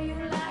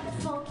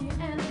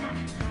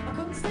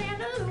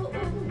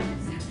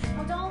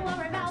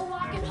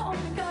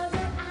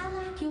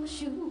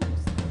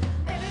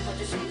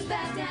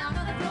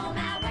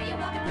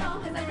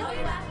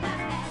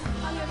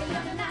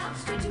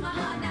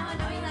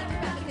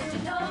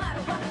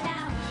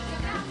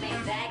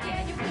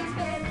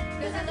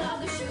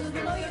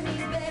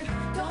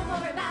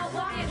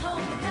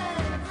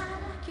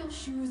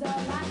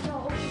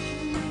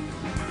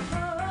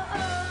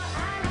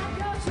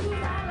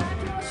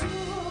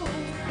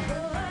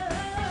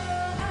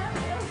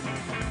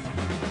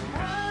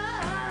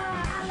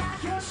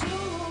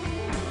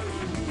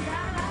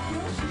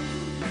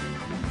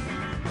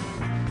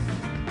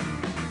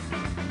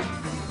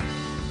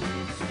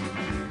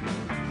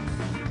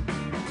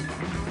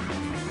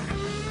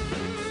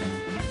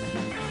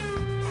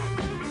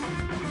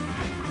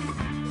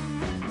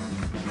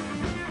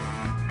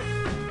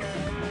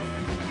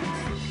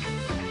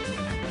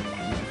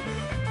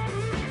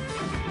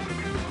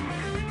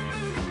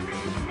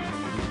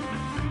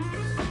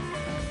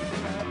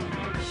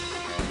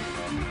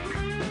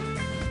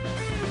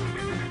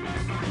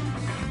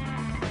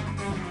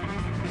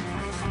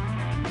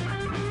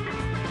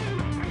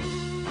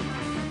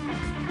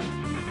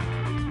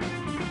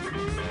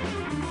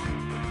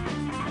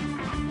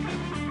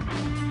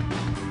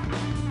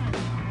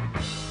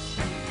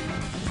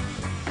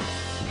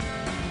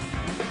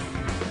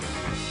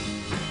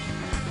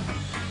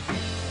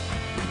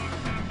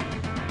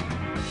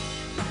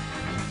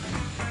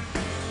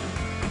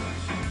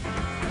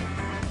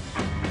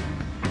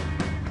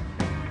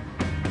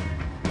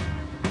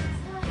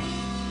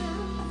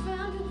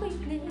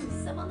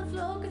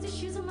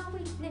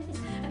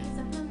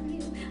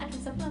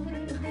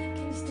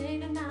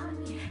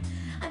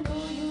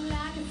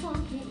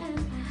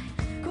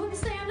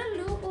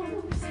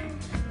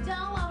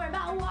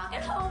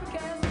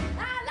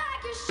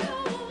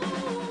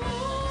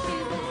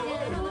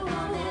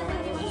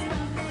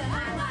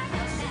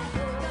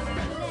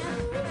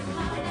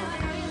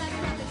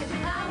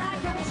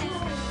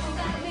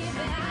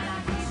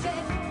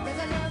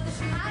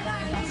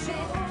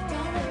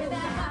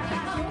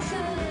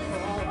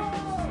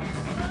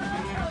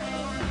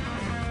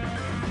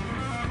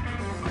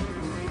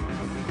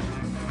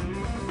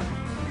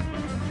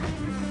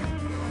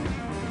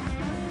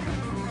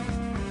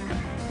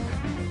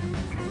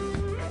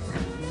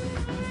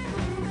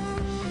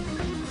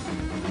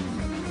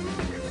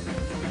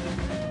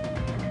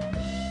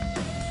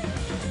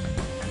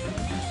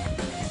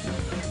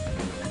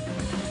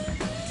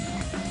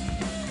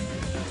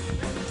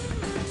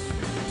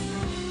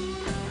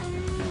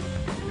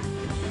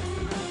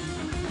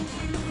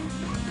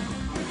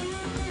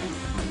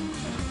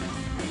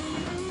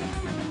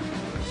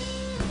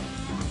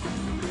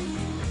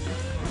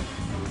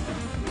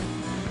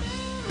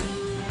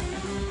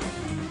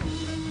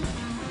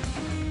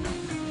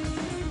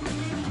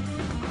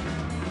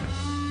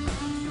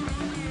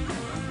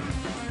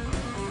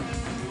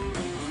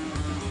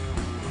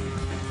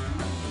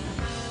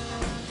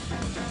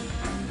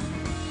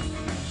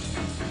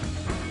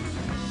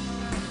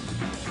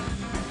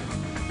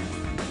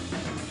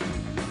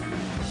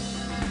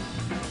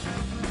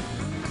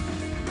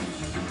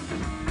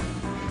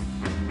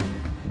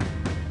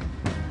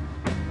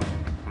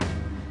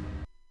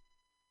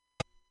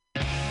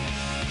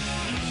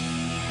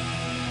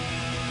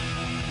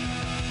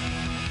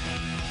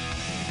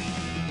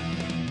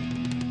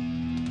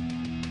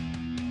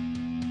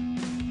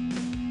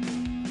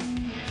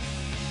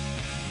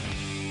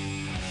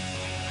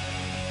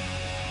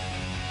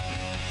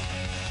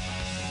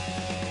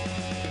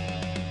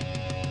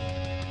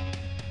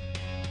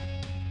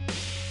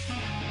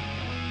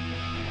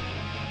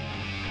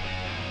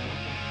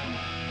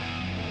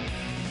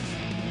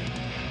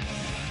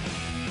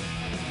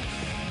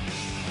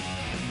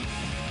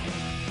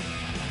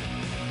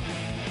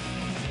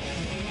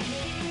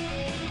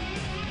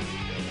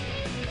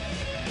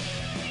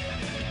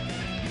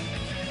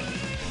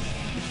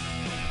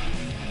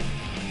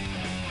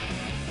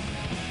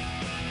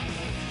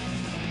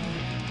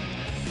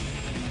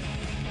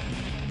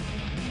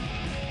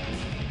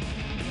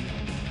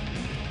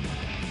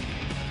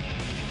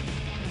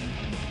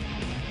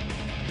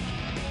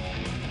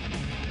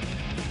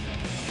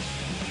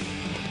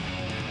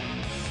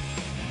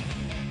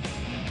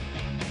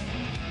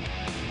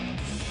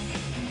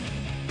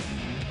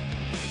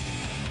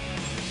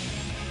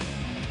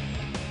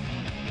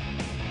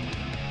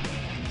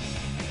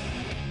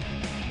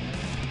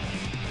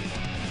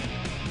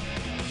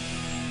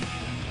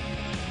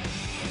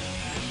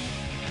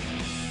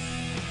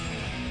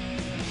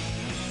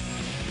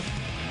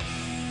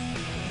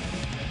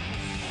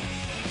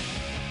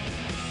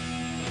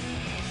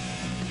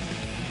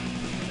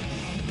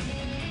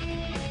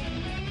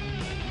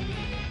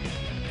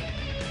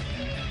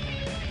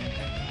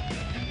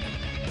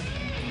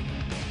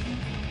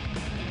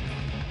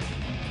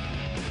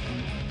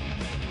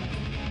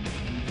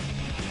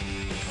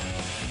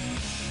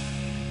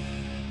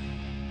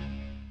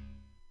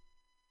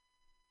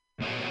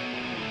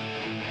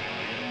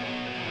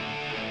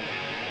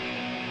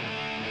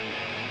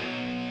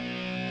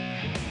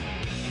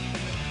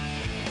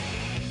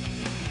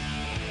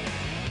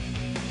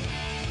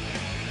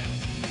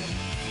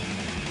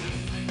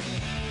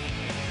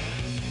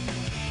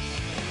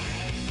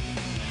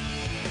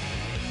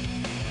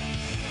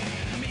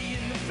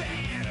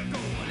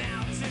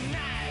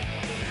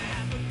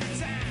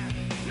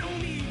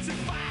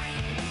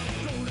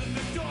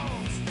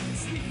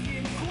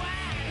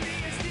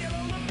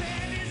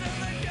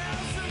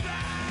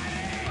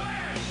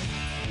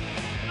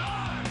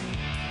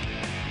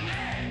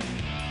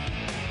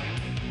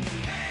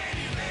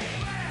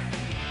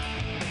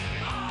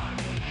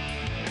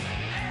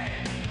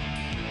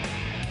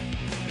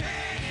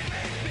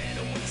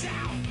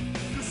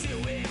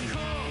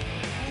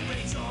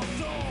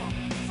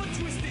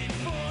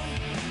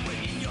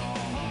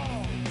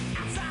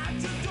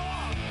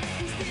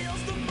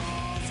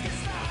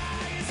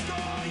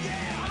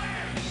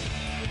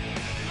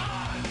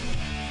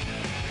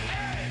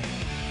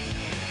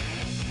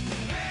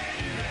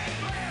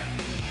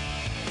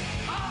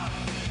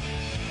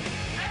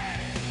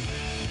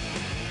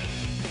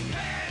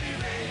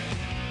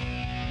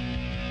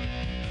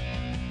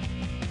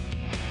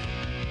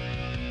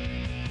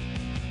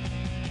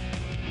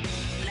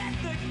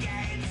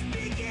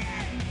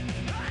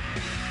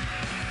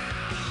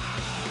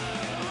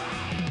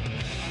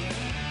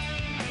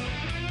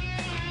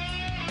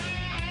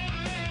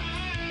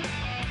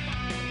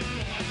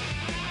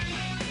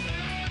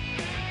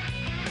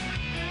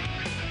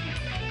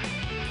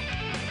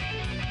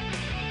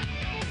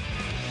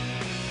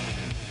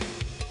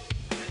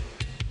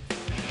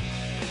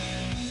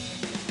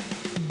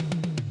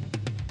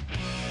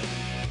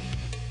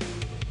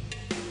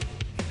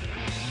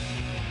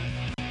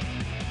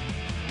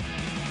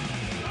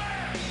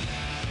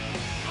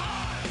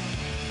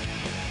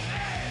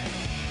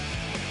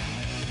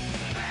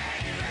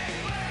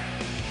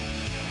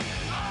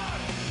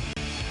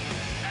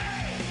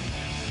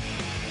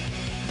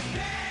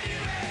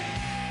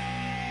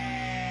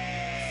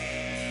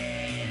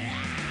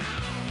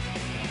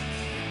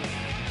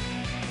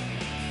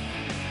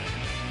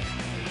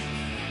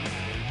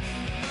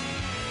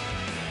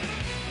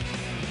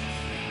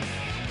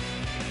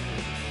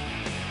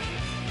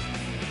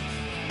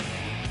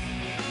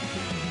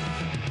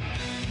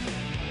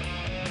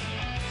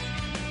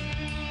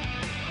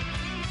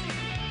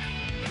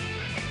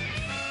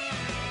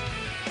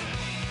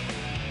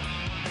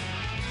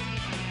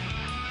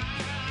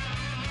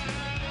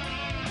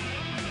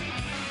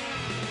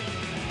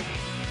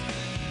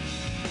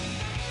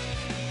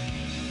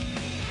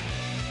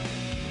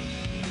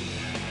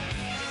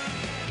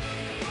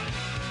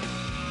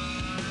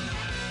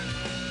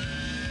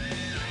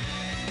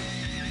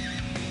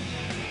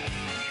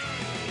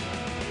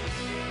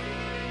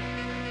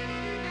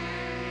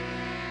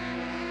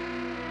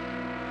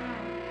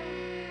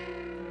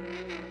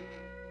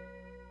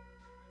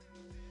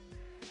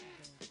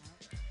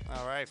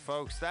 All right,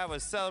 folks, that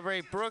was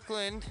Celebrate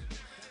Brooklyn.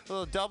 A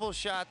little double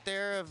shot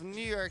there of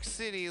New York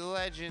City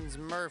legends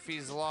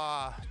Murphy's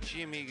Law,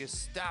 Jimmy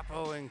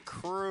Gestapo and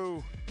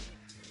crew.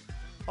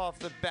 Off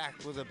the Back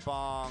with a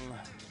Bong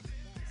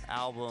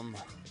album.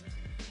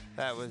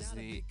 That was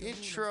the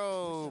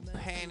intro,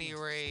 Panty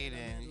Raid,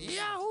 and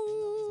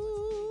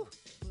Yahoo!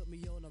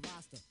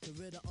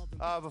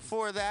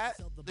 Before that,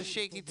 the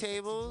Shaky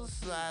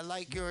Tables, I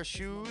Like Your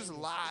Shoes,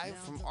 live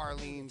from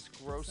Arlene's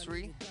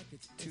Grocery,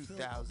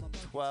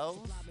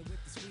 2012.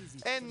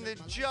 And the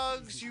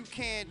Jugs, You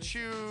Can't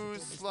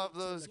Choose, love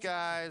those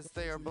guys.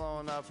 They are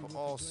blowing up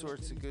all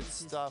sorts of good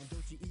stuff.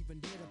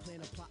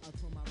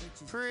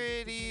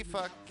 Pretty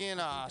fucking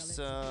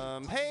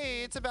awesome.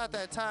 Hey, it's about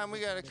that time.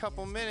 We got a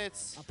couple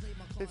minutes.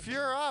 If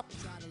you're up,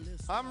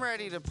 I'm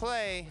ready to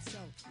play.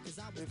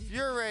 If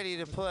you're ready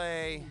to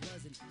play,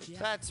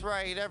 that's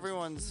right,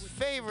 everyone's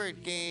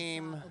favorite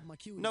game,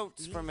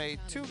 Notes from a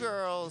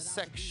Two-Girl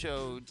Sex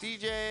Show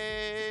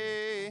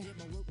DJ.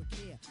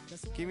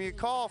 Give me a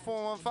call,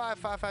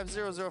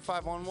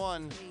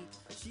 415-550-0511.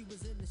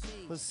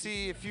 Let's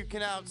see if you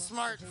can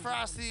outsmart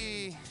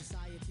Frosty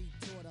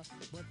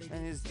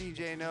and his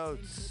DJ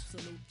Notes.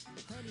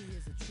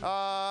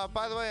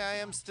 By the way, I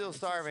am still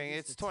starving.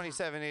 It's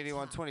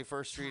 2781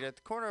 21st Street at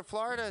the corner of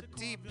Florida,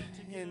 deep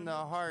in the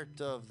heart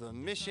of the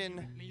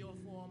Mission,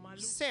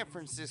 San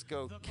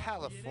Francisco,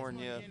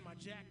 California.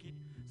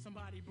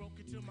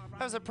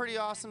 That was a pretty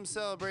awesome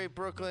Celebrate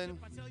Brooklyn.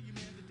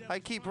 I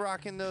keep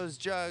rocking those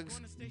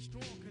Jugs,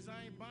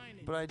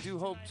 but I do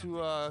hope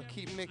to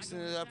keep mixing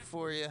it up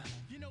for you.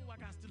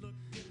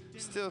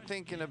 Still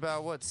thinking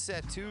about what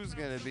set 2 is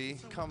going to be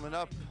coming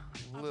up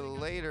a little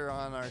later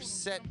on our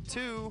set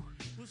 2.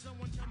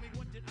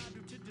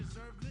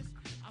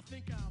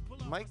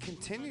 Might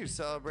continue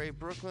Celebrate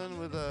Brooklyn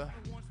with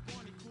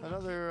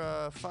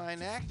another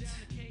fine act.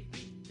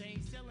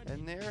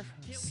 And there,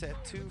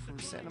 set 2 from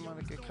Santa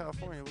Monica,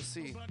 California. We'll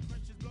see.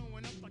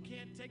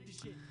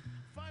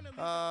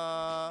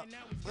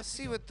 Let's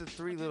see what the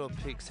Three Little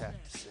Pigs have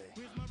to say.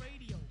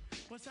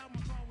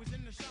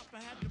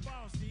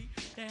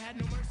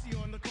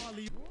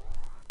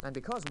 And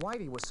because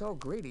Whitey was so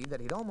greedy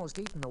that he'd almost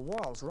eaten the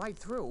walls right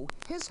through,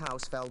 his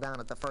house fell down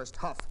at the first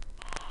huff.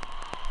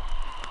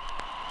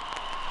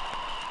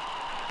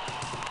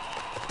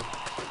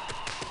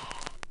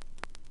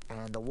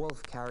 And the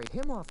wolf carried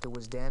him off to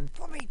his den.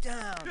 Put me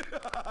down! Put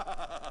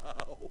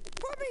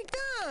me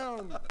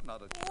down!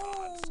 Not a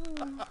chance.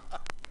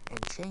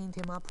 And chained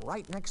him up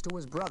right next to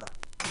his brother.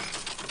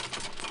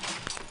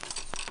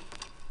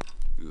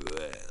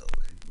 Well,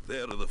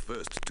 there are the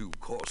first 2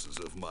 courses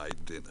of my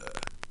dinner.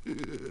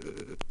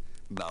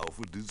 Now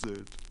for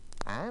dessert.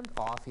 And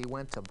off he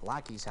went to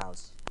Blackie's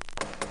house.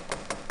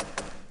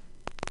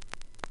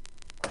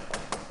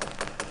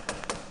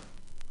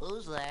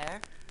 Who's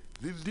there?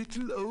 The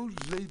little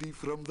old lady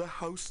from the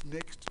house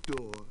next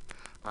door.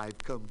 I've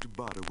come to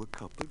borrow a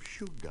cup of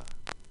sugar.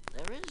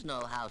 There is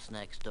no house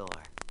next door.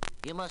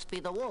 You must be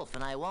the wolf,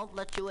 and I won't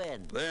let you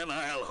in. Then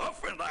I'll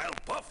huff and I'll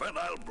puff and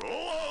I'll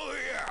blow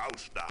your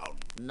house down.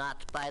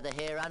 Not by the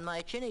hair on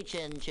my chinny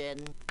chin chin.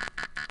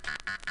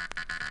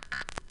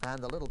 And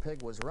the little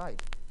pig was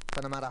right.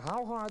 For no matter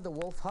how hard the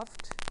wolf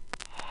huffed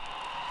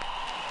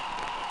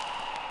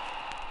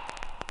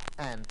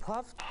and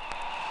puffed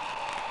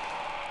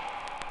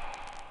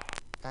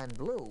and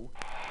blew,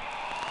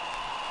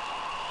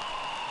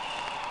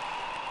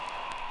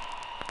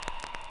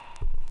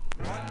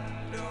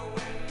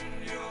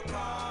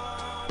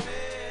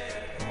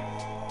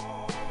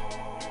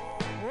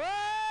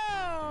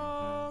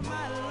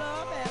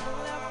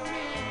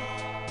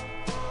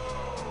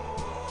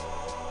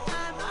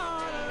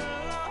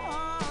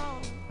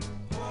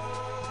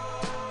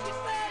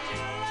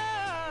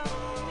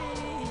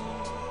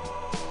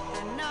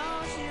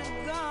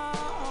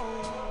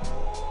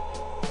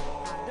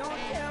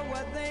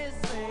 They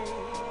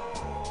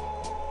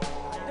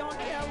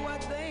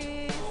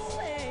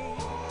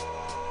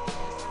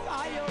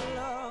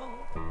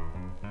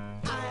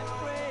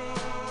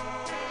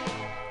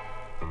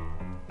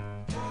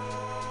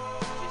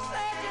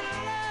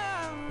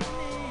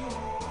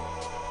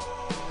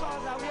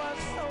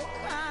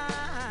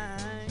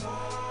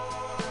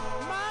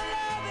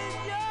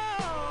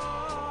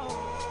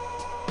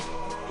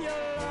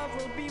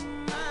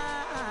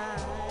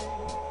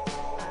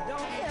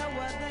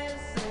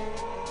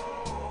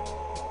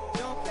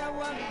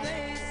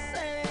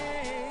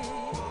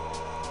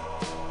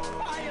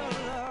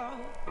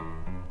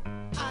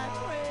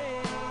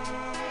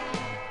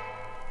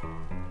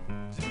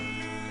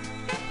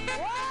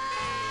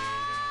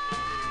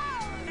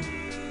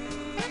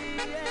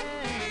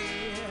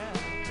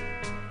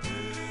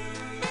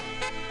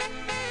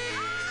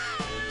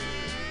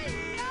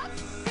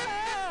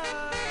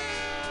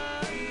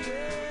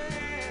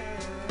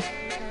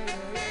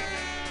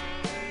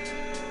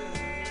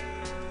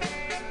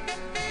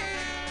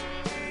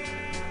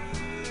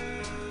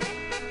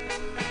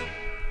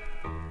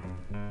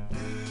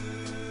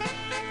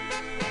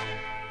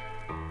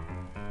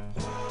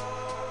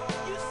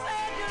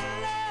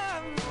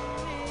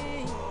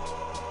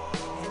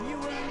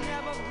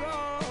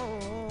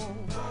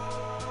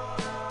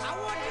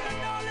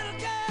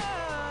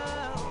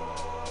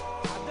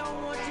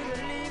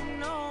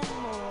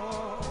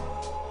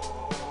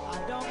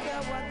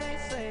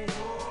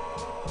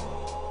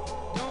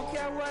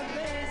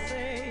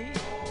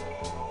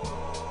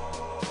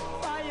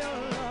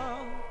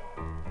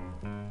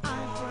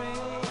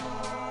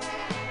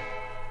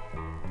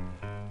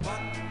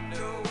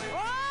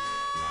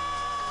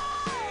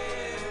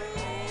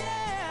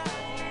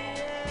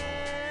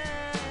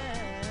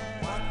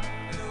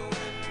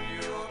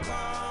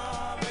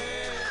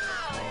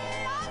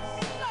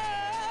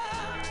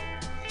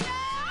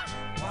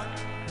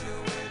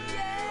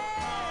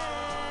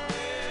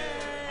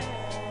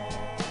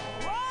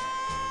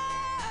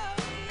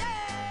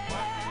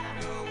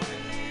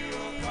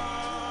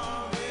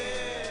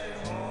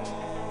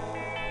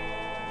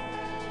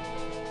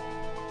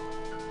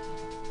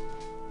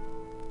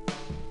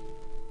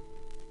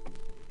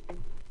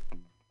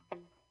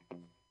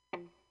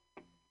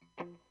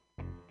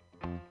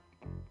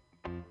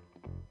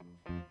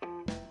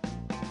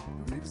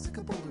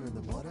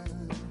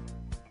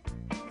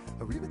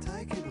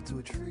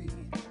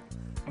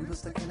Reba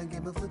stuck in a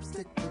game of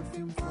lipstick,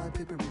 perfume, fly,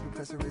 paper, Reba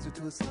press a razor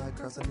to a slide,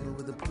 cross a needle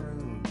with a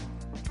prune.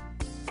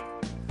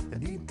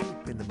 And knee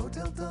deep in the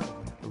motel tub,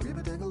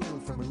 Reba dangle a little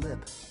from her lip.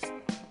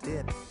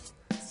 Dip,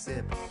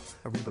 sip,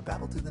 Reba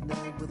babble to the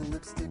night with a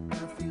lipstick,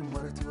 perfume,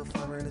 water to a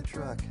farmer in a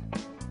truck.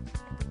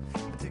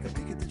 And take a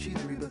peek at the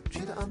cheetah, Reba,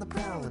 cheetah on the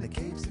prowl, in a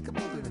cave, stick a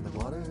boulder in the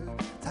water,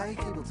 tie a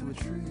cable to a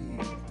tree.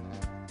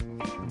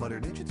 Mother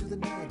nature to the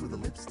night with a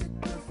lipstick,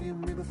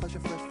 perfume, Reba flush a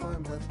fresh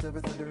farm, leftover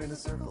thunder in a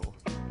circle.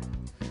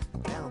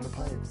 Down the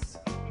pipes.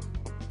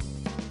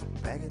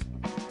 Bag it,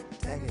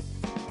 tag it,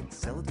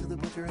 sell it to the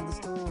butcher in the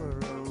store,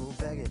 oh,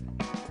 bag it,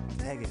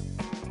 tag it,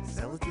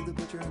 sell it to the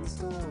butcher in the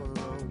store,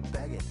 oh,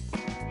 bag it,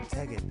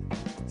 tag it,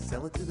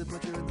 sell it to the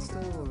butcher in the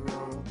store,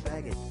 oh,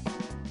 bag it,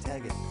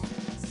 tag it,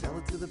 sell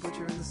it to the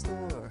butcher in the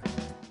store.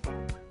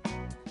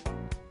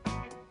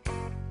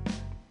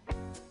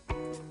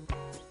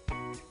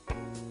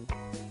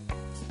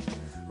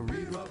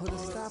 Reba put a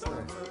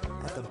stopper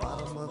at the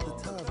bottom of the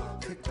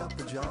tub, picked up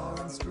the jar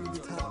and screwed the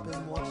top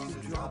and watched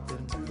it drop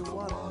into the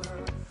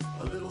water.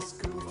 A little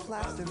scoop of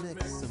plaster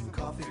mix, some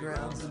coffee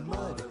grounds and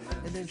mud,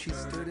 and then she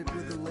stirred it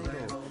with a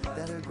ladle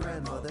that her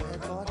grandmother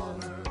had bought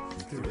her.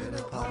 Threw in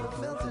a pot of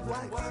melted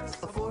wax,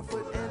 a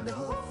 4-foot and a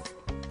hoof,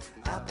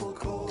 apple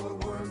core,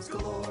 worms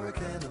galore, a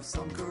can of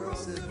some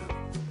corrosive,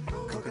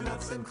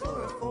 coconuts and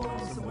chloroform,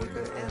 some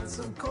wicker and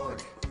some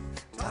cork,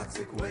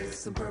 toxic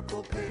waste, some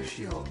purple paste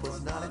she hoped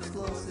was not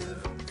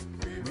explosive.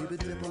 Reba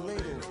dip a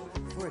ladle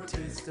for a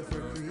taste of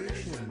her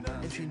creation,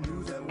 and she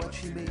knew that what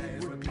she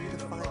made would be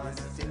the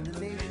finest in the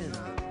nation.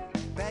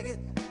 Bag it,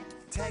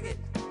 tag it,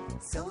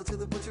 sell it to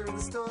the butcher in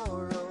the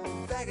store,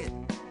 oh, bag it,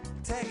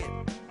 tag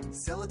it,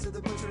 sell it to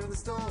the butcher in the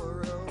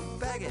store, oh,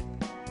 bag it,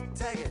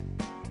 tag it,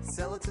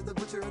 sell it to the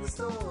butcher in the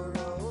store,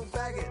 oh,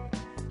 bag it,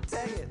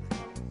 tag it,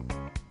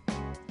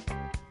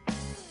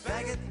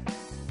 bag it,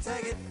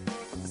 tag it,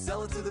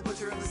 sell it to the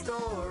butcher in the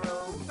store,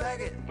 oh,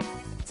 bag it,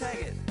 tag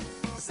it,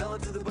 sell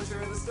it to the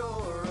butcher in the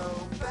store,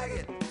 oh, bag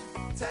it,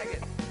 tag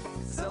it,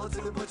 sell it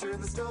to the butcher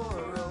in the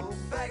store, oh,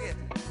 bag it,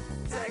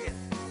 tag it,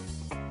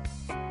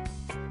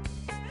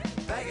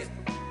 bag it,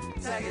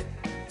 tag it,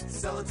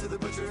 sell it to the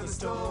butcher in the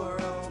store,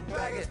 oh,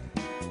 bag it,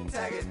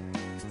 tag it,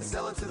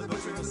 sell it to the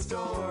butcher in the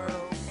store,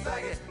 oh,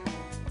 bag it,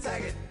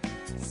 tag it,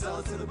 sell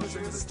it to the butcher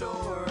in the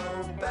store,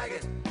 oh, bag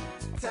it,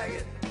 tag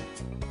it.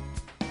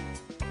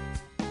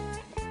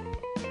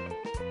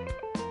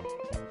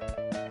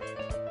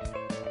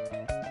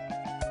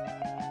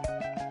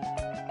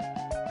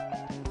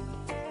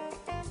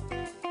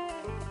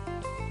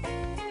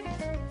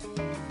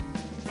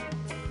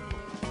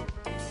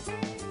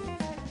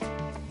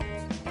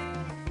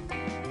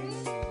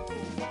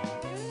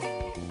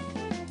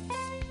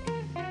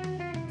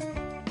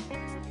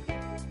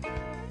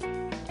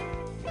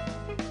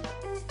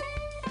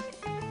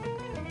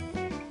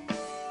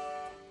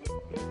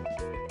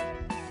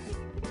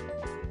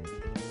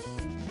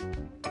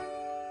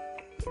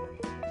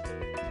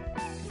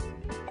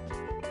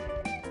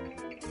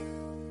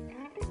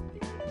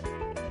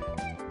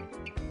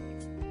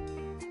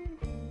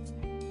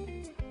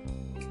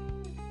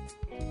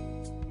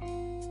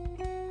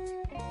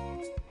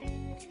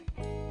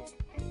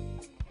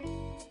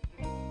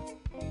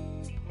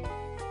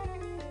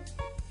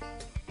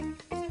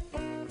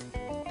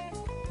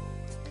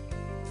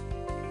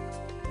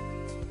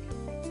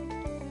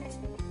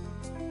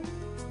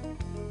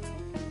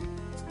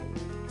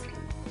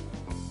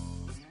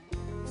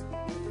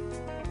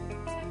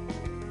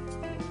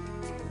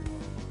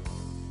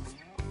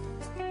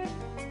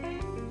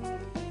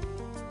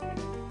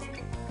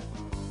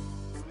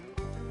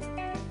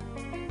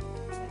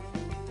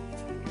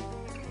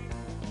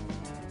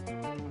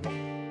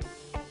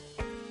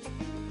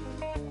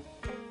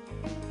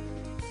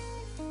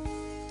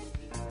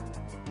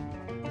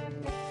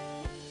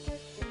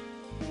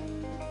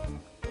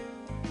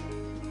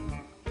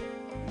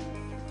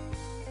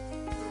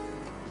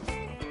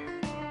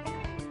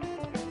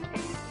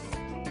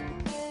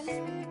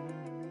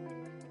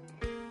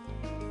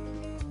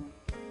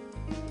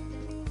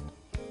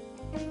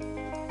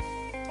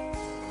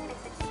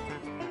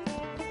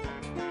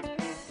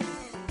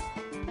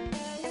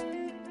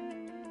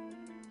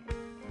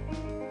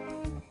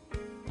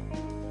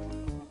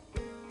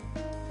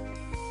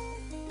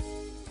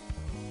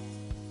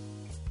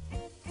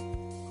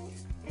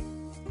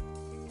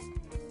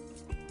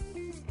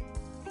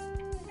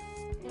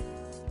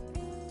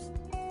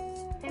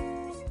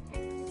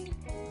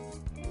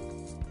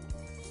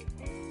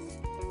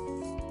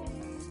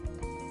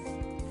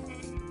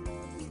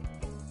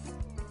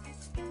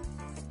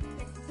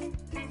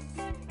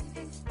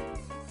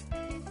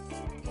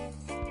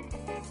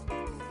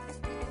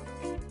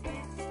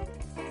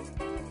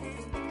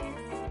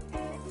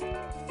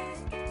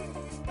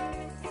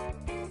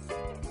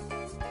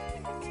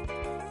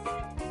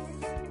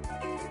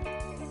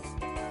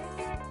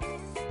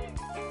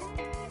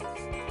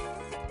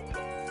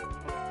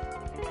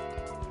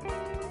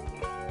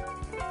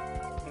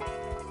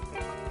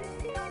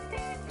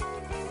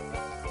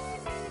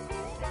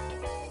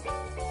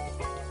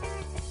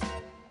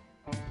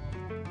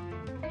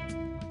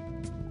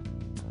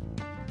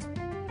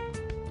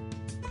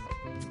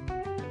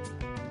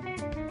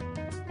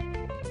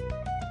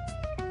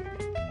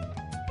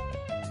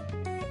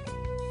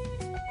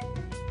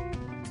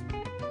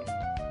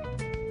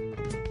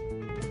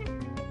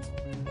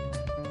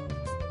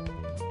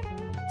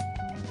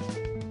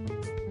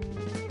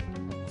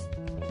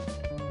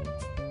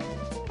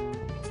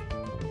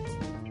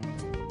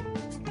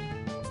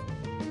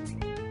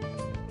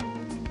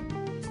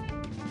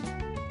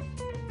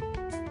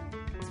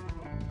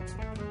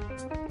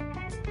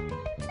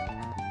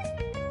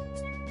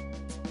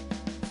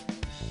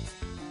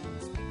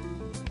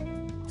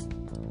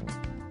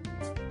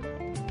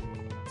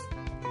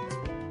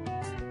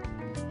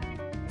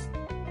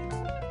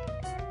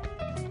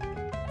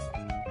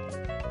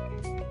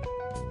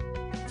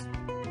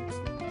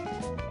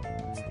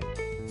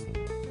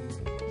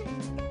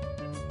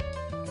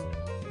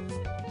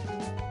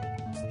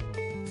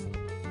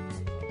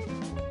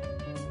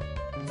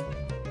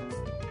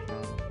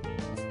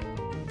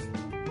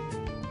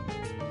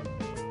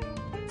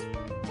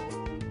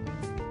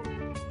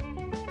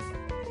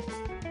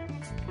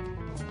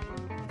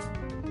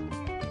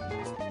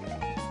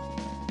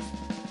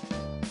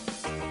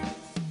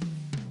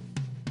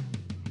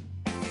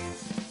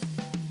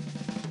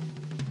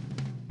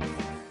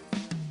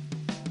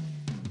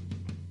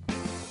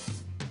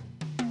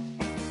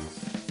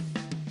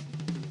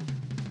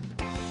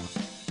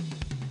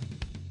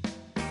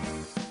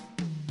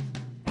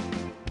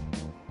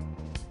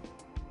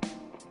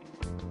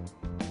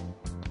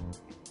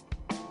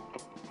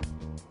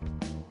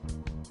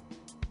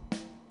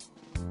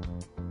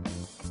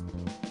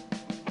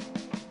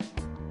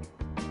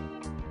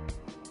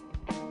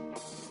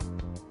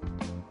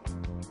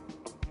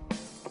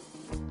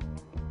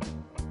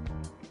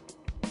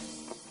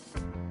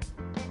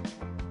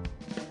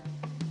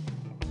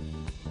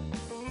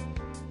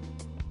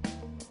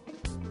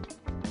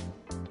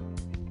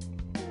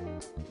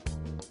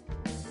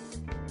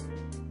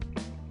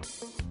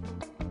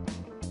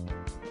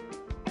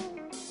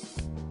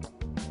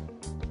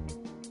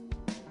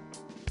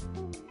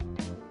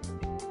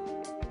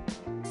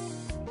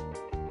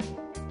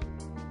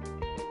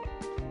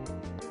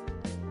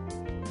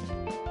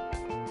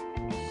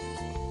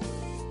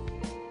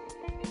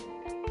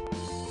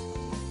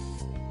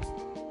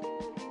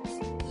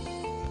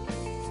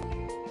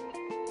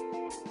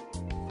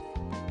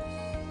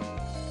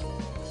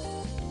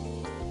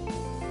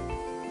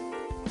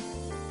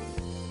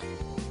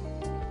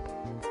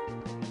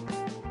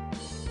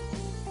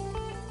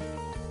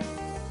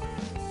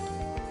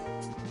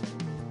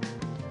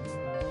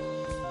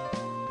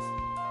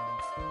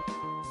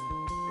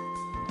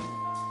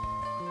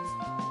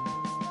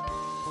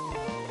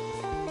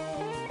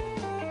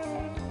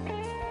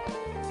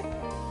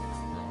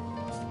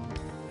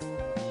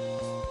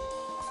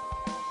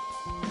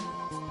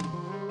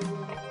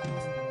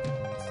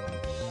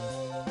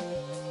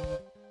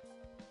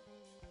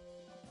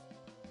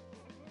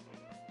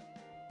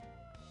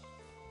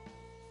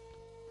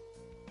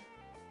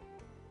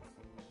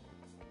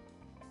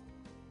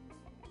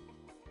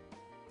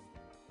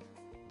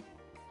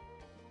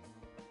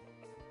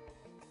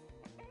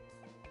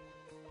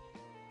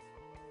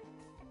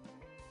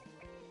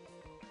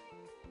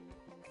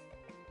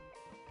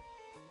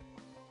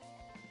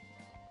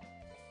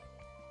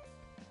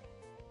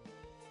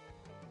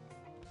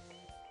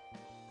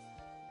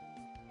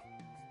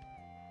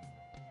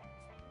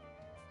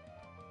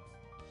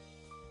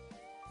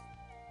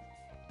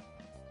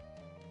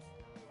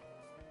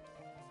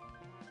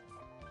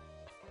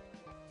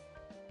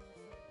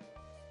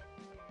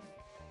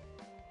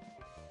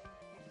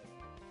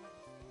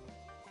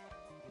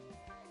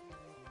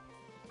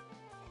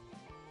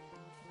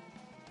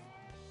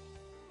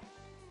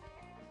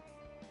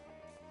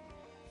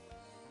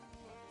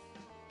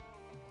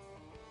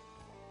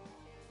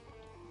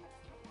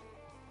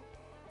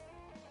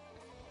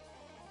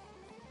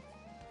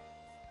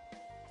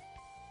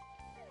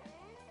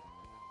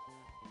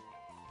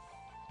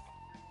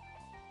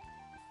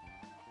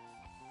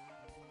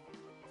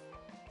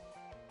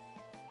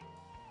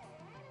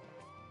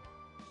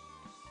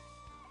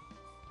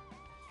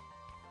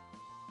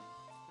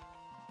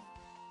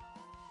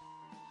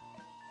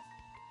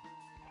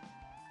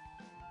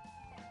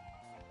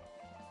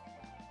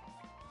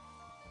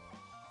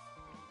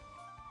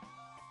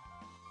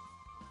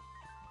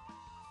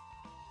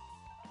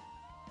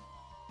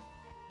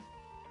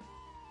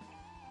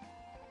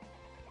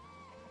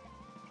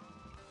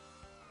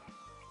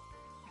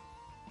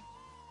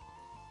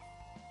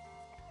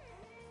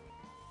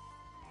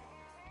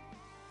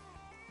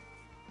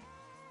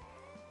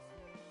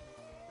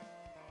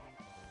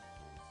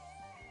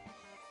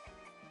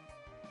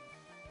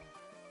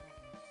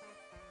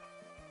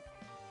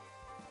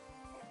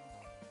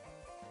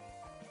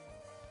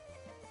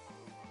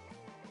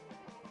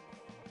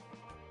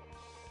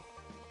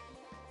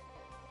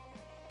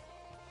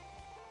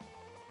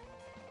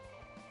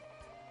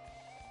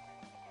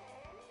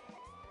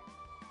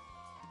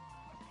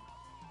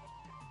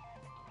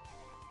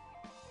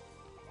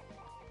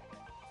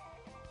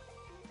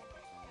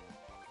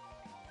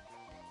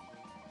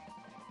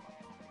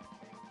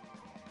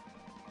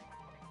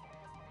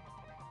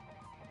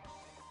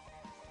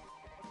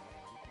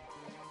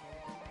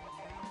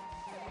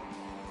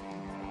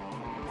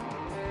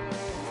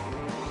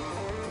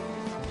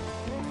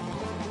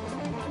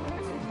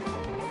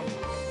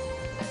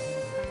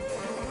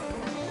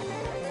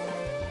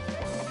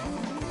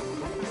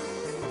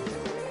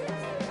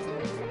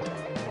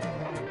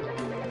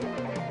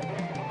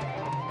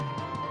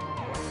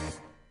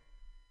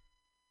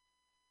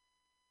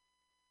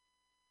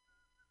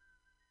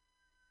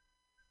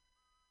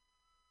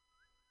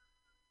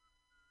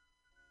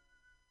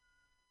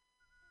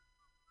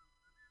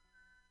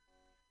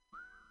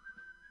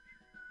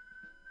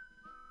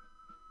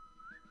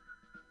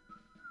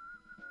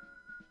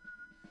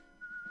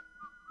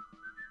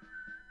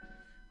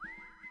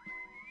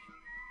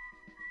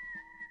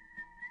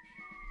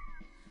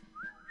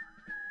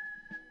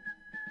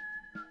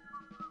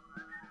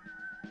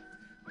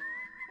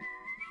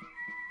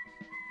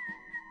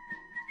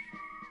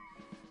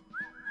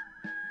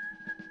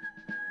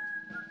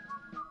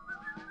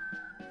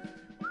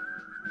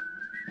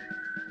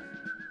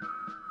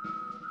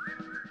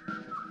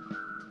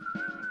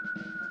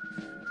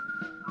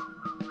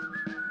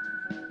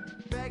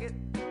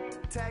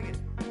 tag it,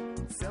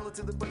 sell it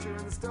to the butcher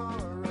in the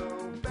store.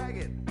 Oh, bag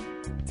it,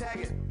 tag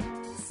it,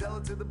 sell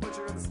it to the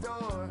butcher in the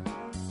store.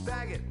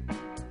 Bag it,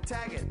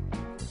 tag it,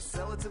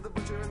 sell it to the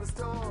butcher in the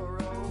store.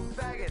 Oh,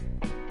 bag it,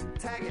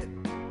 tag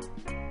it,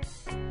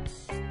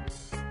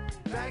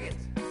 bag it,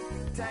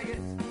 tag it,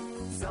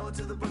 sell it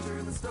to the butcher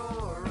in the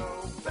store.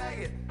 Oh, bag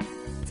it,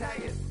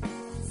 tag it,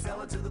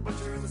 sell it to the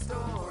butcher in the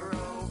store.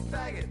 Oh,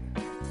 bag it,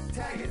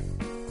 tag it,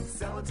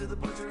 sell it to the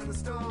butcher in the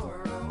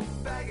store. Oh,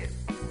 bag it,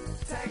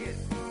 tag it,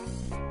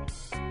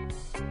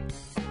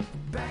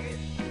 bag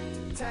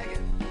it, tag it,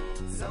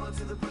 sell it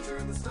to the butcher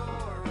in the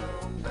store.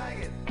 Oh, bag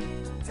it,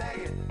 tag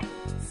it,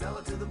 sell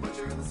it to the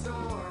butcher in the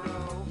store.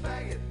 Oh,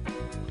 bag it,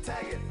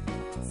 tag it,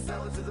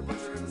 sell it to the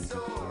butcher in the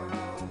store.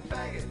 Oh,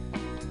 bag it,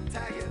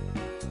 tag it.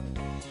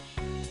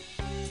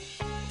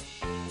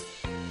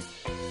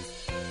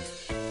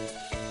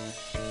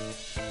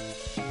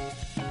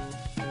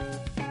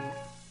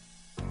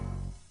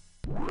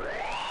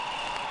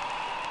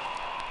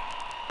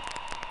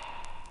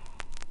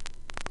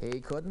 He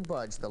couldn't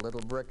budge the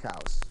little brick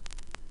house.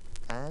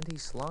 And he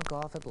slunk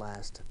off at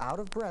last, out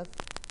of breath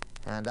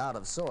and out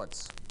of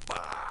sorts.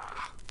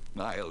 Bah!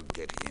 I'll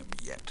get him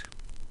yet.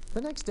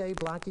 The next day,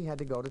 Blackie had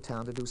to go to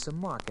town to do some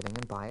marketing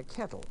and buy a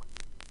kettle.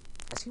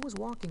 As he was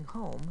walking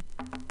home,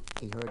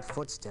 he heard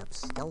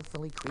footsteps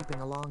stealthily creeping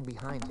along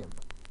behind him.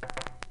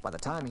 By the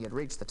time he had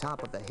reached the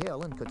top of the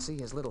hill and could see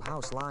his little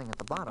house lying at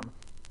the bottom,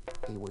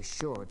 he was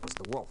sure it was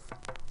the wolf.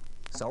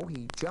 So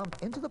he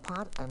jumped into the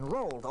pot and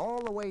rolled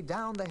all the way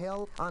down the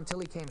hill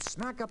until he came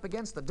smack up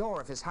against the door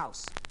of his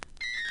house.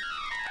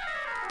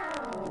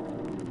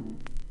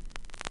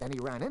 Then he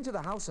ran into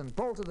the house and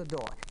bolted the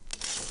door,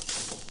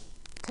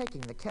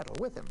 taking the kettle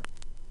with him.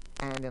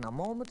 And in a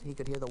moment, he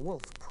could hear the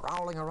wolf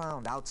prowling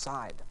around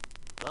outside.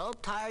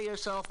 Don't tire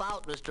yourself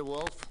out, Mr.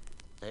 Wolf.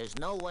 There's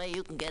no way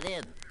you can get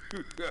in.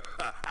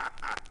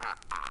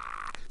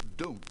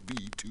 Don't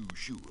be too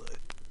sure.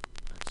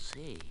 Let's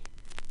see.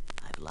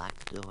 I've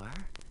locked the door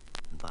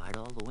and barred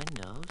all the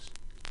windows.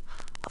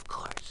 Of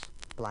course.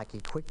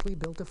 Blackie quickly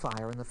built a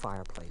fire in the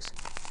fireplace.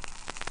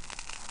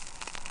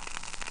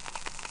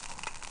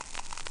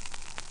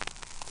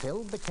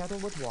 Filled the kettle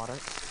with water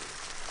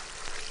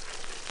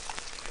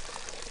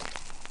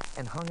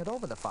and hung it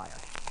over the fire.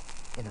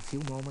 In a few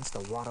moments, the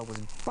water was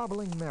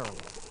bubbling merrily,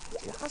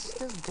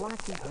 just as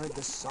Blackie heard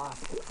the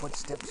soft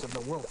footsteps of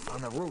the wolf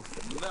on the roof.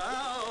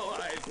 Now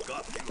I've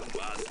got you,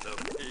 Master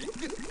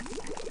Pig.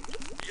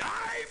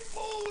 I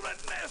fool,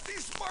 that nasty,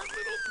 smart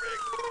little pig.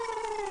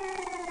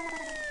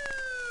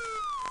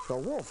 The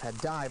wolf had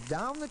dived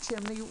down the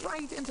chimney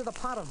right into the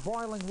pot of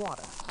boiling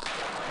water.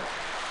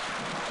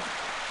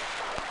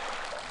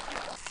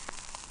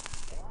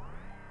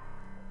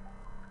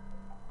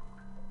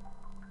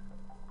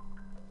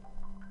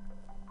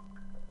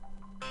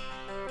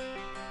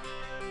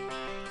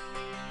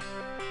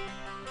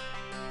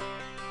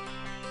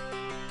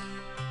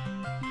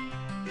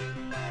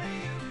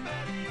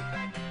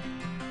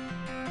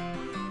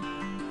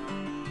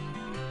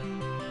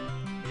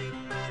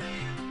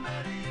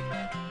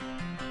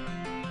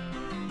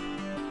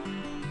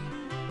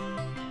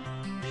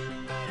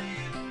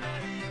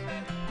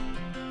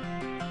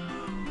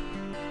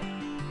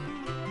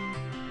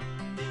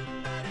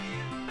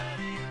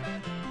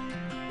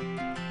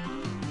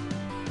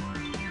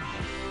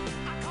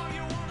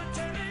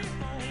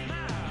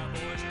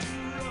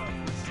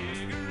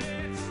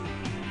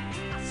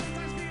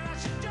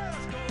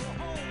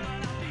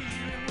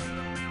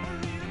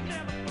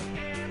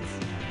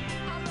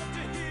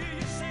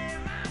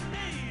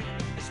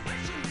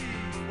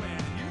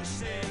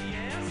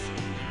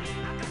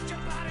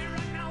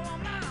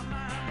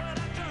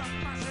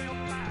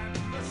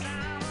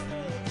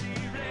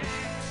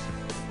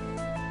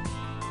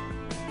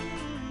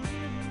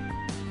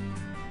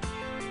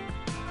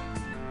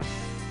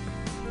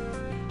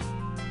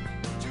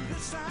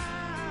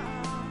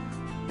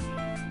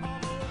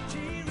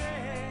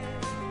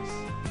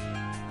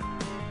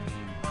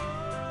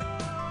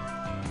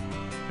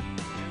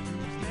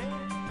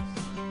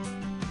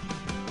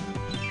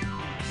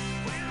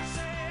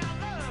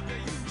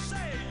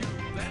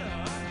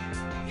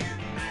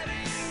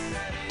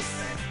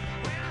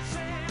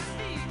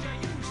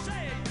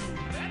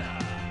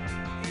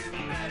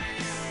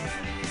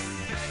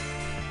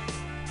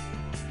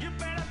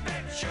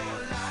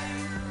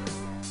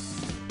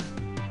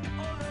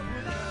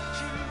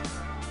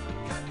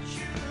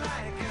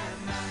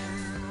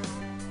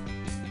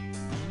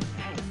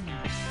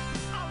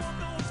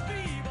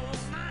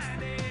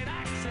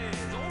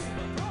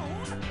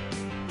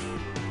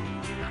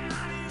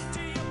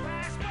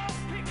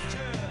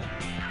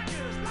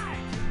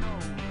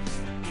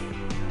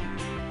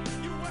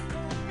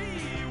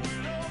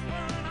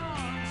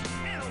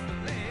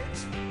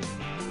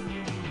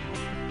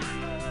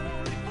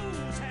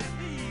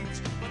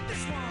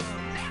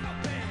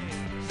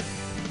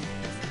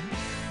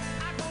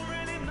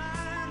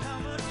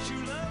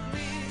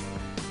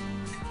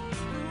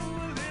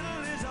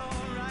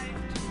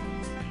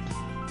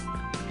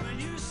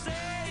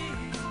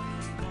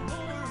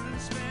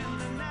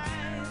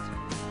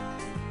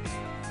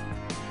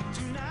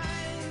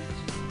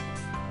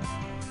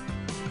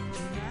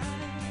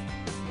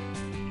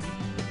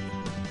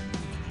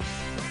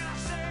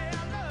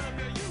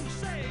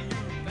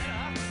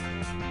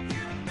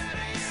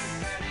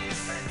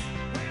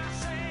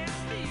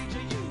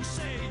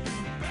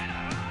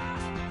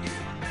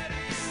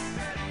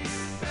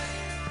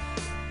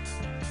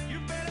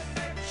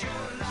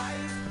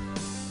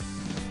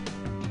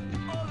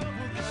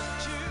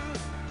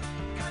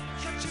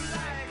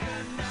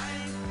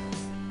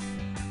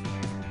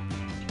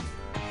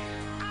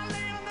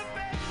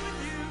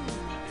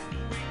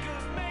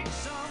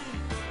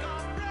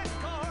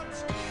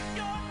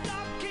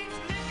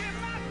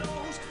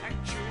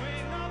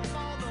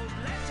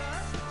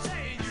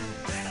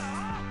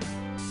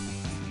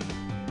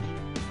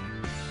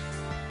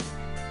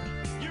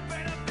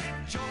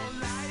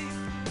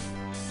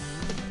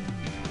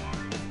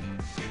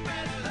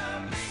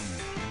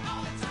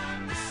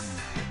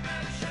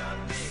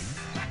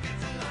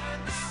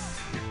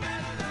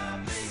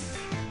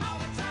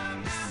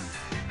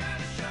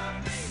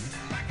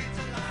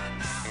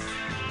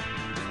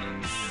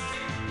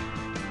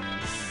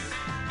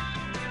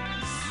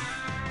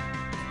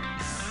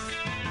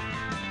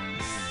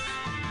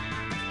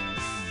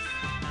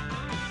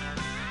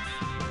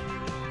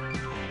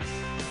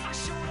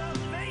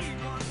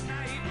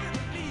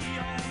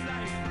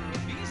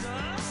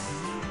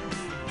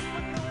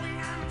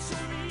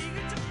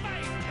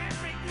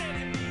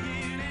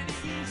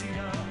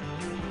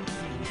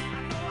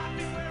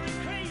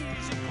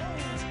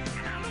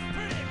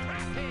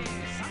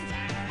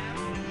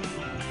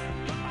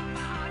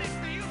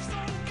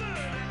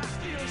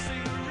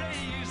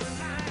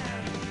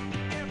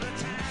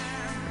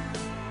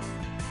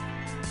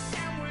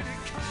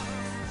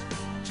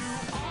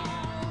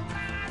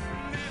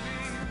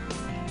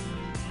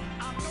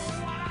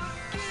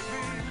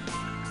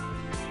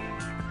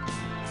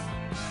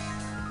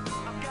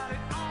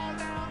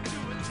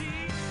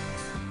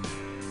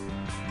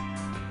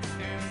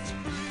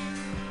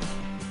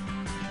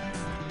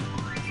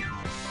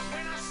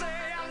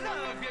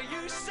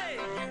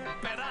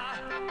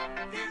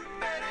 You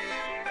better,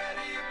 you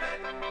better, you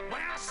better.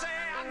 When I say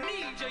I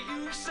need you,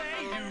 you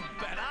say you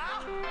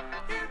better.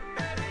 You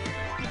better,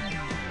 you better.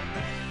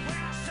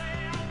 When I say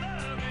I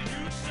love you,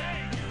 you say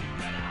you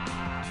better.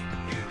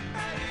 You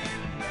better,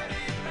 you better,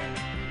 you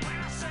better. When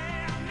I say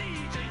I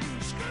need you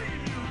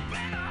scream you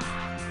better.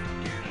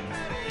 You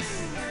better,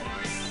 you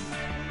better, you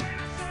better. When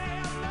I say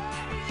I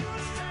love you, you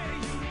say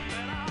you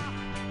better.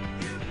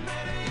 You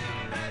better, you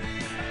better,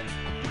 you better.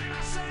 When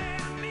I say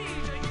I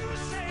need you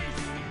say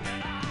you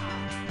better.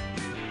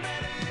 You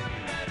better, you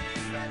better,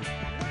 you better.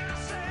 When I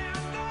say I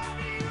love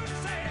you,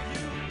 say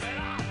you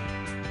better.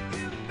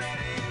 You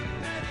better, you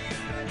better, you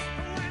better.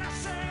 When I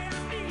say I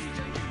need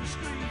you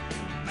scream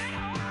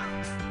better.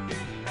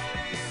 You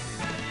better, you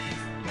better,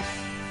 you better.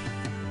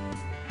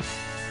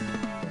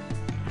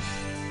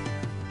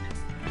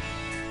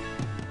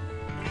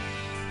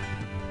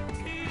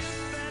 You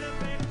better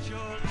bet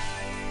your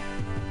life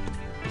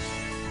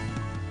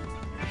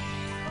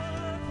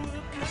love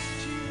will cut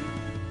you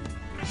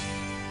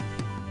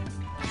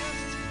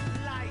just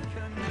like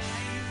a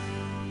knife.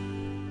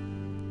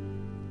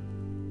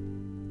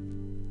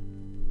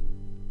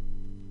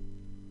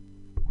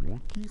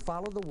 He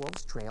followed the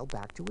wolf's trail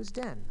back to his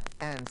den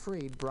and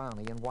freed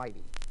Brownie and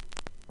Whitey.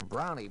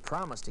 Brownie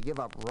promised to give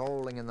up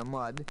rolling in the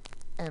mud,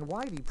 and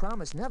Whitey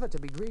promised never to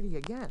be greedy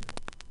again.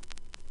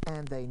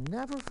 And they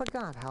never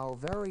forgot how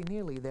very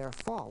nearly their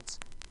faults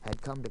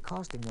had come to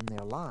costing them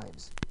their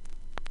lives.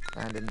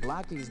 And in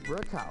Blackie's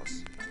brick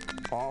house,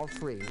 all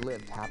three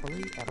lived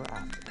happily ever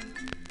after.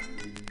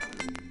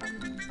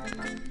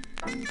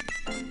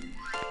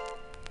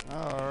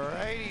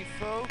 Alrighty,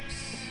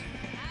 folks.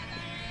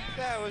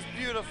 That was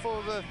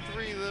beautiful. The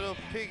three little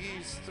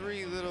piggies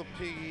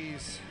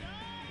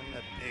and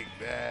the big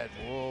bad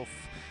wolf.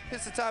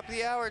 It's the top of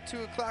the hour,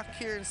 2 o'clock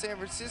here in San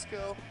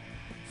Francisco,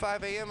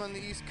 5 a.m. on the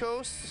East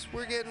Coast.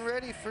 We're getting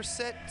ready for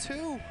set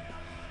 2.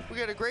 We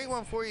got a great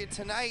one for you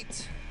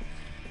tonight.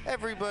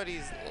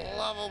 Everybody's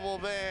lovable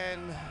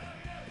band,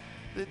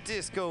 the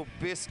Disco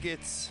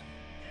Biscuits.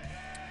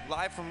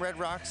 Live from Red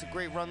Rocks, a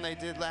great run they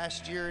did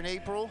last year in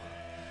April.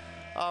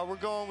 We're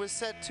going with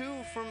set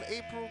 2 from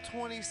April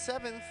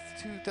 27th,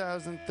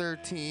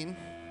 2013.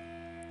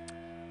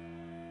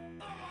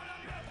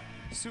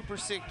 Super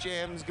sick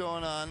jams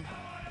going on.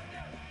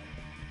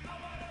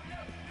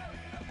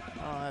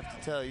 I don't have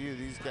to tell you,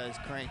 these guys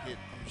crank it.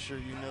 I'm sure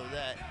you know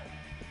that.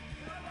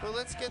 But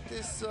let's get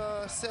this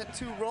set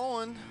 2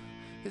 rolling.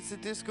 It's the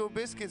Disco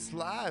Biscuits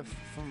live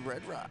from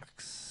Red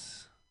Rocks.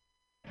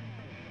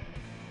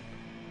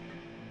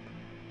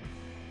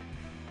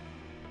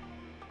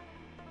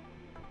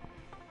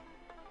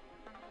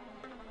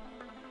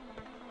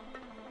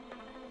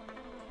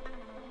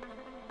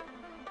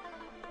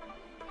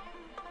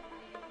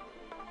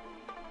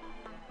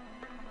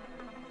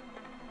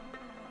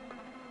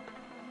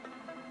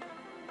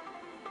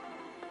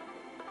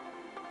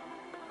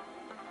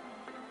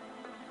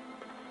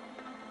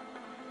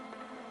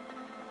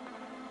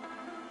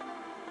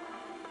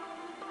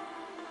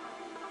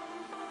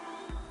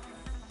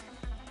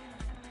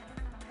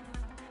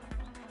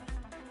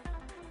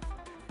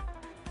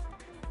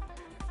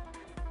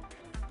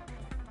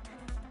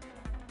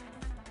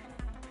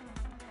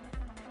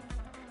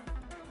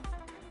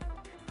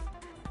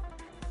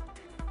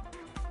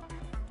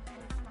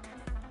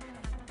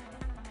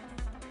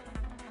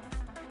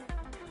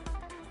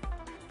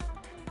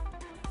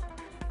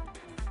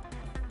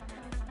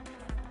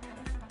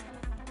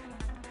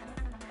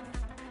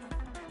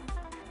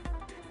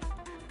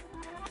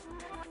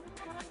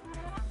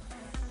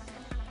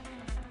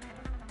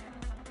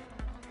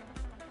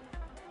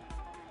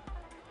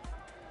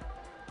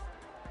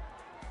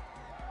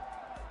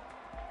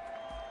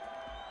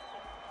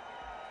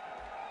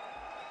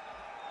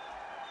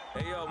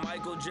 Hey yo,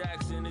 Michael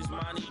Jackson is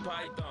Monty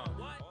Python.